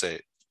area,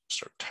 say,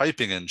 start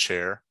typing in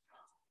chair.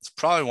 It's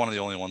probably one of the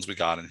only ones we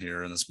got in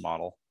here in this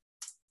model.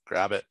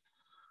 Grab it.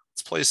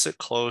 Let's place it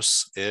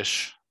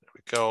close-ish. There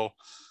we go.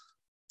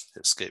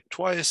 Hit escape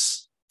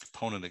twice.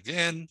 Component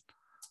again.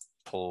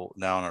 Pull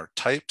down our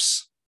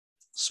types.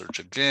 Search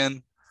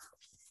again.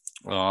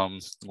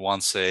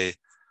 Want say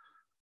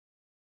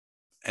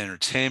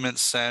entertainment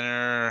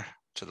center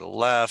to the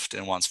left,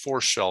 and wants 4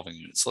 shelving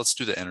units. Let's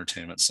do the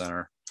entertainment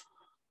center.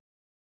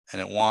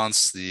 And it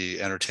wants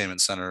the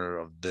entertainment center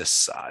of this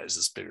size,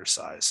 this bigger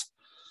size.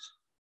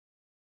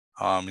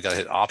 We got to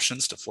hit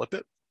options to flip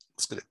it.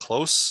 Let's get it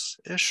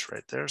close-ish.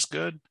 Right there is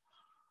good.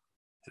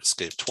 Hit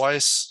escape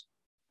twice.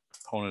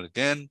 Component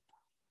again.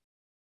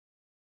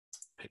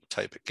 Pick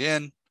type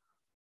again.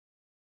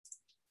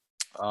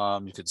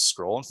 You could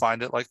scroll and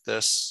find it like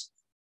this.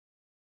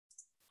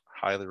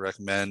 Highly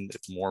recommend,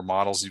 if more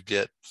models you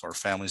get or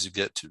families you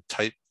get, to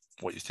type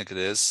what you think it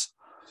is.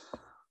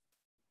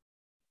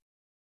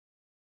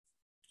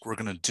 We're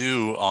going to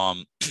do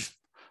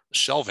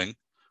shelving,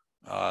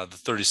 the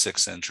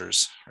 36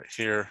 inches right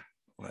here.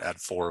 I'm going to add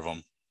 4 of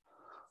them.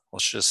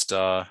 Let's just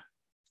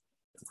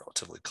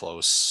relatively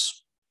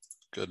close.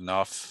 Good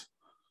enough.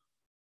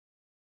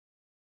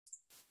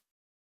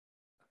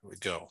 Here we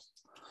go.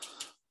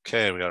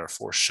 Okay, we got our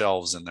 4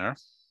 shelves in there.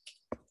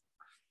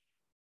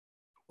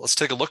 Let's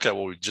take a look at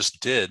what we just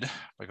did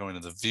by going to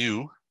the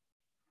view,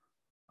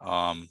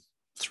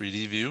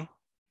 3D view,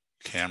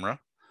 camera.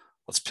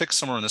 Let's pick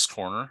somewhere in this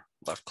corner,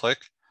 left click.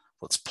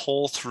 Let's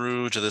pull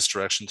through to this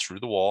direction through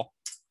the wall.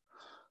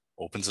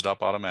 Opens it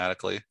up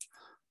automatically.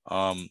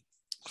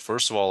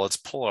 First of all, let's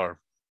pull our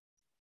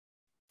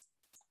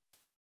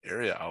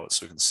area out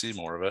so we can see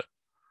more of it.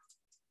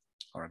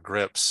 Our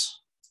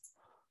grips.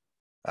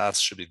 That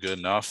should be good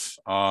enough.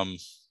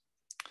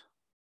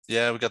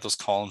 Yeah, we got those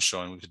columns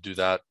showing. We could do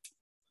that.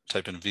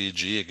 Type in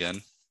VG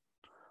again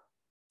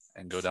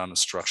and go down to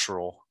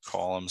structural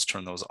columns,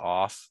 turn those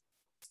off.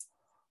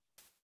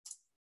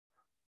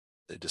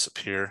 They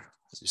disappear,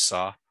 as you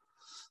saw.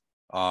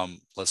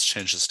 Let's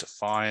change this to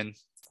fine.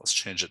 Let's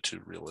change it to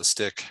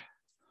realistic.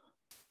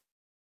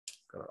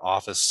 Got our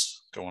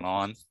office going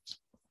on.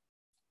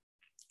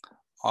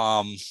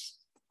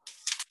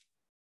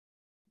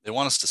 They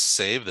want us to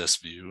save this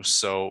view,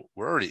 so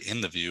we're already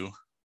in the view,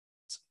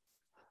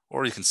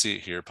 or you can see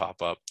it here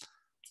pop up.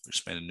 We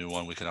just made a new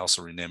one. We can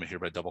also rename it here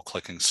by double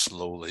clicking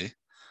slowly.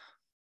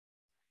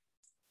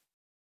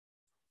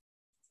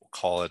 We'll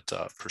call it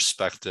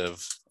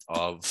perspective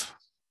of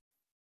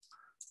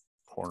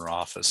corner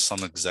office,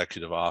 some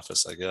executive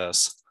office, I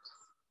guess.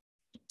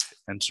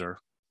 Enter.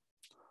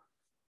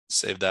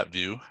 Save that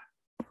view.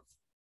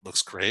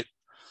 Looks great.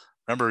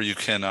 Remember, you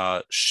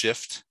can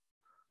shift.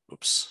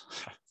 Oops.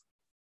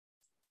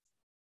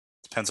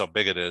 Depends how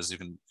big it is. You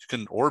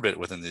can orbit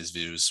within these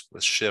views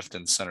with shift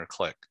and center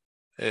click.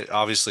 It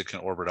obviously can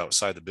orbit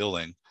outside the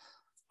building.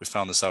 We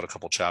found this out a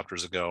couple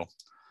chapters ago.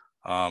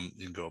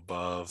 You can go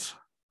above.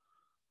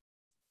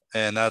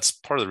 And that's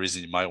part of the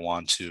reason you might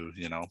want to,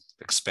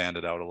 expand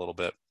it out a little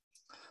bit.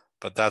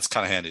 But that's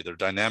kind of handy. They're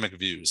dynamic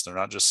views. They're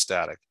not just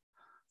static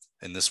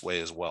in this way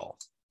as well.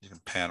 You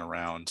can pan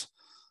around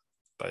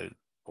by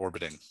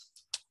orbiting.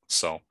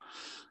 So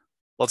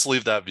let's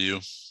leave that view.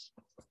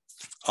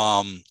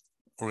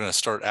 We're going to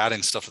start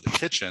adding stuff to the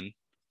kitchen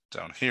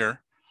down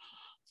here.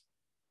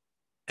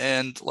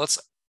 And let's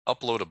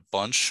upload a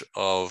bunch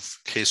of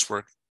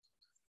casework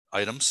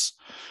items.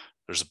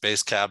 There's a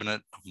base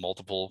cabinet of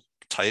multiple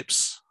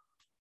types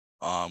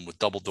with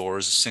double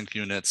doors, sink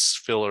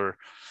units, filler.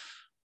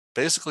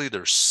 Basically,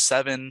 there's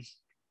 7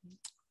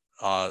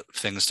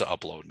 things to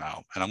upload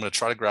now. And I'm going to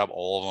try to grab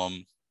all of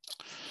them.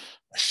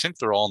 I think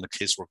they're all in the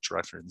casework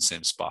directory in the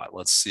same spot.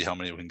 Let's see how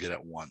many we can get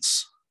at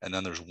once. And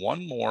then there's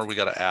one more we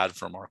got to add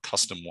from our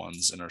custom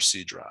ones in our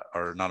C drive,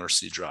 or not our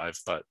C drive,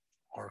 but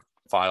our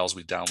files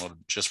we downloaded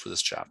just for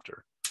this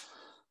chapter.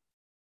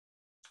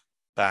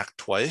 Back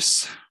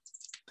twice,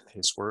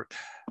 casework.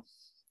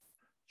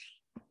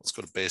 Let's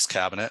go to base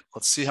cabinet.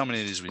 Let's see how many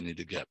of these we need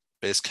to get.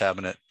 Base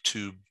cabinet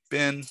 2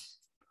 bin,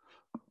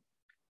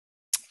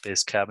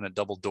 base cabinet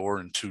double door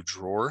and 2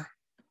 drawer.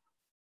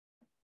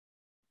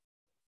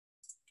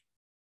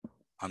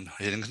 I'm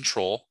hitting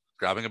control,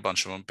 grabbing a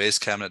bunch of them. Base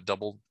cabinet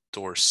double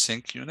door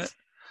sink unit,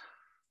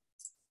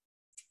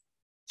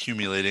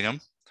 accumulating them.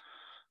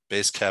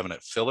 Base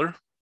cabinet filler.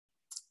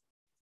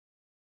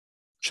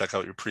 Check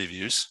out your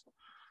previews.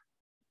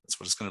 That's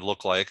what it's going to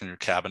look like in your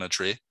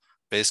cabinetry.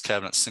 Base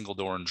cabinet single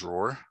door and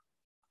drawer.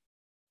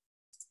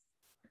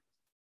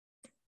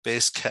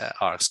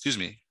 Excuse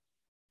me.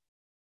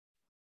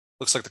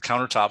 Looks like the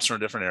countertops are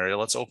in a different area.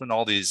 Let's open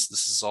all these.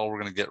 This is all we're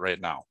going to get right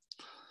now.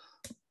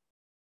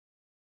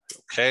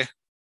 Okay,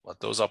 let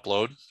those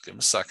upload. Give them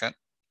a second.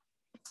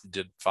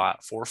 Did 4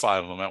 or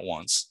 5 of them at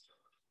once.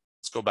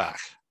 Let's go back.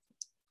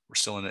 We're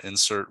still in the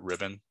insert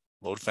ribbon,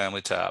 load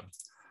family tab,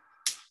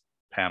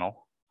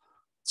 panel.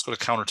 Let's go to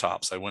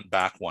countertops. I went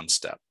back 1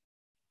 step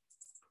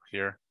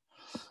here.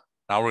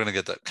 Now we're going to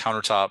get the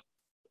countertop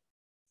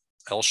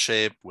L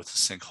shape with the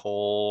sink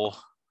hole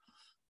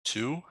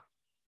 2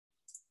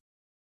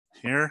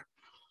 here.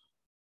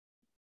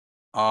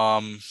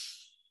 That's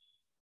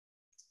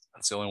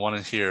the only one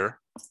in here.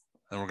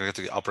 And we're going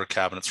to get the upper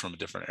cabinets from a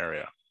different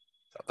area.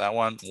 Got that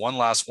one. One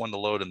last one to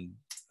load in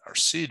our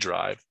C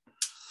drive.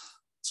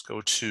 Let's go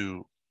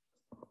to,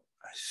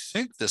 I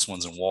think this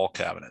one's in wall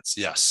cabinets.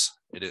 Yes,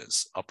 it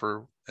is.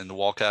 Upper in the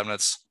wall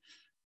cabinets.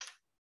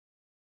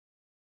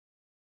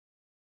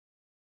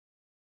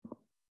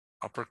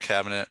 Upper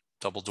cabinet,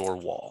 double door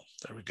wall.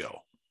 There we go.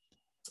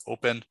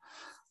 Open.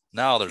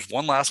 Now there's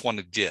one last one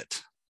to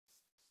get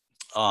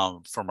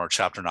from our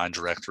chapter 9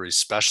 directory,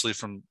 especially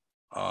from,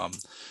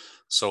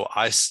 so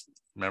I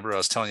remember I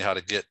was telling you how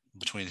to get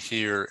between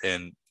here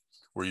and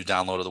where you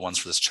downloaded the ones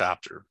for this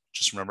chapter.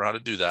 Just remember how to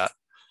do that.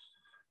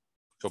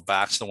 Go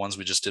back to the ones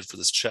we just did for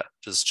this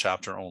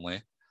chapter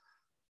only.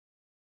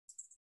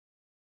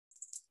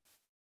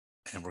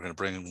 And we're going to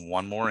bring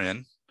one more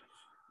in.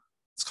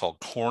 It's called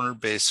corner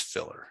base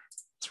filler.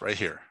 It's right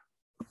here.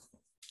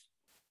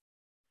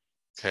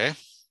 Okay.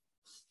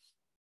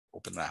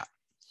 Open that.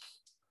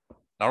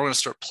 Now we're going to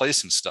start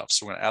placing stuff.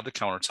 So we're going to add the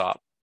countertop.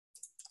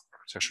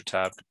 Architecture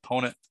tab,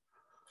 component.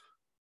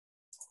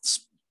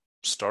 Let's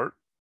start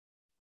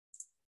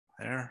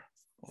there.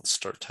 Let's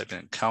start typing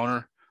in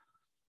counter.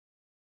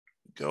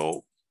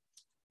 Go.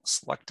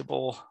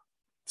 Selectable.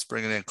 Let's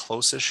bring it in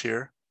close-ish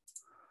here.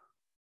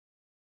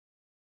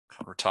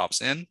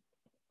 Countertops in.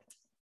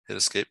 Hit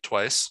escape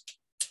twice.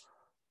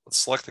 Let's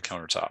select the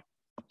countertop.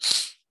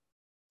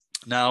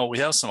 Now we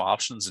have some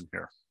options in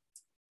here.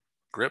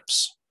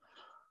 Grips.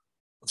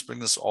 Let's bring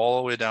this all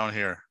the way down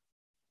here.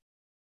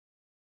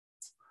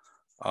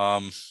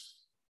 I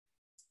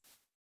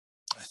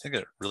think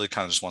it really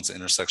kind of just wants to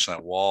intersection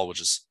that wall,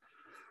 which is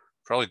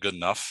probably good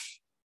enough.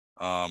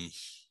 You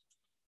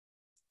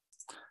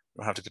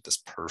don't have to get this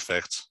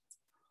perfect.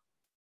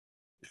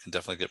 can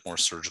definitely get more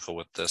surgical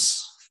with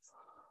this.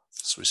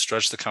 So we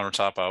stretch the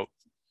countertop out.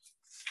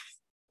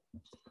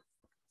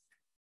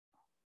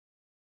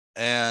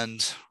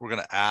 And we're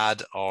going to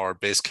add our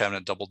base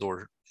cabinet double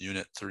door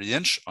unit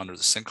 30-inch under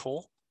the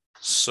sinkhole.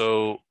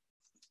 So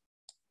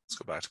let's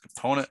go back to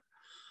component.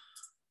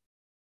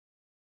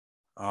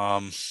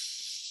 Let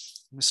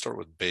me start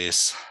with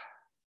base.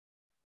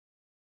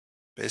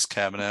 Base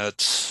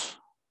cabinet,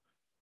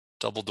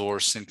 double door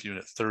sink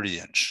unit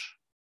 30-inch.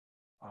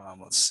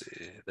 Let's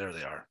see, there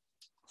they are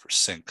for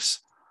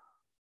sinks.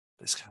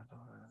 Base cabinet,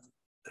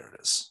 there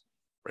it is,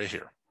 right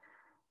here.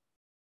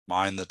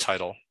 Mine the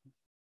title,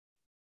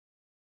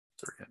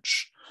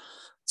 30-inch.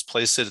 Let's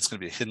place it, it's gonna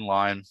be a hidden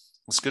line.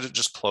 Let's get it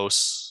just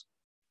close.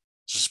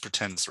 Just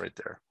pretend it's right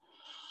there.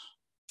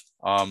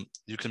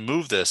 You can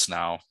move this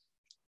now.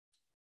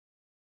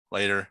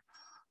 Later,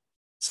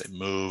 say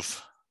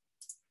move,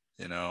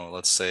 you know,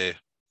 let's say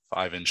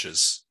 5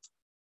 inches.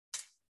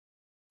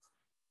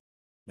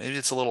 Maybe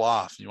it's a little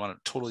off. You want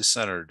it totally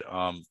centered.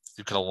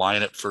 You can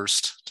align it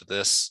first to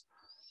this.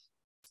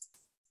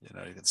 You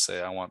know, you can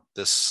say, I want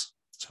this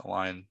to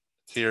align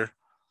here.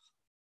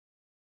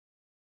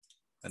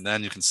 And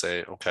then you can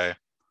say, okay,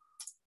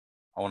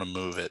 I want to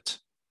move it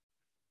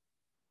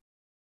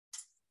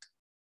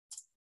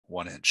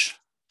 1 inch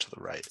to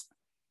the right.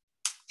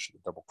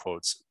 Double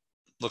quotes.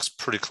 Looks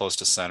pretty close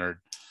to centered.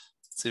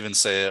 Let's even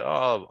say,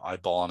 oh,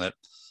 eyeballing it.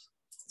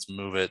 Let's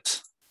move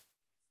it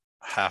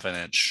 1/2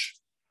 inch.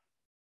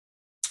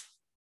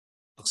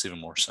 Looks even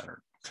more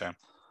centered. Okay.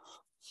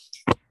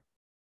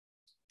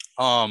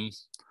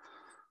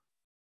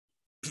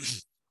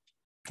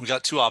 We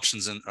got two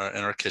options in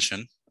our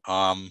kitchen.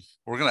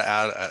 We're going to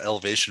add an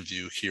elevation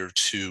view here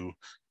to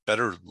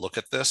better look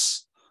at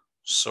this.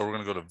 So we're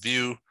going to go to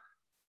view,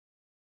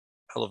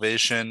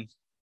 elevation,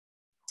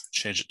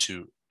 change it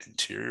to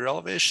interior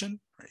elevation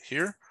right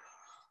here.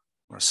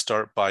 I'm going to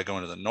start by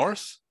going to the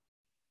north,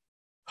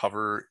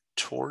 hover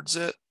towards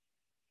it.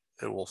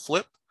 It will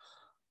flip.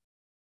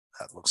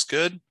 That looks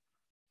good.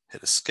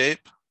 Hit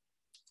escape,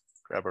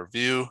 grab our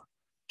view,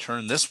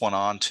 turn this one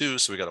on too.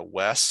 So we got a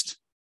west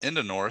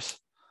into north.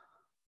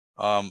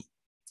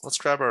 Let's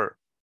grab our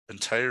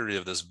entirety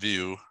of this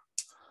view.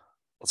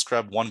 Let's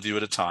grab one view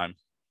at a time.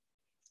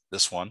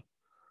 This one.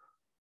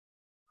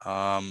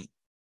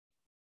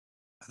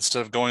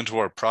 Instead of going to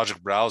our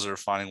project browser,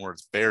 finding where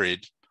it's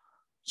buried,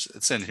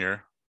 it's in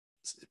here.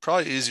 It's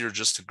probably easier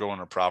just to go in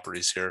our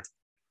properties here.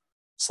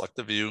 Select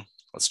the view.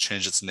 Let's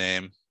change its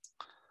name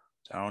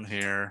down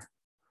here.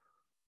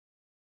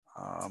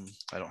 I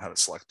don't have it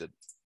selected.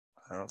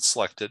 I don't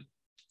select it.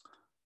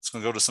 It's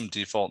going to go to some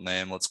default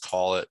name. Let's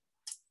call it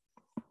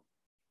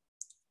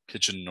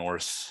Kitchen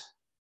North.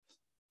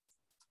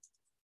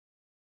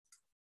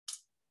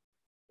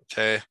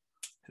 Okay,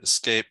 hit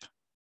escape.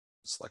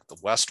 Select the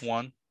west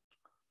one.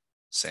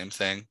 Same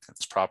thing.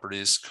 Its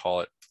properties.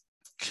 Call it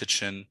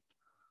Kitchen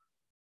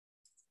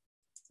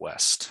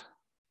West.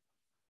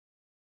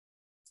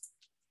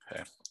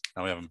 Okay,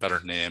 now we have them better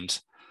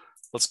named.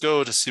 Let's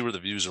go to see where the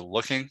views are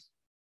looking.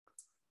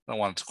 I don't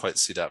want it to quite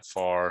see that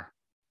far.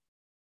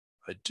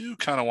 I do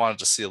kind of want it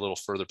to see a little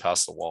further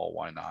past the wall.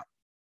 Why not?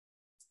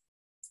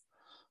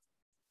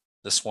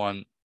 This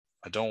one,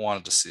 I don't want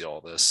it to see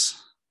all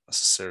this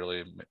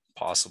necessarily,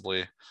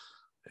 possibly.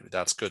 Maybe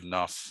that's good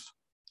enough.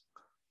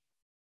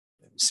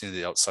 Maybe seeing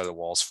the outside of the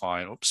wall is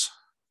fine. Oops.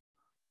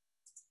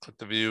 Click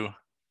the view,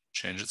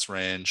 change its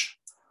range.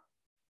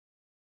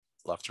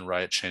 Left and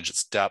right, change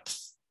its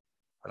depth.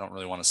 I don't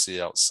really want to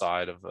see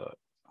outside of the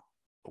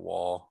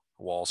wall.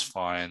 The wall's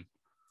fine.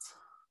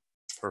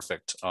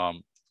 Perfect.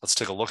 Let's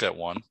take a look at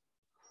one.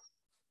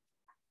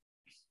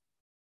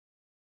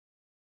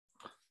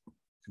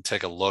 And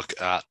take a look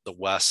at the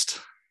west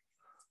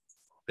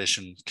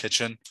elevation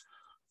kitchen.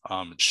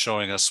 It's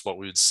showing us what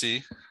we would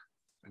see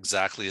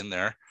exactly in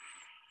there.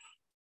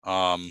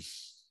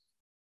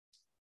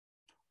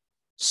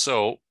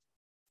 So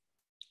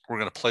we're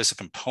going to place a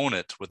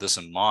component with this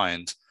in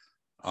mind.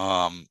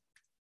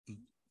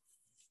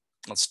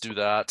 Let's do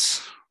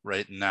that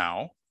right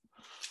now.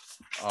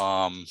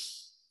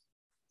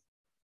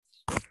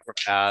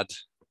 Add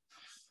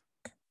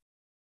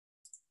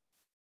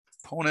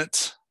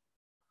component,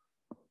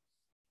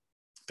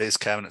 base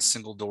cabinet,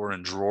 single door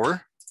and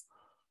drawer.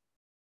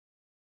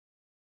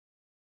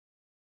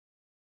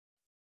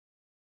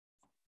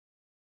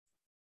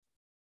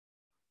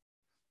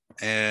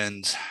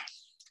 And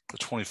the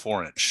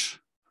 24-inch.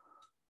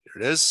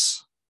 Here it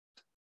is.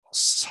 I'll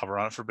hover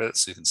on it for a bit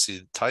so you can see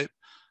the type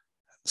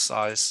and the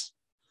size.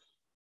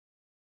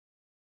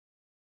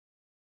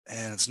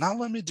 And it's not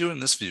letting me do it in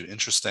this view.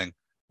 Interesting.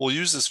 We'll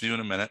use this view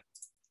in a minute.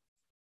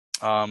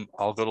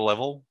 I'll go to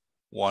level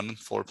 1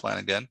 floor plan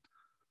again.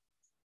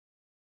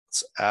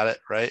 Let's add it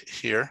right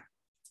here.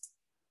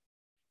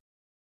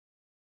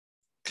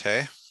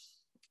 Okay.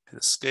 Hit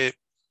escape.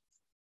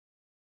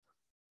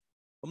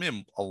 Let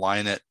me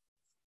align it.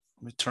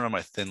 Let me turn on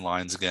my thin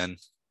lines again.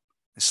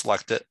 I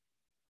select it.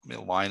 Let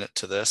me align it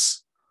to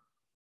this.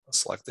 I'll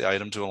select the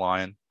item to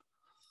align.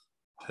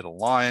 Hit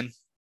align.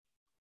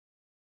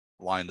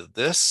 aligned to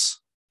this,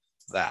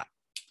 that.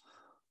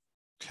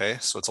 Okay,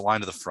 so it's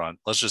aligned to the front.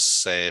 Let's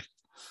just say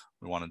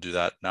we want to do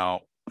that.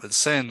 Now, it's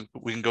saying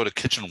we can go to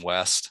kitchen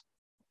west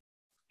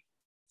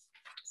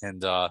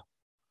and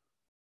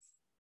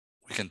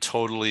we can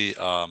totally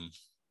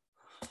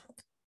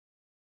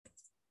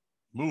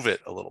move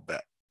it a little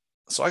bit.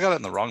 So I got it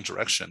in the wrong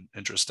direction.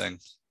 Interesting.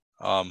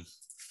 Let's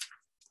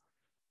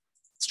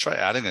try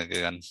adding it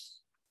again.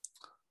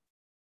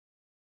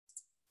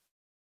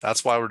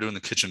 That's why we're doing the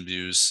kitchen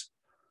views.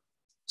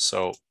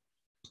 So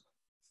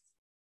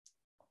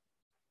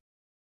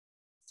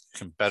you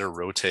can better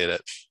rotate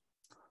it.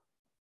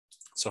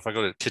 So if I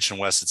go to kitchen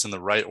west, it's in the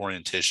right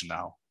orientation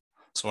now.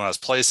 So when I was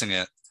placing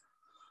it,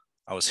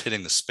 I was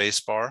hitting the space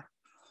bar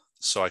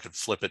so I could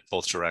flip it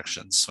both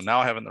directions. So now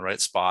I have it in the right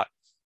spot.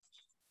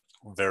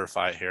 We'll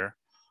verify it here.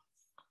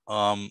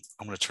 I'm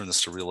going to turn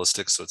this to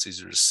realistic so it's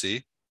easier to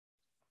see.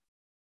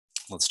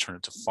 Let's turn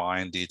it to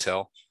fine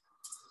detail.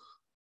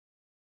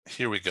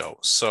 Here we go.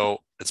 So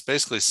it's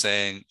basically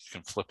saying you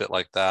can flip it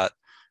like that.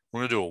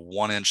 We're going to do a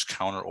 1-inch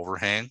counter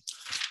overhang.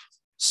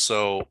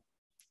 So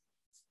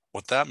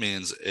what that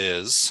means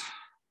is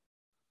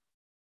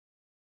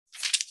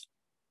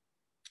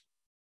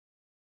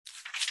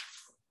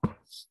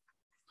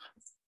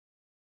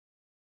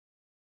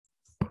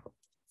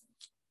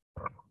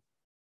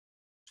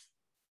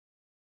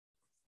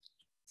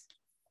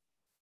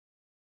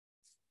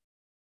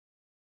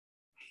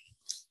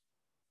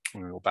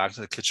we're going to go back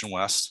to the kitchen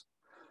west.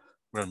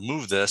 We're going to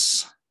move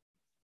this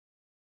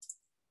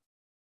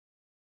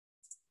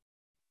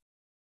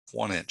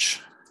 1 inch.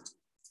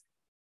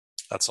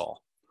 That's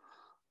all.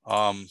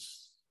 I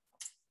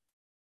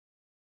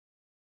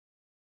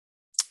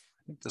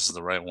think this is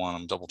the right one.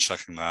 I'm double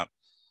checking that.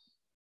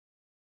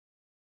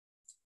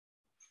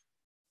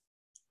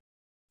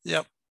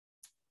 Yep,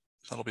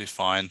 that'll be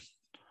fine.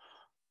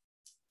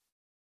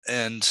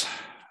 And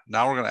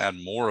now we're going to add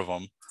more of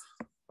them.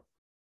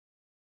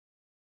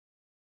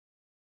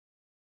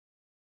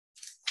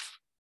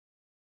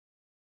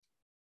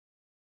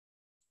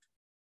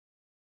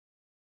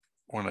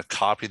 We're going to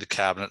copy the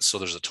cabinet. So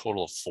there's a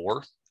total of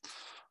 4.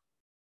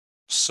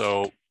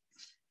 So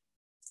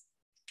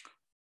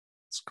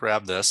let's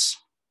grab this.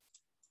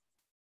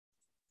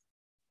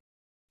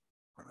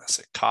 We're going to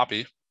say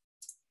copy.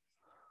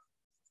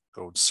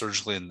 Go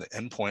surgically in the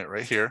endpoint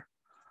right here.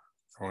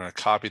 We're going to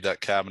copy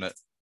that cabinet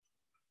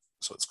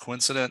so it's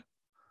coincident.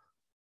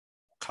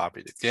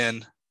 Copy it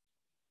again,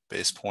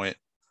 base point,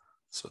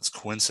 so it's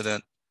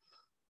coincident.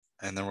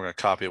 And then we're going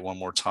to copy it one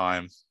more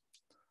time,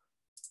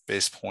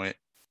 base point,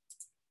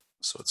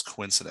 so it's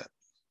coincident.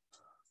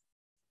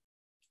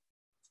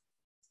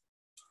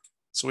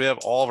 So we have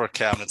all of our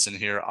cabinets in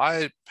here.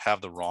 I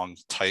have the wrong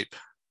type.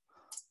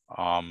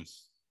 Mine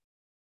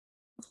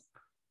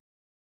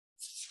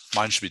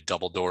should be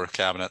double door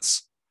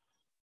cabinets.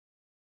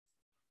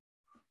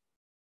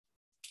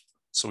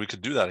 So we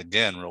could do that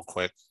again real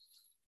quick.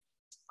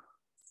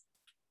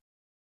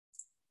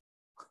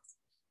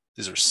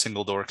 These are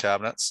single door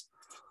cabinets.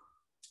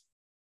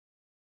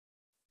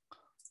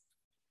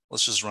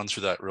 Let's just run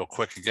through that real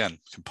quick again.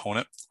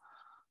 Component,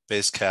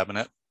 base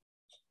cabinet,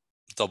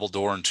 double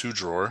door and 2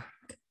 drawer.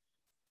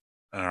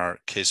 And our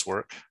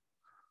casework,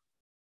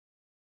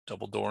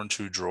 double door and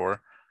 2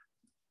 drawer.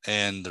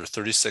 And they're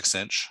 36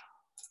 inch.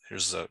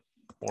 Here's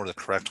more the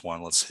correct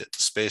one. Let's hit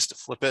space to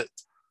flip it.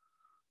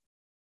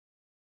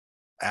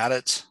 Add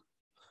it.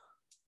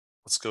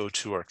 Let's go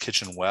to our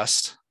kitchen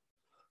west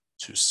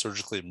to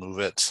surgically move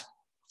it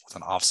with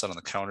an offset on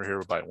the counter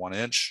here by 1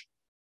 inch.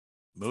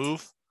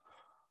 Move.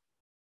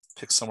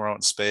 Pick somewhere out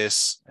in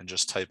space and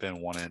just type in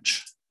 1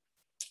 inch.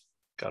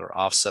 Got our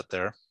offset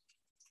there.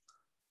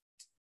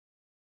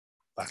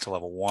 Back to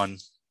level 1.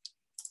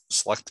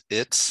 Select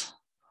it.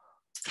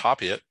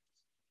 Copy it.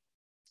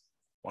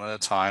 One at a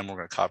time. We're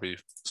going to copy.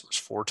 So there's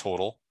 4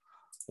 total.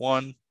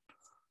 1.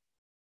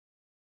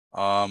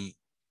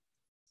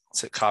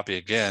 Let's hit copy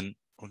again.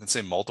 We can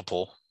say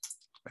multiple.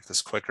 Make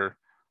this quicker.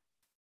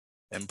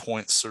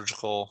 Endpoint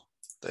surgical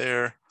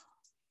there.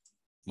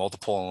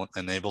 Multiple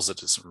enables it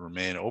to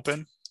remain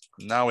open.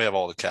 Now we have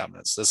all the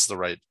cabinets. This is the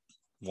right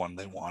one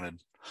they wanted.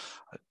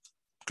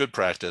 Good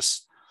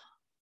practice.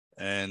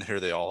 And here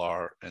they all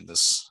are in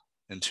this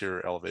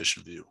interior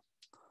elevation view.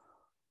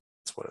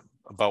 That's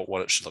about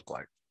what it should look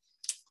like.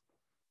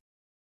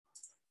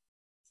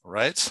 All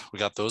right, we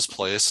got those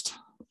placed.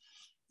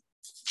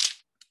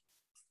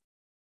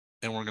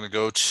 And we're going to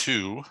go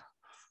to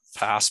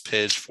past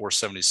page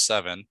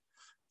 477.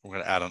 We're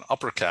going to add an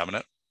upper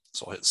cabinet.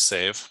 So I'll hit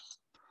save.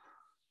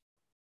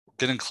 We're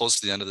getting close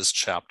to the end of this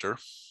chapter.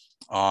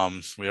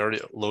 We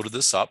already loaded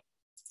this up.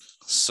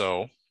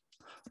 So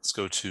let's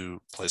go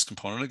to place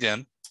component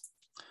again.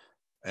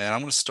 And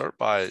I'm going to start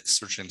by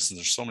searching, since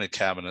there's so many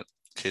cabinet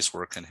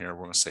casework in here,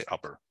 we're going to say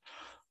upper.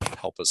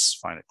 Help us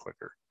find it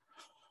quicker.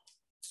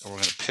 And we're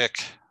going to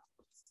pick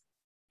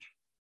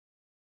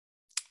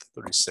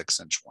the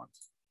 36-inch one.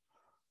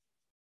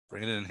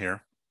 Bring it in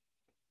here.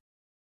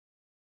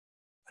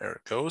 There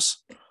it goes.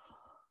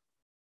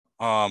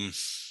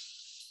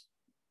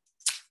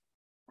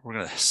 we're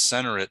going to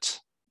center it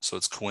so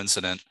it's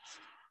coincident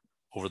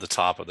over the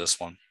top of this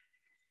one,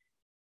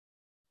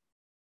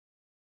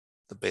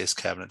 the base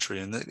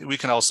cabinetry. And we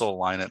can also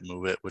align it,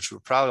 move it, which we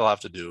probably will have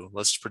to do.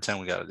 Let's pretend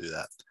we got to do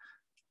that.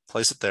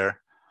 Place it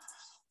there.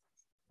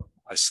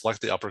 I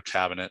select the upper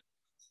cabinet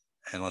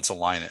and let's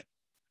align it.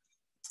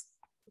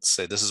 Let's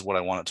say this is what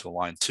I want it to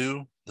align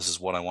to. This is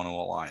what I want to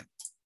align.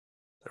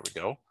 There we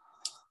go.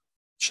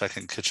 Check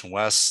in kitchen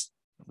west.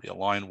 We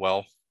aligned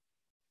well.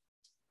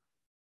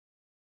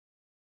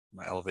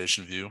 My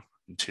elevation view,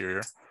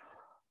 interior.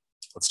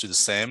 Let's do the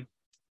same.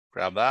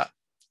 Grab that.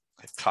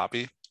 Hit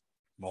copy.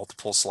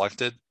 Multiple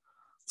selected.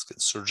 Let's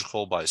get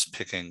surgical by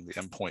picking the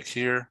endpoint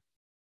here,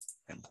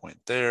 endpoint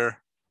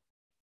there,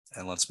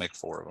 and let's make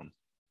 4 of them.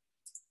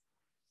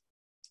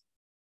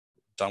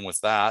 Done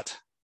with that,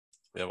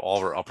 we have all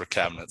of our upper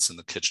cabinets in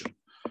the kitchen.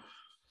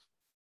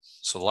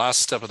 So the last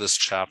step of this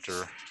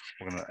chapter,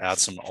 we're going to add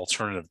some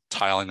alternative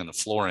tiling in the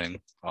flooring.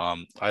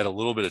 I had a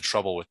little bit of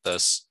trouble with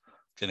this,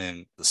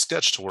 getting the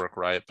sketch to work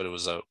right, but it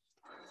was if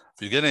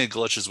you get any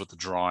glitches with the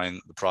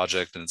drawing, the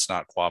project, and it's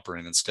not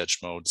cooperating in sketch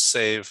mode,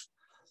 save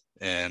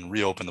and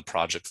reopen the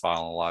project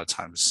file. And a lot of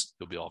times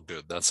you'll be all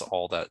good. That's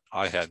all that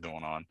I had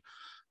going on.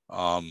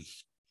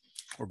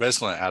 We're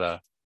basically going to add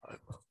a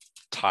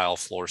tile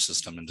floor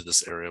system into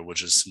this area,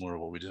 which is similar to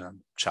what we did on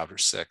chapter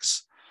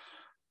 6.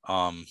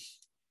 We're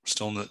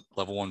still in the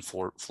level 1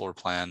 floor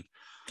plan.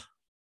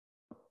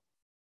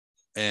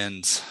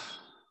 And let's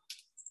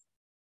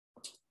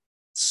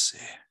see,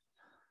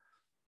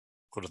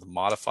 go to the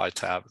modify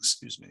tab,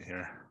 excuse me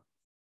here.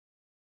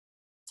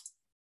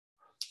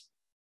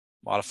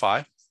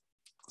 Modify,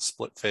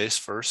 split face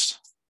first,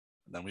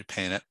 and then we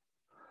paint it.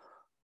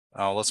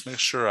 Now let's make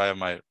sure I have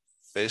my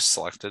face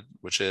selected,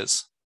 which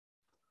is,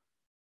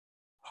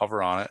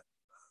 hover on it.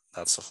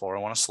 That's the floor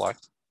I want to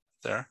select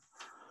there.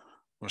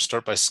 I'm going to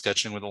start by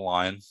sketching with a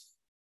line.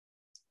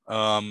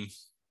 I'm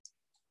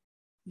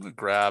going to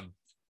grab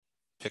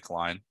pick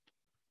line.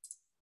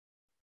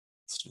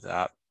 Let's do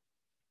that.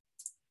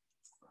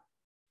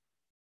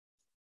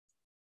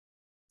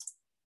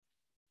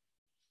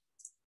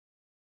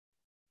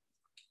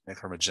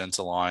 Make our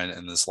magenta line.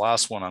 And this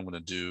last one I'm going to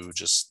do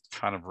just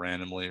kind of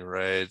randomly,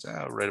 right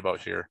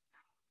about here.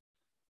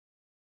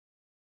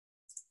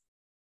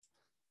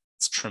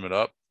 Let's trim it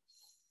up.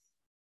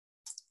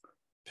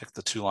 Pick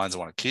the 2 lines I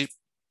want to keep.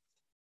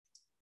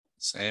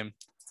 Same.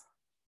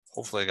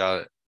 Hopefully I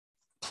got it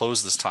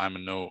closed this time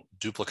and no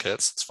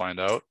duplicates. Let's find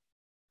out.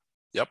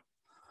 Yep.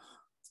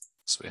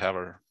 So we have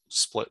our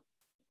split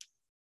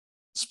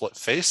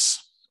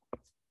face.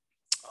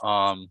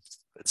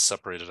 It's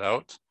separated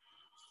out.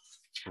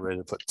 We're ready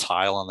to put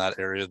tile on that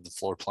area of the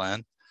floor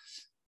plan.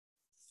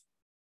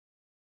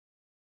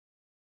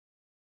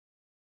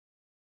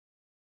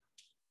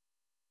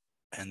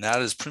 And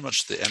that is pretty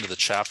much the end of the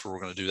chapter. We're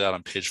going to do that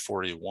on page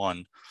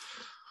 41.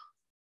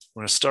 We're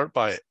going to start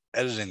by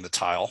editing the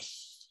tile.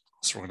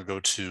 So we're going to go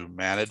to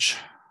Manage,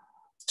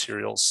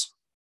 Materials,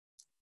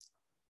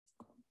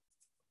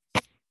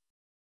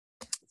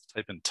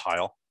 type in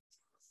tile.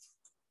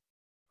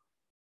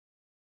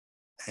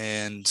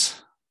 And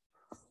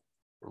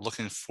we're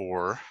looking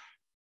for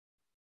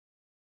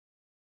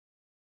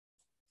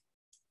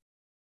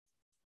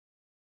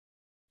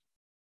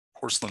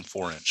porcelain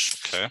 4-inch,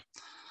 okay?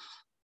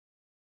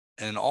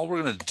 And all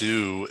we're going to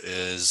do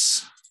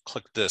is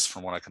click this.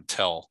 From what I can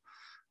tell,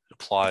 it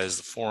applies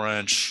the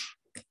 4-inch,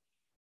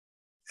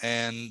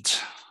 and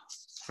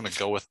I'm going to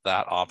go with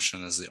that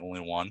option as the only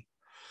one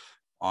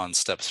on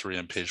step 3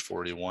 on page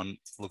 41,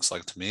 looks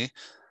like to me.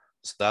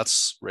 So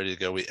that's ready to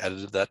go. We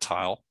edited that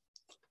tile.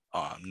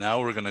 Now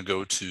we're going to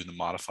go to the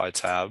Modify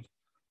tab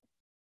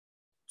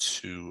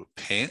to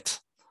Paint,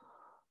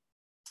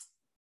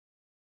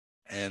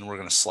 and we're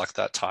going to select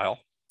that tile.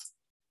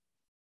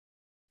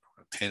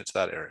 We're going to paint it to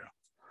that area.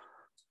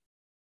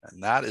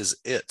 And that is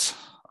it.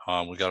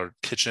 We got our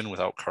kitchen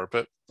without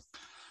carpet.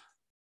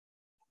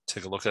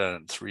 Take a look at it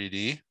in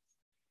 3D.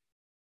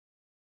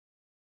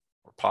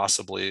 Or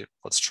possibly,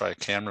 let's try a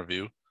camera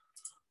view.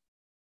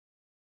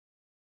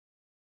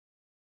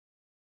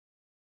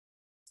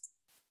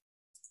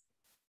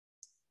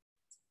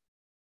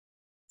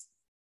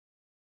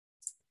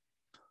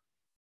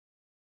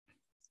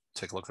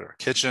 Take a look at our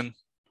kitchen.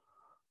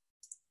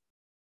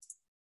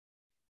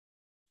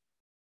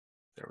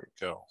 There we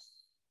go.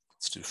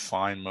 Let's do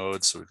fine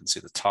mode so we can see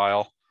the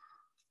tile.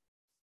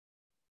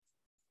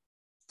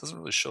 Doesn't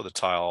really show the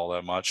tile all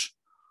that much.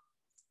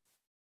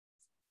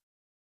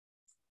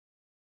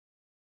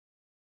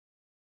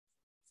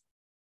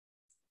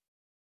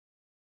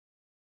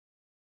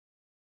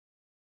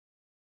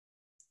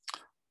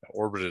 I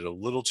orbited a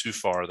little too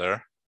far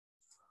there.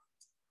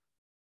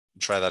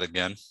 Try that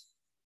again.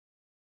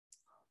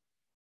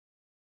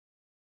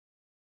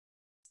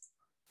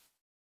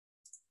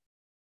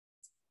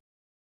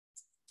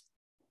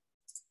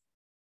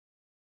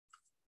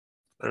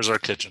 There's our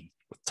kitchen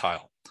with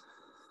tile.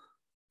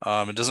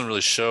 It doesn't really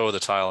show the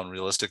tile in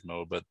realistic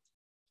mode, but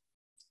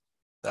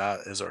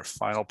that is our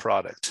final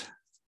product.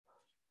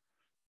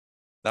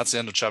 That's the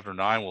end of chapter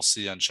 9. We'll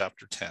see you on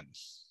chapter 10.